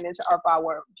taking advantage of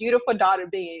our beautiful daughter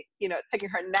being, taking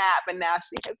her nap, and now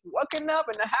she has woken up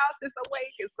and the house is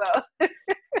awake. And so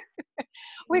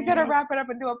we're going to wrap it up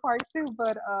and do a part 2,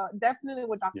 but definitely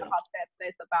what Dr. Hofstad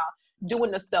says about doing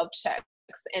the self-checks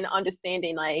and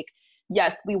understanding, like,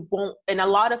 yes, we won't. And a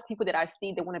lot of people that I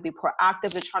see, they want to be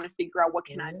proactive. They're trying to figure out, what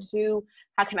can I do?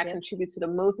 How can I contribute to the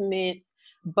movement?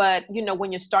 But,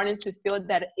 when you're starting to feel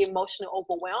that emotional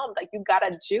overwhelmed, like, you got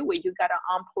to do it. You got to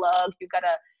unplug. You got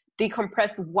to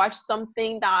decompress, watch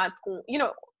something that's,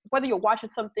 whether you're watching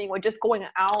something or just going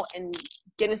out and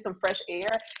getting some fresh air,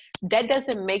 that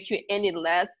doesn't make you any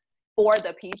less for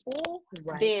the people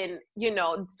than,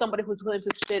 somebody who's willing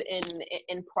to sit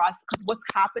in process. Because what's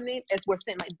happening is, we're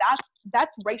saying, like,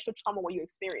 that's racial trauma what you're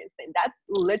experiencing. That's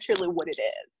literally what it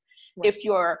is. If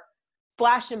you're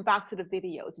flashing back to the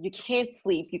videos, you can't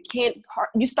sleep,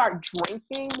 you start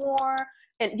drinking more,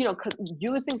 and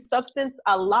using substance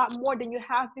a lot more than you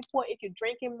have before. If you're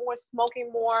drinking more,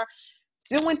 smoking more,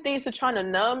 doing things to try to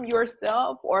numb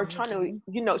yourself or trying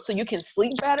to, so you can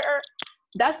sleep better,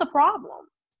 that's the problem.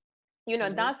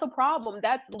 That's the problem.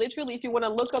 That's literally, if you want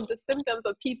to look up the symptoms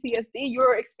of PTSD,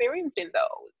 you're experiencing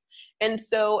those. And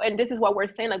this is what we're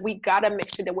saying, like, we got to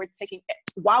make sure that we're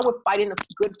while we're fighting a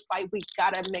good fight, we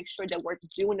got to make sure that we're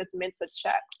doing this mental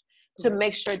checks to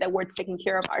make sure that we're taking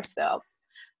care of ourselves.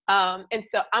 And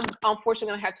so I'm unfortunately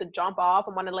going to have to jump off.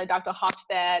 I'm going to let Dr.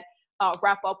 Hofstad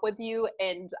wrap up with you,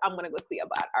 and I'm going to go see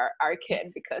about our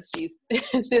kid, because she's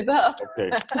up.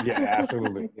 Okay. Yeah,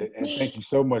 absolutely. And thank you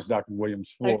so much, Dr.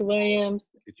 Williams, for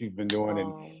that you've been doing.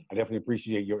 And I definitely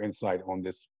appreciate your insight on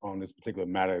this particular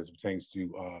matter as it pertains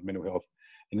to mental health.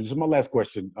 And this is my last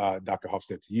question, Dr.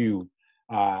 Hofstad, to you.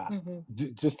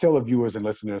 Just tell the viewers and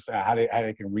listeners how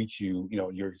they can reach you,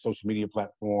 your social media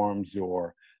platforms,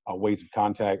 your ways of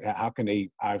contact. How can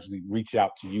they actually reach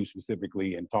out to you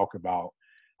specifically and talk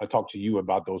to you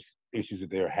about those issues that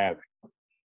they're having?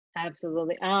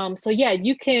 Absolutely. So yeah,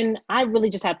 I really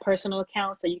just have personal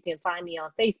accounts. So you can find me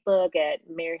on Facebook at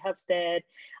Mary Hofstad.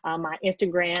 My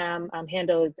Instagram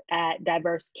handle is at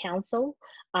Diverse Counsel.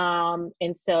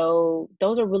 And so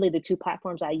those are really the 2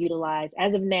 platforms I utilize.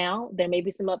 As of now, there may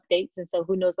be some updates. And so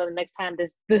who knows, by the next time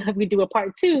we do a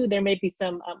part 2, there may be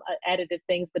some additive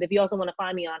things. But if you also want to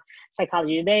find me on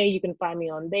Psychology Today, you can find me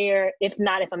on there. If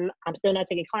not, if I'm still not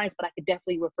taking clients, but I could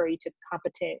definitely refer you to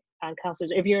competent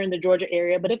counselors if you're in the Georgia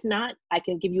area. But if not, I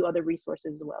can give you other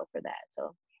resources as well for that.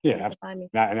 So yeah, find me.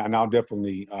 And I'll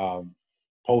definitely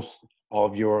post all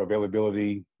of your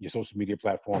availability, your social media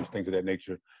platforms, things of that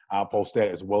nature. I'll post that,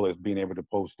 as well as being able to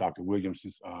post Dr.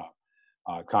 Williams's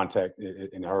contact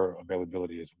and her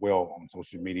availability as well on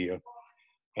social media,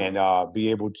 and be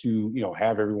able to,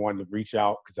 have everyone to reach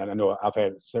out, because I know I've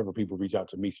had several people reach out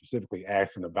to me specifically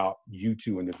asking about you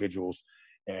 2 individuals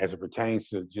as it pertains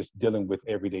to just dealing with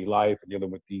everyday life and dealing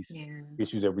with these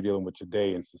issues that we're dealing with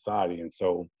today in society. And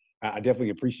so I definitely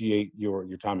appreciate your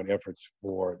time and efforts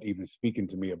for even speaking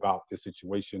to me about this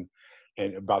situation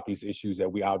and about these issues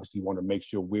that we obviously want to make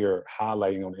sure we're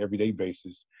highlighting on an everyday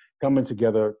basis, coming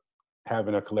together,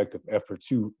 having a collective effort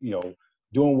to,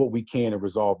 doing what we can to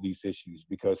resolve these issues.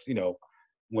 Because,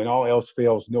 when all else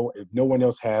fails, if no one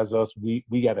else has us, we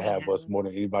got to have us more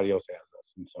than anybody else has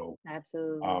us. And so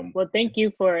absolutely. Well, thank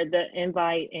you for the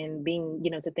invite and being,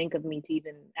 to think of me to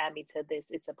even add me to this.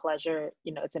 It's a pleasure.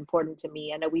 It's important to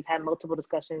me. I know we've had multiple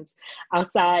discussions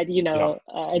outside,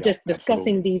 just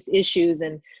discussing these issues,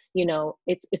 and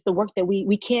it's the work that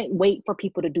we can't wait for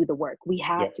people to do the work. We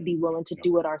have to be willing to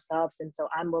do it ourselves. And so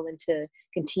I'm willing to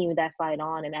continue that fight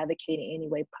on and advocate in any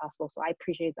way possible. So I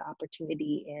appreciate the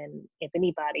opportunity. And if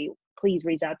anybody, please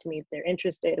reach out to me if they're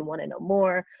interested and want to know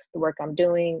more the work I'm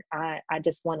doing. I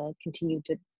just want to continue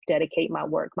to dedicate my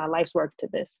life's work to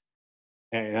this.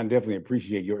 And I definitely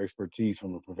appreciate your expertise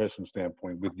from a professional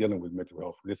standpoint with dealing with mental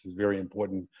health. This is very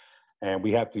important. And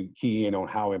we have to key in on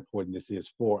how important this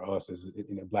is for us as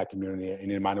in the Black community and in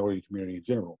the minority community in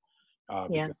general.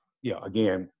 Because,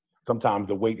 again, sometimes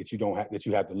the weight that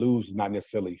you have to lose is not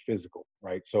necessarily physical,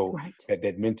 right? So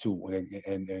that mental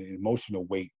and emotional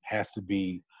weight has to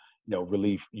be,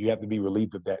 relief. You have to be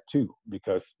relieved of that too,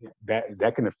 because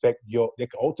that can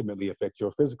ultimately affect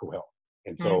your physical health.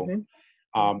 And so,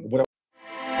 what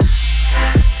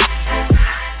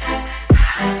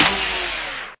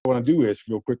going to do is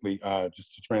real quickly,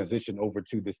 just to transition over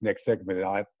to this next segment that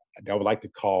I would like to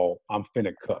call "I'm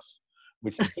Finna Cuss,"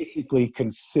 which basically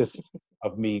consists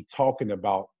of me talking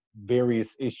about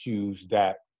various issues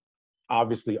that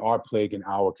obviously are plaguing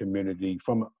our community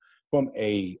from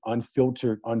a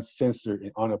unfiltered, uncensored,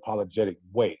 and unapologetic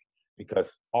way.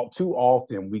 Because too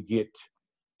often we get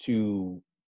to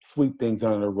sweep things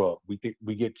under the rug.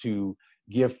 We get to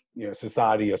give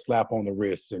society a slap on the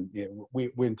wrist, and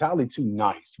we're entirely too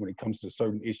nice when it comes to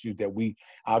certain issues that we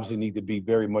obviously need to be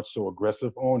very much so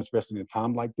aggressive on, especially in a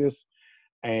time like this.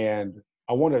 And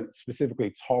I want to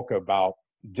specifically talk about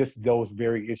just those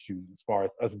very issues as far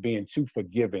as us being too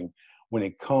forgiving when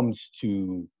it comes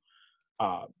to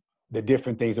the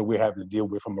different things that we're having to deal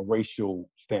with from a racial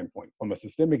standpoint, from a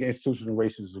systemic institutional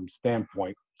racism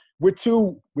standpoint.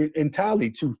 We're entirely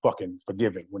too fucking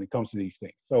forgiving when it comes to these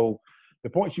things. So the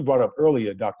point you brought up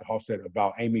earlier, Dr. Hofstede,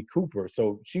 about Amy Cooper,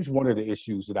 so she's one of the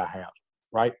issues that I have,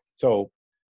 right? So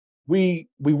we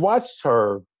watched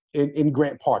her in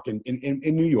Grant Park in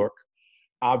New York,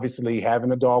 obviously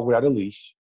having a dog without a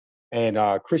leash, and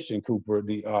Christian Cooper,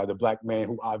 the black man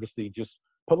who obviously just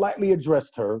politely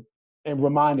addressed her and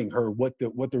reminding her what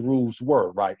the rules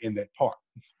were, right, in that park,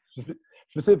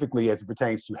 specifically as it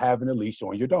pertains to having a leash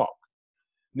on your dog.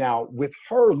 Now, with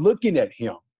her looking at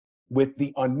him with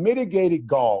the unmitigated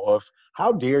gall of,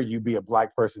 how dare you be a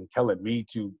black person telling me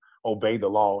to obey the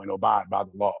law and abide by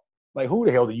the law? Like, who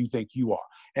the hell do you think you are?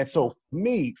 And so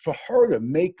for her to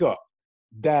make up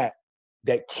that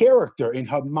character in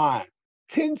her mind,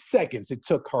 10 seconds it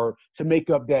took her to make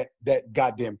up that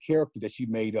goddamn character that she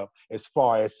made up, as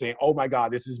far as saying, oh my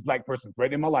God, this is black person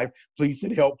threatening my life. Please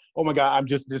send help. Oh my God, I'm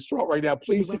just distraught right now.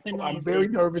 Please, I'm very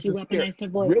nervous and scared.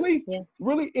 Really? Yeah.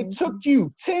 Really? It took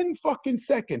you 10 fucking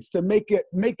seconds to make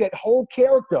that whole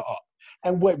character up.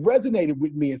 And what resonated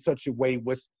with me in such a way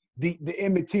was the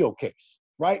Emmett Till case,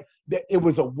 right? That it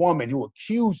was a woman who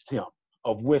accused him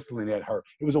of whistling at her.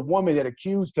 It was a woman that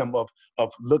accused him of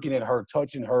looking at her,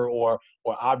 touching her, or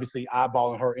obviously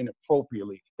eyeballing her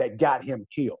inappropriately, that got him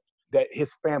killed, that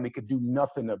his family could do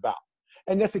nothing about.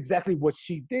 And that's exactly what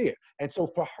she did. And so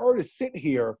for her to sit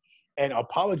here and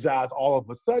apologize all of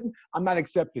a sudden, I'm not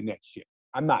accepting that shit.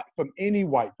 I'm not, from any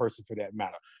white person for that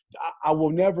matter. I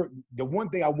will never, the one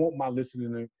thing I want my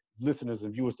listeners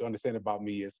and viewers to understand about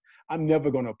me is, I'm never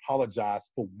going to apologize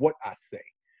for what I say.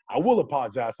 I will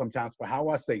apologize sometimes for how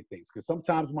I say things, because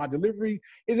sometimes my delivery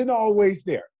isn't always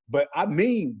there, but I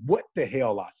mean what the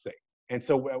hell I say. And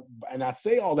so, and I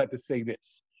say all that to say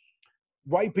this: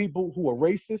 white people who are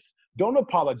racist, don't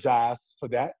apologize for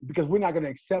that, because we're not going to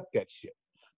accept that shit.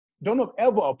 Don't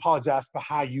ever apologize for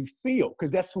how you feel, because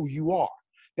that's who you are.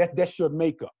 That's your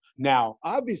makeup. Now,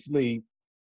 obviously,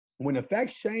 when the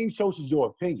facts change, so should your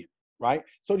opinion, right?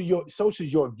 So should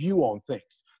your view on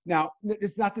things. Now,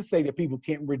 it's not to say that people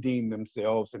can't redeem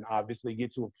themselves and obviously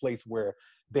get to a place where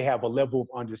they have a level of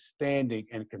understanding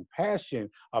and compassion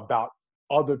about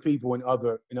other people and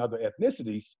other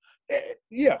ethnicities.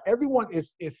 Yeah, everyone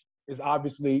is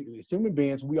obviously, as human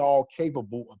beings, we all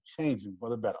capable of changing for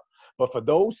the better. But for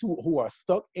those who are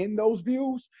stuck in those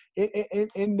views,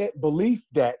 in that belief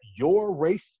that your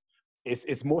race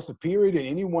is more superior than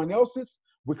anyone else's,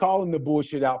 we're calling the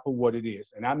bullshit out for what it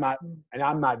is. And I'm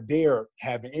not there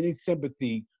having any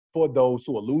sympathy for those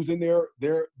who are losing their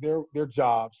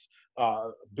jobs,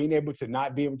 being able to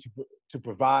not be able to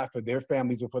provide for their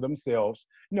families or for themselves.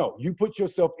 No, you put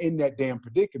yourself in that damn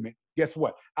predicament. Guess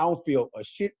what? I don't feel a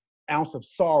shit ounce of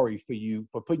sorry for you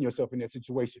for putting yourself in that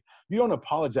situation. You don't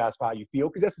apologize for how you feel,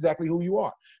 because that's exactly who you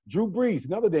are. Drew Brees,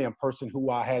 another damn person who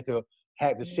I had to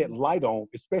shed light on,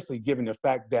 especially given the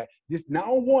fact that this, not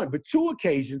on one but two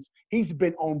occasions, he's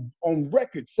been on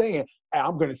record saying, hey,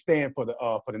 I'm going to stand for the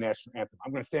national anthem.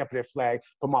 I'm going to stand for that flag,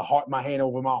 put my hand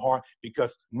over my heart,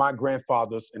 because my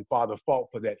grandfathers and father fought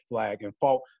for that flag and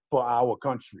fought for our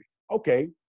country. Okay,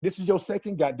 this is your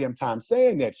second goddamn time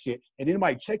saying that shit, and then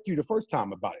might check you the first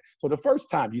time about it. So the first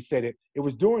time you said it, it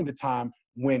was during the time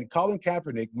when Colin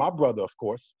Kaepernick, my brother, of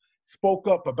course, spoke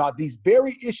up about these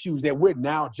very issues that we're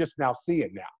just now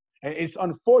seeing now. And it's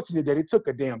unfortunate that it took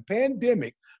a damn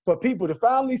pandemic for people to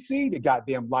finally see the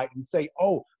goddamn light and say,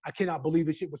 oh, I cannot believe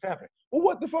this shit was happening. Well,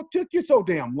 what the fuck took you so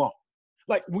damn long?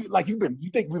 Like, you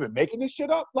think we've been making this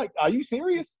shit up? Like, are you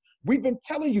serious? We've been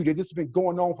telling you that this has been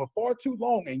going on for far too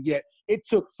long, and yet it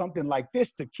took something like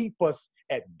this to keep us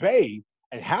at bay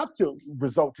and have to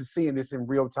result to seeing this in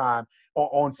real time or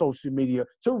on social media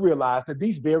to realize that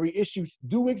these very issues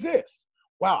do exist.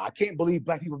 Wow, I can't believe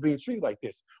black people are being treated like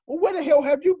this. Well, where the hell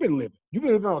have you been living? You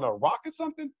been living on a rock or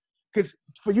something? Because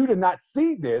for you to not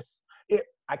see this,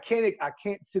 I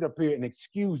can't sit up here and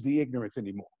excuse the ignorance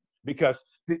anymore. because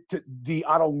the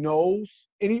I don't knows,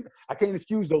 I can't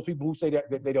excuse those people who say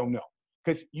that they don't know,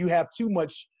 because you have too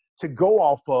much to go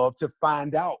off of to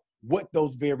find out what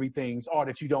those very things are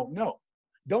that you don't know.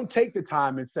 Don't take the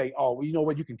time and say, oh, well, you know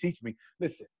what, you can teach me.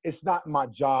 Listen, it's not my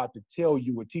job to tell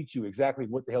you or teach you exactly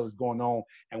what the hell is going on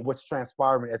and what's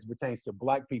transpiring as it pertains to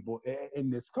Black people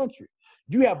in this country.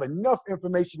 You have enough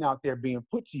information out there being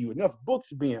put to you, enough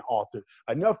books being authored,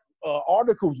 enough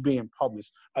articles being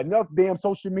published, enough damn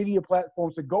social media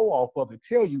platforms to go off of to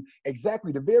tell you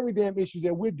exactly the very damn issues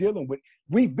that we're dealing with,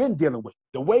 we've been dealing with.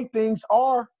 The way things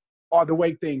are the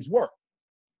way things were.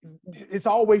 It's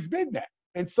always been that.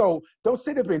 And so don't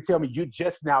sit up and tell me you're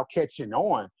just now catching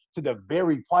on to the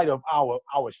very plight of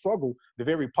our struggle, the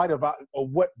very plight of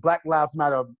what Black Lives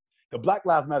Matter, the Black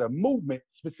Lives Matter movement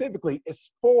specifically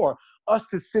is for us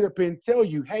to sit up and tell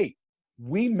you, hey,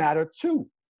 we matter too.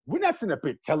 We're not sitting up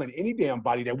here telling any damn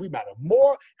body that we matter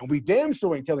more, and we damn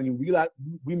sure ain't telling you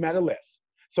we matter less.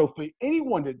 So for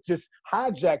anyone to just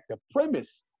hijack the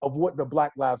premise of what the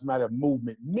Black Lives Matter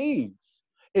movement means,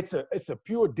 it's a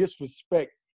pure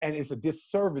disrespect, and it's a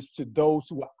disservice to those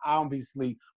who are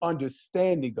obviously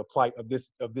understanding the plight of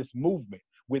this movement,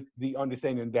 with the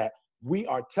understanding that we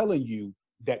are telling you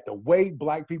that the way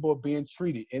Black people are being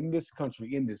treated in this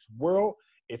country, in this world,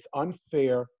 it's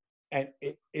unfair and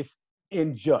it's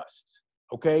unjust.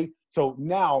 Okay, so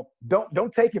now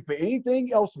don't take it for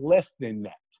anything else less than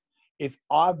that. It's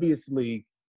obvious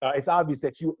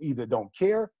that you either don't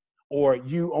care or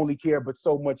you only care but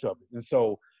so much of it. And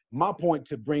so my point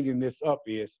to bringing this up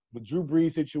is the Drew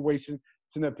Brees situation.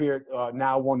 Sitting up here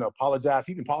now want to apologize.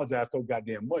 He can apologize so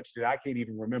goddamn much that I can't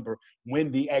even remember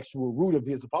when the actual root of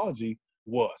his apology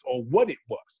was or what it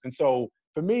was. And so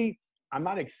for me, I'm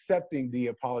not accepting the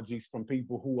apologies from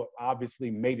people who have obviously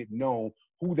made it known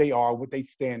who they are, what they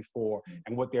stand for,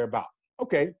 and what they're about.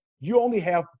 Okay, you only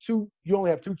have two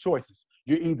choices.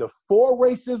 You're either for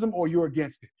racism or you're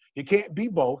against it. You can't be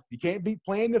both. You can't be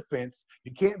playing the fence.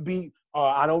 You can't be,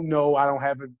 I don't know, I don't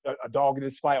have a dog in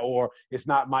this fight, or it's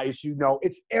not my issue. No,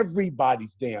 it's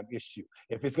everybody's damn issue.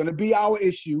 If it's going to be our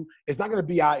issue, it's not going to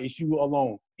be our issue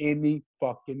alone any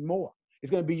fucking more. It's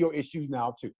going to be your issues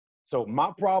now too. So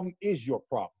my problem is your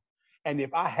problem. And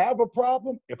if I have a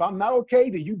problem, if I'm not okay,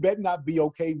 then you better not be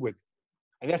okay with it.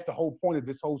 And that's the whole point of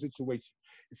this whole situation.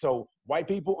 So white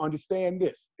people understand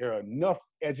this. There are enough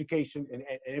education and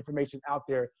information out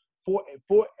there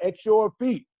for at your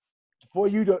feet for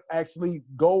you to actually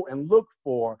go and look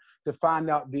for, to find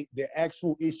out the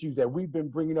actual issues that we've been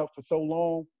bringing up for so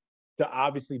long, to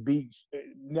obviously be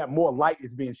more light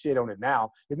is being shed on it now.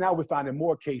 Because now we're finding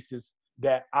more cases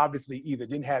that obviously either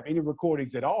didn't have any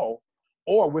recordings at all,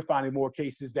 or we're finding more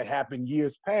cases that happened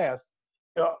years past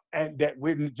and that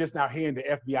we're just now hearing the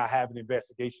FBI having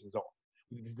investigations on.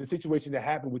 The situation that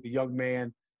happened with the young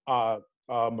man,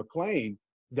 McLean,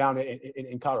 down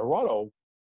in Colorado,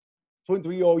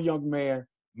 23-year-old young man,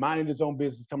 minding his own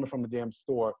business, coming from the damn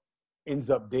store, ends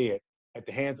up dead at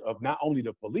the hands of not only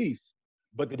the police,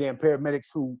 but the damn paramedics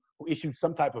who issued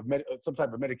some type of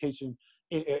medication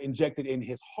injected in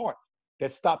his heart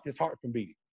that stopped his heart from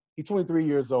beating. He's 23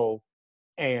 years old,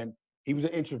 and he was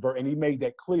an introvert, and he made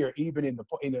that clear even in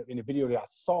the video that I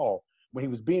saw when he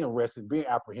was being arrested, being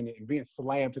apprehended, and being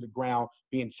slammed to the ground,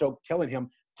 being choked, telling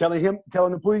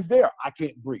the police there, I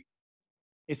can't breathe.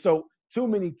 And so too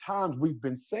many times we've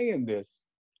been saying this,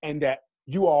 and that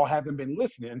you all haven't been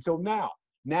listening until now.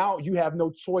 Now you have no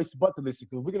choice but to listen,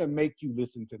 because we're gonna make you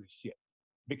listen to this shit.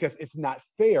 Because it's not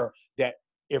fair that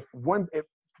if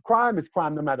crime is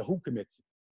crime no matter who commits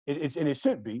it. And it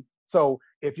should be. So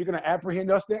if you're gonna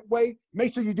apprehend us that way,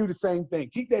 make sure you do the same thing.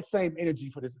 Keep that same energy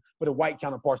for the white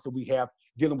counterparts that we have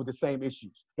dealing with the same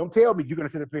issues. Don't tell me you're gonna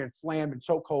sit up here and slam and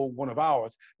chokehold one of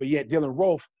ours, but yet Dylan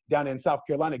Roof down in South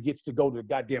Carolina gets to go to the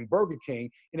goddamn Burger King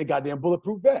in a goddamn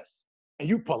bulletproof vest, and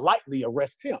you politely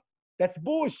arrest him. That's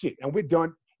bullshit, and we're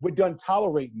done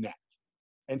tolerating that.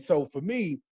 And so for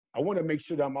me, I want to make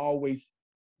sure that I'm always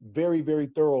very, very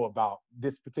thorough about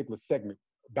this particular segment,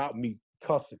 about me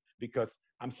cussing, because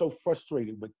I'm so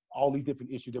frustrated with all these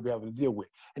different issues that we're having to deal with.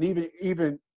 And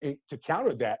even to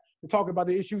counter that, we're talking about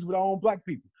the issues with our own black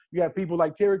people. You have people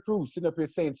like Terry Crews sitting up here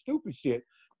saying stupid shit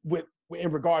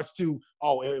in regards to,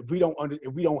 oh, if we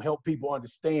don't help people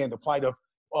understand the plight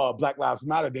of Black Lives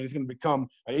Matter, then it's going to become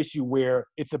an issue where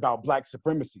it's about black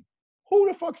supremacy. Who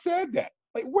the fuck said that?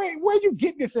 Like, where are you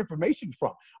getting this information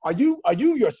from? Are you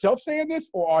yourself saying this,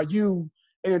 or are you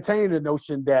entertaining the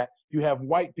notion that you have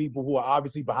white people who are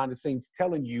obviously behind the scenes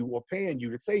telling you or paying you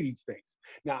to say these things?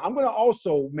 Now, I'm going to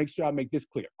also make sure I make this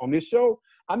clear. On this show,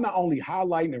 I'm not only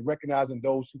highlighting and recognizing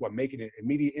those who are making an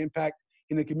immediate impact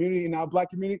in the community, in our Black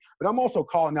community, but I'm also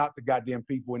calling out the goddamn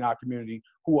people in our community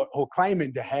who are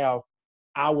claiming to have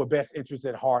our best interests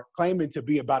at heart, claiming to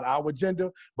be about our agenda,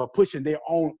 but pushing their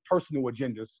own personal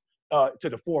agendas to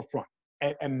the forefront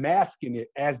and masking it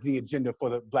as the agenda for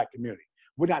the Black community.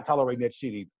 We're not tolerating that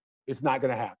shit either. It's not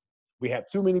going to happen. We have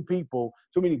too many people,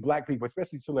 too many Black people,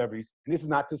 especially celebrities, and this is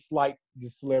not to slight the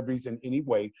celebrities in any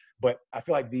way, but I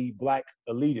feel like the Black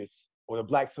elitists or the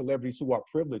Black celebrities who are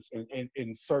privileged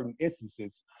in certain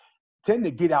instances tend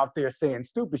to get out there saying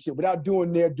stupid shit without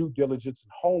doing their due diligence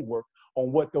and homework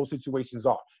on what those situations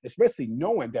are, especially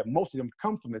knowing that most of them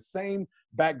come from the same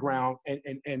background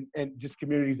and just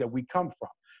communities that we come from.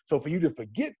 So for you to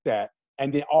forget that,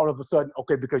 and then all of a sudden,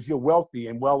 okay, because you're wealthy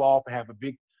and well off and have a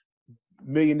big $1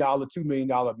 million, $2 million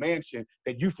mansion,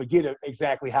 that you forget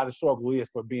exactly how the struggle is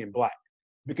for being Black,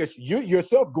 because you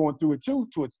yourself going through it too,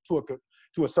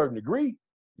 to a certain degree,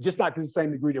 just not to the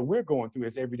same degree that we're going through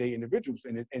as everyday individuals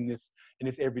in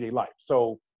this everyday life.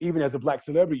 So even as a Black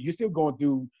celebrity, you're still going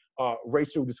through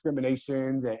racial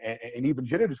discrimination and even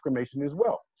gender discrimination as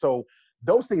well. So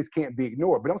those things can't be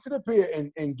ignored. But don't sit up here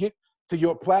and get to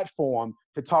your platform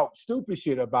to talk stupid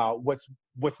shit about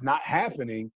what's not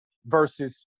happening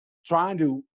versus trying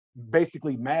to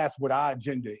basically mask what our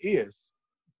agenda is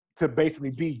to basically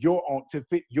be your own, to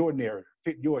fit your narrative,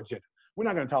 fit your agenda. We're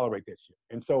not going to tolerate that shit.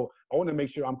 And so I want to make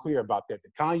sure I'm clear about that. The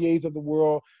Kanyes of the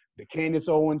world, the Candace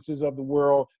Owenses of the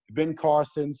world, the Ben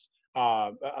Carsons,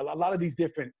 a lot of these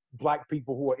different Black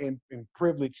people who are in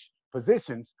privileged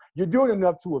positions, you're doing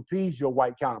enough to appease your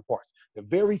white counterparts. The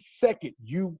very second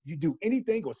you do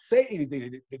anything or say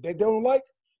anything that they don't like,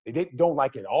 they don't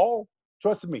like at all,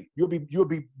 trust me, you'll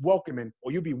be welcoming,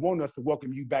 or you'll be wanting us to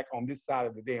welcome you back on this side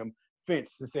of the damn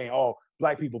fence and saying, oh,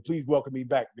 Black people, please welcome me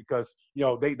back because, you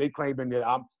know, they claiming that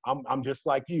I'm just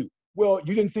like you. Well,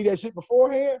 you didn't see that shit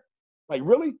beforehand? Like,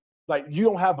 really? Like, you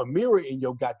don't have a mirror in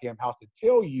your goddamn house to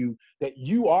tell you that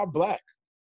you are Black.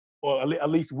 Or at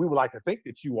least we would like to think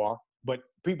that you are. But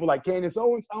people like Candace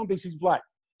Owens, I don't think she's Black.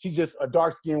 She's just a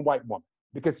dark-skinned white woman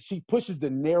because she pushes the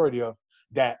narrative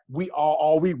that we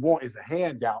all we want is a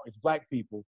handout as Black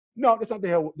people. No, that's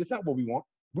not what we want.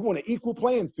 We want an equal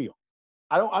playing field.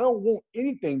 I don't want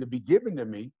anything to be given to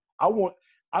me. I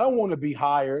don't want to be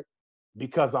hired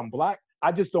because I'm Black.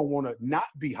 I just don't want to not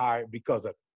be hired because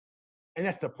of it. And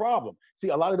that's the problem. See,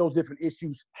 a lot of those different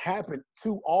issues happen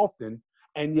too often,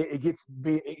 and yet it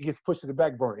gets pushed to the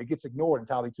back burner. It gets ignored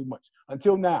entirely too much.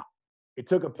 Until now, it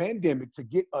took a pandemic to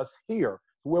get us here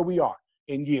to where we are.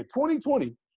 In year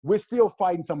 2020, we're still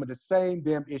fighting some of the same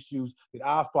damn issues that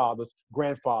our fathers,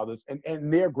 grandfathers,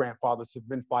 and their grandfathers have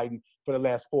been fighting for the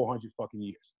last 400 fucking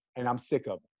years. And I'm sick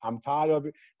of it. I'm tired of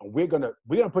it. And we're gonna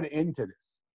put an end to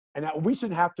this. And we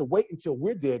shouldn't have to wait until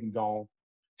we're dead and gone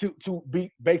to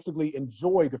be basically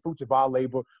enjoy the fruits of our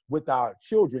labor with our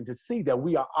children, to see that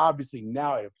we are obviously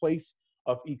now at a place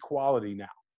of equality now.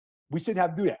 We shouldn't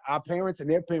have to do that. Our parents and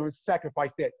their parents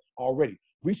sacrificed that already.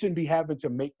 We shouldn't be having to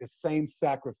make the same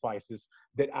sacrifices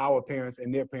that our parents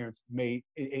and their parents made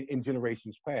in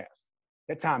generations past.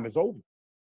 That time is over.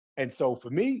 And so for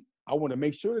me, I want to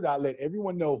make sure that I let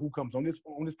everyone know who comes on this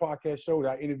podcast show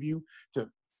that I interview to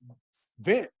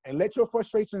vent and let your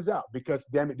frustrations out, because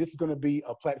damn it, this is going to be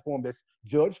a platform that's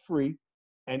judge free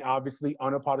and obviously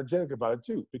unapologetic about it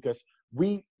too, because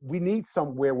we need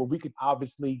somewhere where we can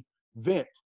obviously vent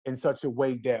in such a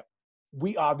way that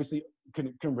we obviously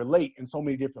can relate in so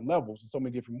many different levels, in so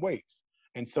many different ways.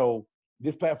 And so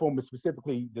this platform is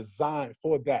specifically designed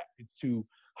for that. It's to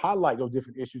highlight those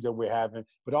different issues that we're having,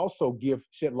 but also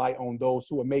shed light on those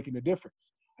who are making a difference.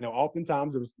 You know,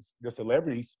 oftentimes the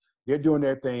celebrities, they're doing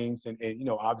their things and you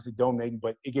know, obviously donating,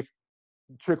 but it gets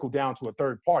trickled down to a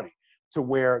third party, to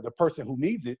where the person who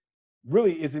needs it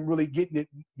really isn't really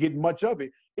getting much of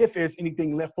it, if there's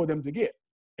anything left for them to get.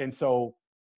 And so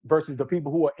versus the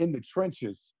people who are in the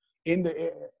trenches,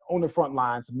 on the front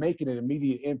lines, making an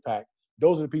immediate impact,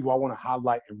 those are the people I want to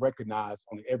highlight and recognize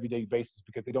on an everyday basis,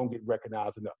 because they don't get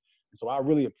recognized enough. And so I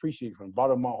really appreciate from the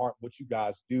bottom of my heart what you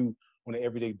guys do on an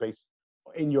everyday basis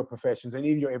in your professions and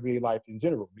in your everyday life in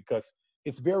general, because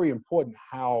it's very important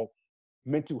how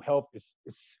mental health is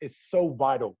so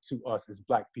vital to us as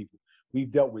Black people.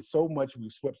 We've dealt with so much,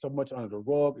 we've swept so much under the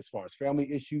rug as far as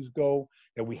family issues go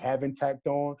that we haven't tacked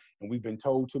on, and we've been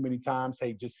told too many times,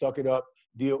 hey, just suck it up,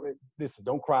 listen,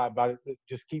 don't cry about it,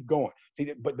 just keep going.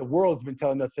 See, but the world's been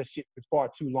telling us that shit for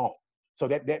far too long. So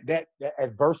that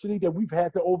adversity that we've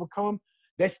had to overcome,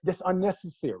 that's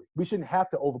unnecessary. We shouldn't have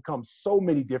to overcome so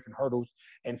many different hurdles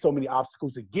and so many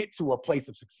obstacles to get to a place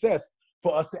of success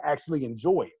for us to actually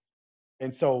enjoy it.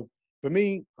 And so for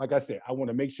me, like I said, I want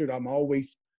to make sure that I'm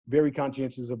always very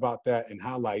conscientious about that and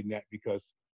highlighting that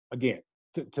because, again,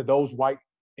 to those white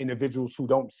individuals who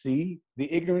don't see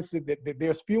the ignorance that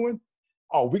they're spewing,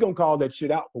 oh, we're going to call that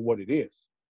shit out for what it is.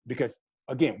 Because,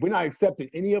 again, we're not accepting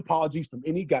any apologies from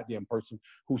any goddamn person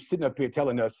who's sitting up here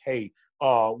telling us, hey,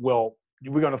 well,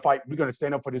 we're going to fight, we're going to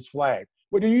stand up for this flag.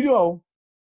 Well, do you know,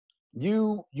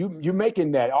 you're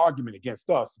making that argument against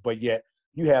us, but yet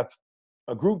you have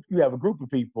a group of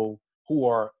people who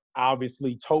are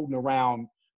obviously toting around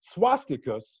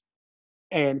swastikas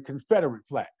and Confederate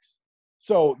flags.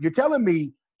 So you're telling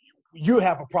me you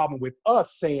have a problem with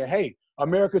us saying, hey,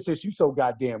 America, since you so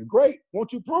goddamn great,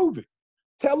 won't you prove it?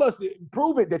 Tell us,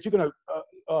 prove it that you're going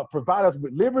to provide us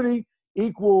with liberty,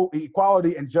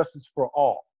 equality, and justice for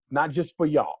all, not just for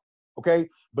y'all. Okay,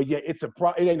 but yet it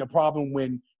ain't a problem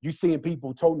when you seeing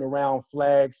people toting around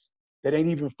flags that ain't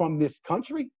even from this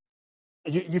country.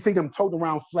 You see them toting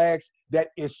around flags that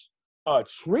is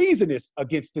treasonous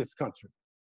against this country.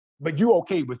 But you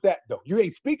okay with that though? You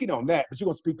ain't speaking on that, but you're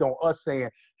gonna speak on us saying,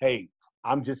 "Hey,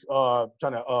 I'm just trying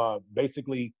to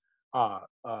basically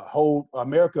hold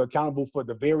America accountable for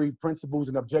the very principles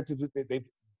and objectives that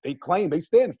they claim they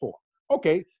stand for."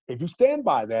 Okay, if you stand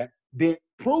by that, then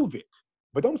prove it.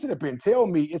 But don't sit up here and tell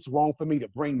me it's wrong for me to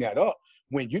bring that up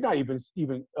when you're not even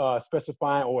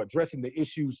specifying or addressing the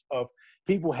issues of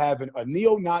people having a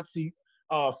neo-Nazi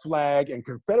flag and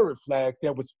Confederate flag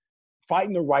that was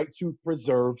fighting the right to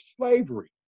preserve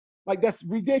slavery. Like, that's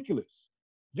ridiculous.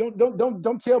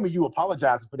 Don't tell me you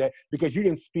apologizing for that because you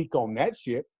didn't speak on that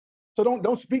shit. So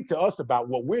don't speak to us about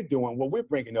what we're doing, what we're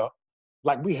bringing up,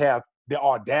 like we have the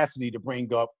audacity to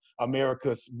bring up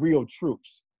America's real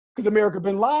troops. Because America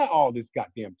been lying all this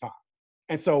goddamn time.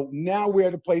 And so now we're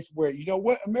at a place where, you know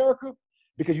what, America,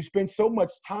 because you spend so much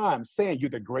time saying you're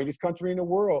the greatest country in the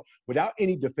world without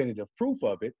any definitive proof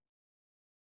of it,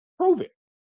 prove it.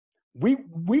 We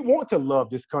want to love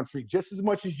this country just as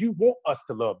much as you want us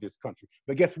to love this country.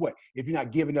 But guess what? If you're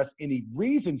not giving us any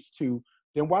reasons to,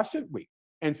 then why should we?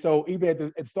 And so even at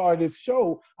the start of this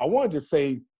show, I wanted to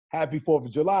say happy 4th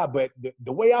of July, but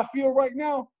the way I feel right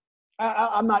now,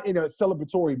 I'm not in a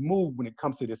celebratory mood when it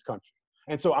comes to this country.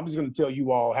 And so I'm just going to tell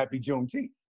you all happy Juneteenth.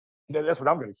 That's what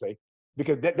I'm going to say,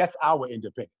 because that's our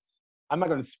independence. I'm not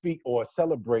going to speak or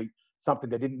celebrate something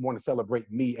that didn't want to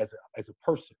celebrate me as a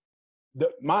person.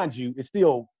 Mind you, it's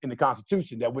still in the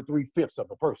Constitution that we're 3/5 of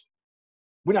a person.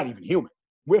 We're not even human.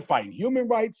 We're fighting human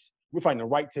rights. We're fighting the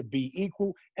right to be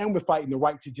equal, and we're fighting the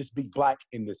right to just be black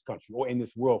in this country or in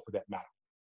this world for that matter.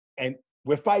 And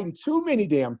we're fighting too many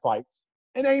damn fights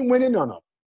and ain't winning none of them.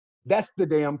 That's the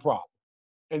damn problem.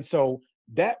 And so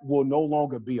that will no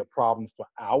longer be a problem for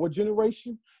our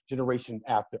generation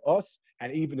after us,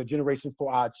 and even the generation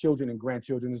for our children and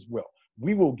grandchildren as well.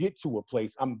 We will get to a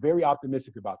place, I'm very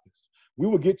optimistic about this. We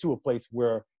will get to a place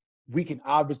where we can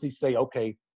obviously say,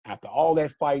 okay, after all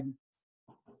that fighting,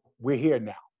 we're here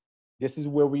now. This is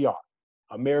where we are.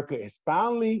 America is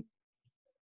finally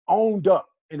owned up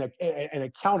and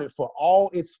accounted for all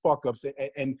its fuck-ups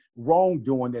and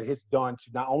wrongdoing that it's done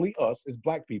to not only us as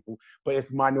black people, but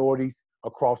as minorities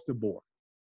across the board.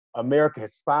 America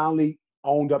has finally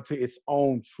owned up to its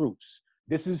own truths.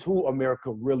 This is who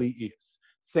America really is.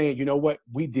 Saying, you know what,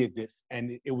 we did this,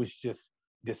 and it was just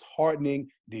disheartening,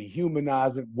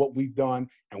 dehumanizing what we've done,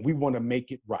 and we want to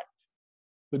make it right.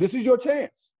 So this is your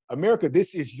chance. America,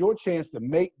 this is your chance to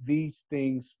make these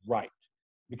things right,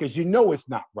 because you know it's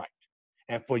not right.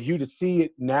 And for you to see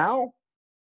it now,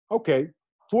 okay,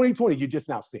 2020, you just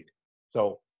now seeing it.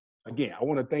 So again, I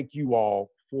want to thank you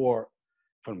all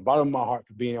from the bottom of my heart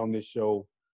for being on this show.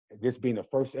 This being the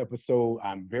first episode,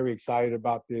 I'm very excited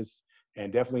about this.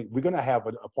 And definitely, we're going to have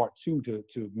a part 2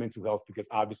 to mental health, because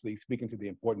obviously speaking to the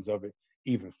importance of it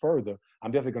even further,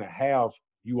 I'm definitely going to have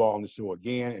you all on the show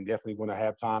again, and definitely going to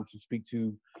have time to speak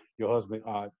to your husband,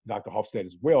 Dr. Hofstad,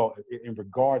 as well, in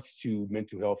regards to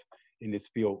mental health in this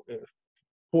field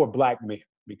for Black men,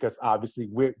 because obviously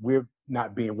we're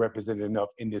not being represented enough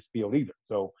in this field either.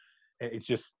 So it's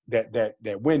just that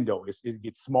window, it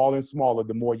gets smaller and smaller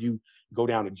the more you go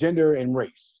down to gender and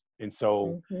race. And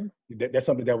so that's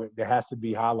something that has to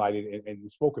be highlighted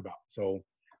and spoke about. So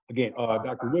again,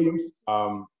 Dr. Williams,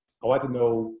 I'd like to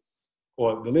know,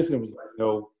 or the listener would like to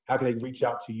know, how can they reach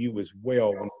out to you as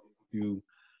well when you do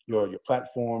your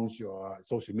platforms, your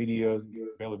social media, your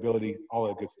availability, all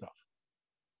that good stuff?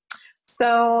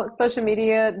 So social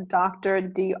media, Dr.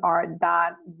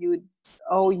 Dr.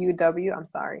 I'm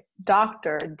sorry,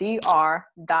 Dr.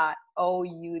 Dr.OUW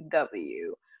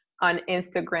on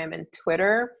Instagram and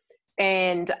Twitter.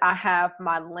 And I have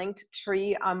my linked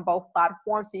tree on both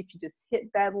platforms. So if you just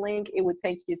hit that link, it would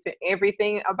take you to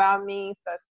everything about me.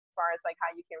 So far as like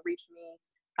how you can reach me.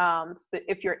 So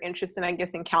if you're interested, I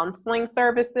guess, in counseling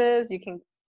services, you can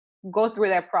go through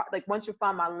that. Like once you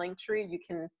find my link tree, you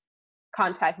can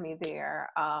contact me there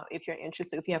if you're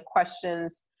interested. If you have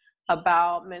questions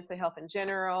about mental health in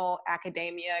general,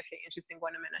 academia, if you're interested in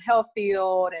going to mental health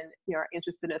field, and you're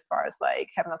interested as far as like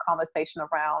having a conversation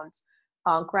around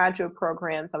graduate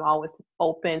programs, I'm always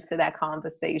open to that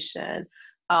conversation.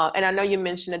 And I know you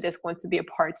mentioned that there's going to be a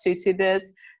part 2 to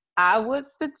this. I would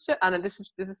suggest, I know this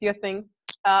is your thing.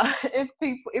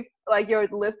 If like your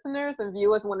listeners and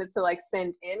viewers wanted to like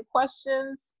send in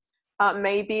questions,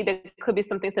 maybe there could be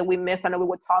some things that we missed. I know we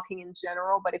were talking in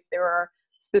general, but if there are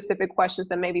specific questions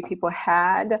that maybe people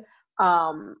had,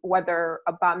 whether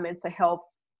about mental health,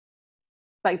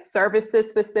 like services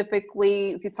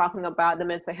specifically, if you're talking about the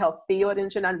mental health field in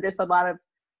general, there's a lot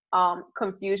of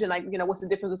confusion, like, what's the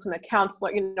difference between a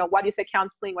counselor, why do you say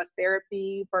counseling or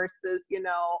therapy versus,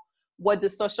 what do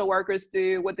social workers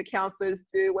do, what the counselors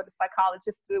do, what the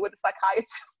psychologists do, what the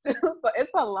psychiatrists do. So it's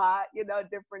a lot,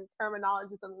 different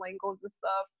terminologies and lingos and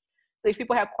stuff. So if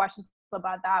people have questions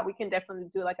about that, we can definitely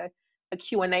do like a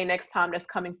Q&A next time that's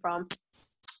coming from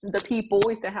the people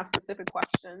if they have specific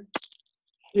questions.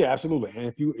 Yeah, absolutely. And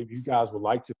if you guys would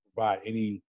like to provide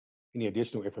any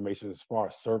additional information as far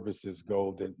as services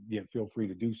go, then feel free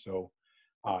to do so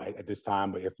at this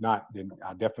time. But if not, then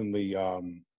I definitely,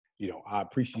 I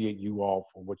appreciate you all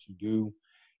for what you do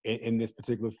in this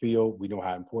particular field. We know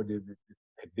how important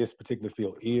this particular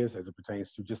field is as it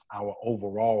pertains to just our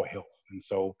overall health. And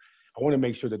so I want to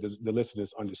make sure that the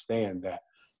listeners understand that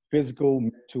physical,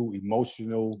 mental,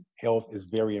 emotional health is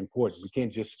very important. We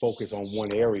can't just focus on one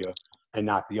area and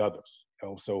not the others.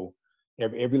 So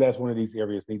every last one of these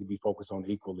areas need to be focused on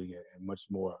equally and much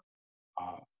more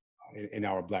in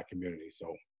our Black community.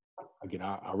 So again,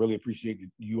 I really appreciate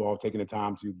you all taking the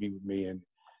time to be with me and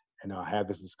have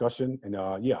this discussion. And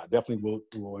definitely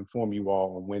we'll inform you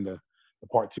all on when the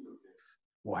part 2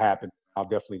 will happen. I'll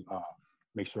definitely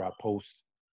make sure I post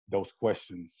those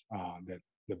questions that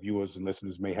the viewers and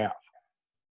listeners may have.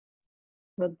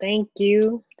 Well, thank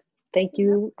you. Thank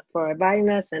you for inviting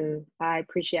us, and I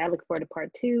look forward to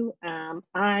part 2.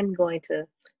 I'm going to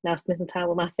now spend some time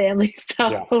with my family,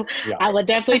 so I will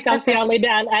definitely talk to y'all later.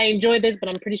 I enjoyed this, but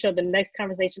I'm pretty sure the next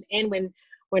conversation, and when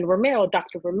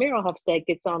Dr. Romero Hofstad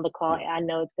gets on the call, I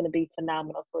know it's going to be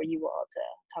phenomenal for you all to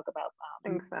talk about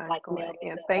exactly.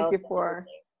 And thank you for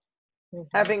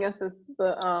having us as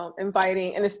the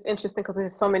inviting, and it's interesting because we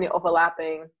have so many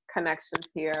overlapping connections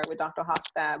here with Dr.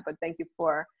 Hofstad, but thank you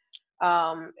for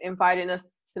inviting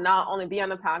us to not only be on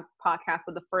the podcast,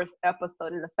 but the first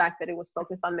episode, and the fact that it was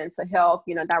focused on mental health,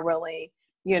 that really,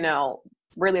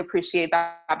 really appreciate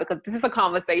that, because this is a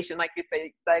conversation, like you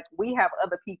say, like we have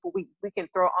other people we can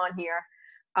throw on here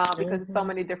because there's so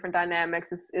many different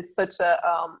dynamics. It's such a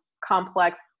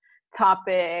complex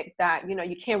topic that,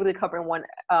 you can't really cover in one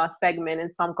segment.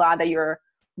 And so I'm glad that you're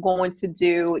going to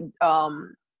do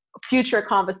future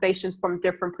conversations from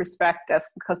different perspectives,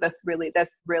 because that's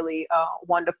really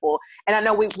wonderful. And I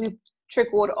know we've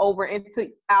trickled over into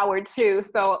hour 2,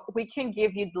 so we can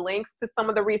give you links to some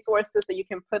of the resources that you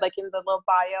can put like in the little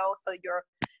bio, so your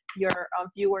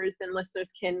viewers and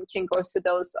listeners can go to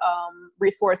those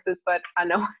resources. But I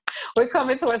know we're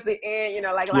coming towards the end,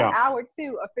 like hour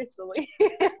 2 officially.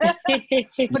 But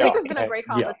this has been a great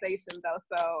conversation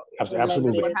though, so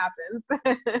absolutely what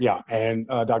happens. And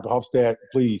Dr. Hofstad,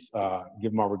 please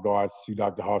give my regards to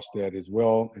Dr. Hofstad as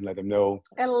well, and let them know.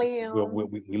 And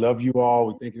Liam, we love you all.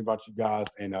 We're thinking about you guys,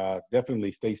 and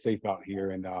definitely stay safe out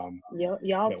here. And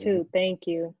y'all too. Thank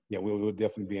you. Yeah, we'll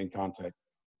definitely be in contact.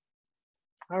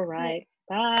 All right.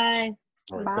 Bye.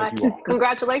 All right. Bye. Thank you all.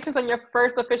 Congratulations on your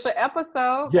first official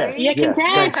episode. Yes. Right? Yeah,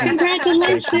 congrats.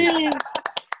 Congratulations.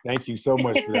 Thank you so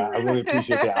much for that. I really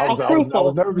appreciate that. I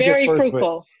was nervous Very at first,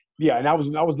 fruitful. But and I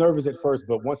was nervous at first,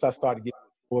 but once I started getting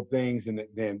more things, and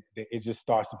then it just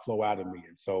starts to flow out of me.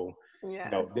 And so,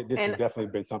 this has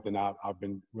definitely been something I've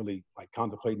been really like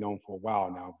contemplating on for a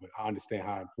while now. But I understand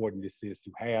how important this is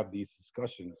to have these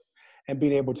discussions and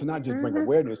being able to not just bring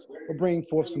awareness, but bring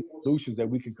forth some solutions that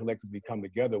we can collectively come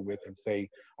together with and say,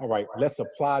 all right, let's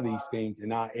apply these things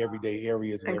in our everyday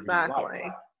areas and everyday life,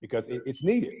 because it's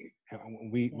needed.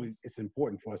 And it's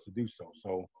important for us to do so.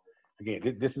 So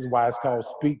again, this is why it's called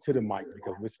Speak to the Mic,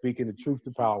 because we're speaking the truth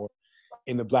to power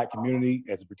in the Black community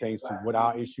as it pertains to what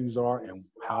our issues are and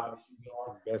how we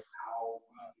can best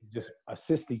just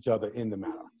assist each other in the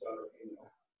matter.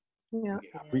 I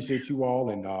appreciate you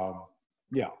all, and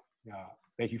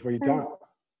thank you for your time.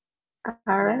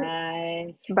 All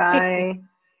right. Bye. Bye.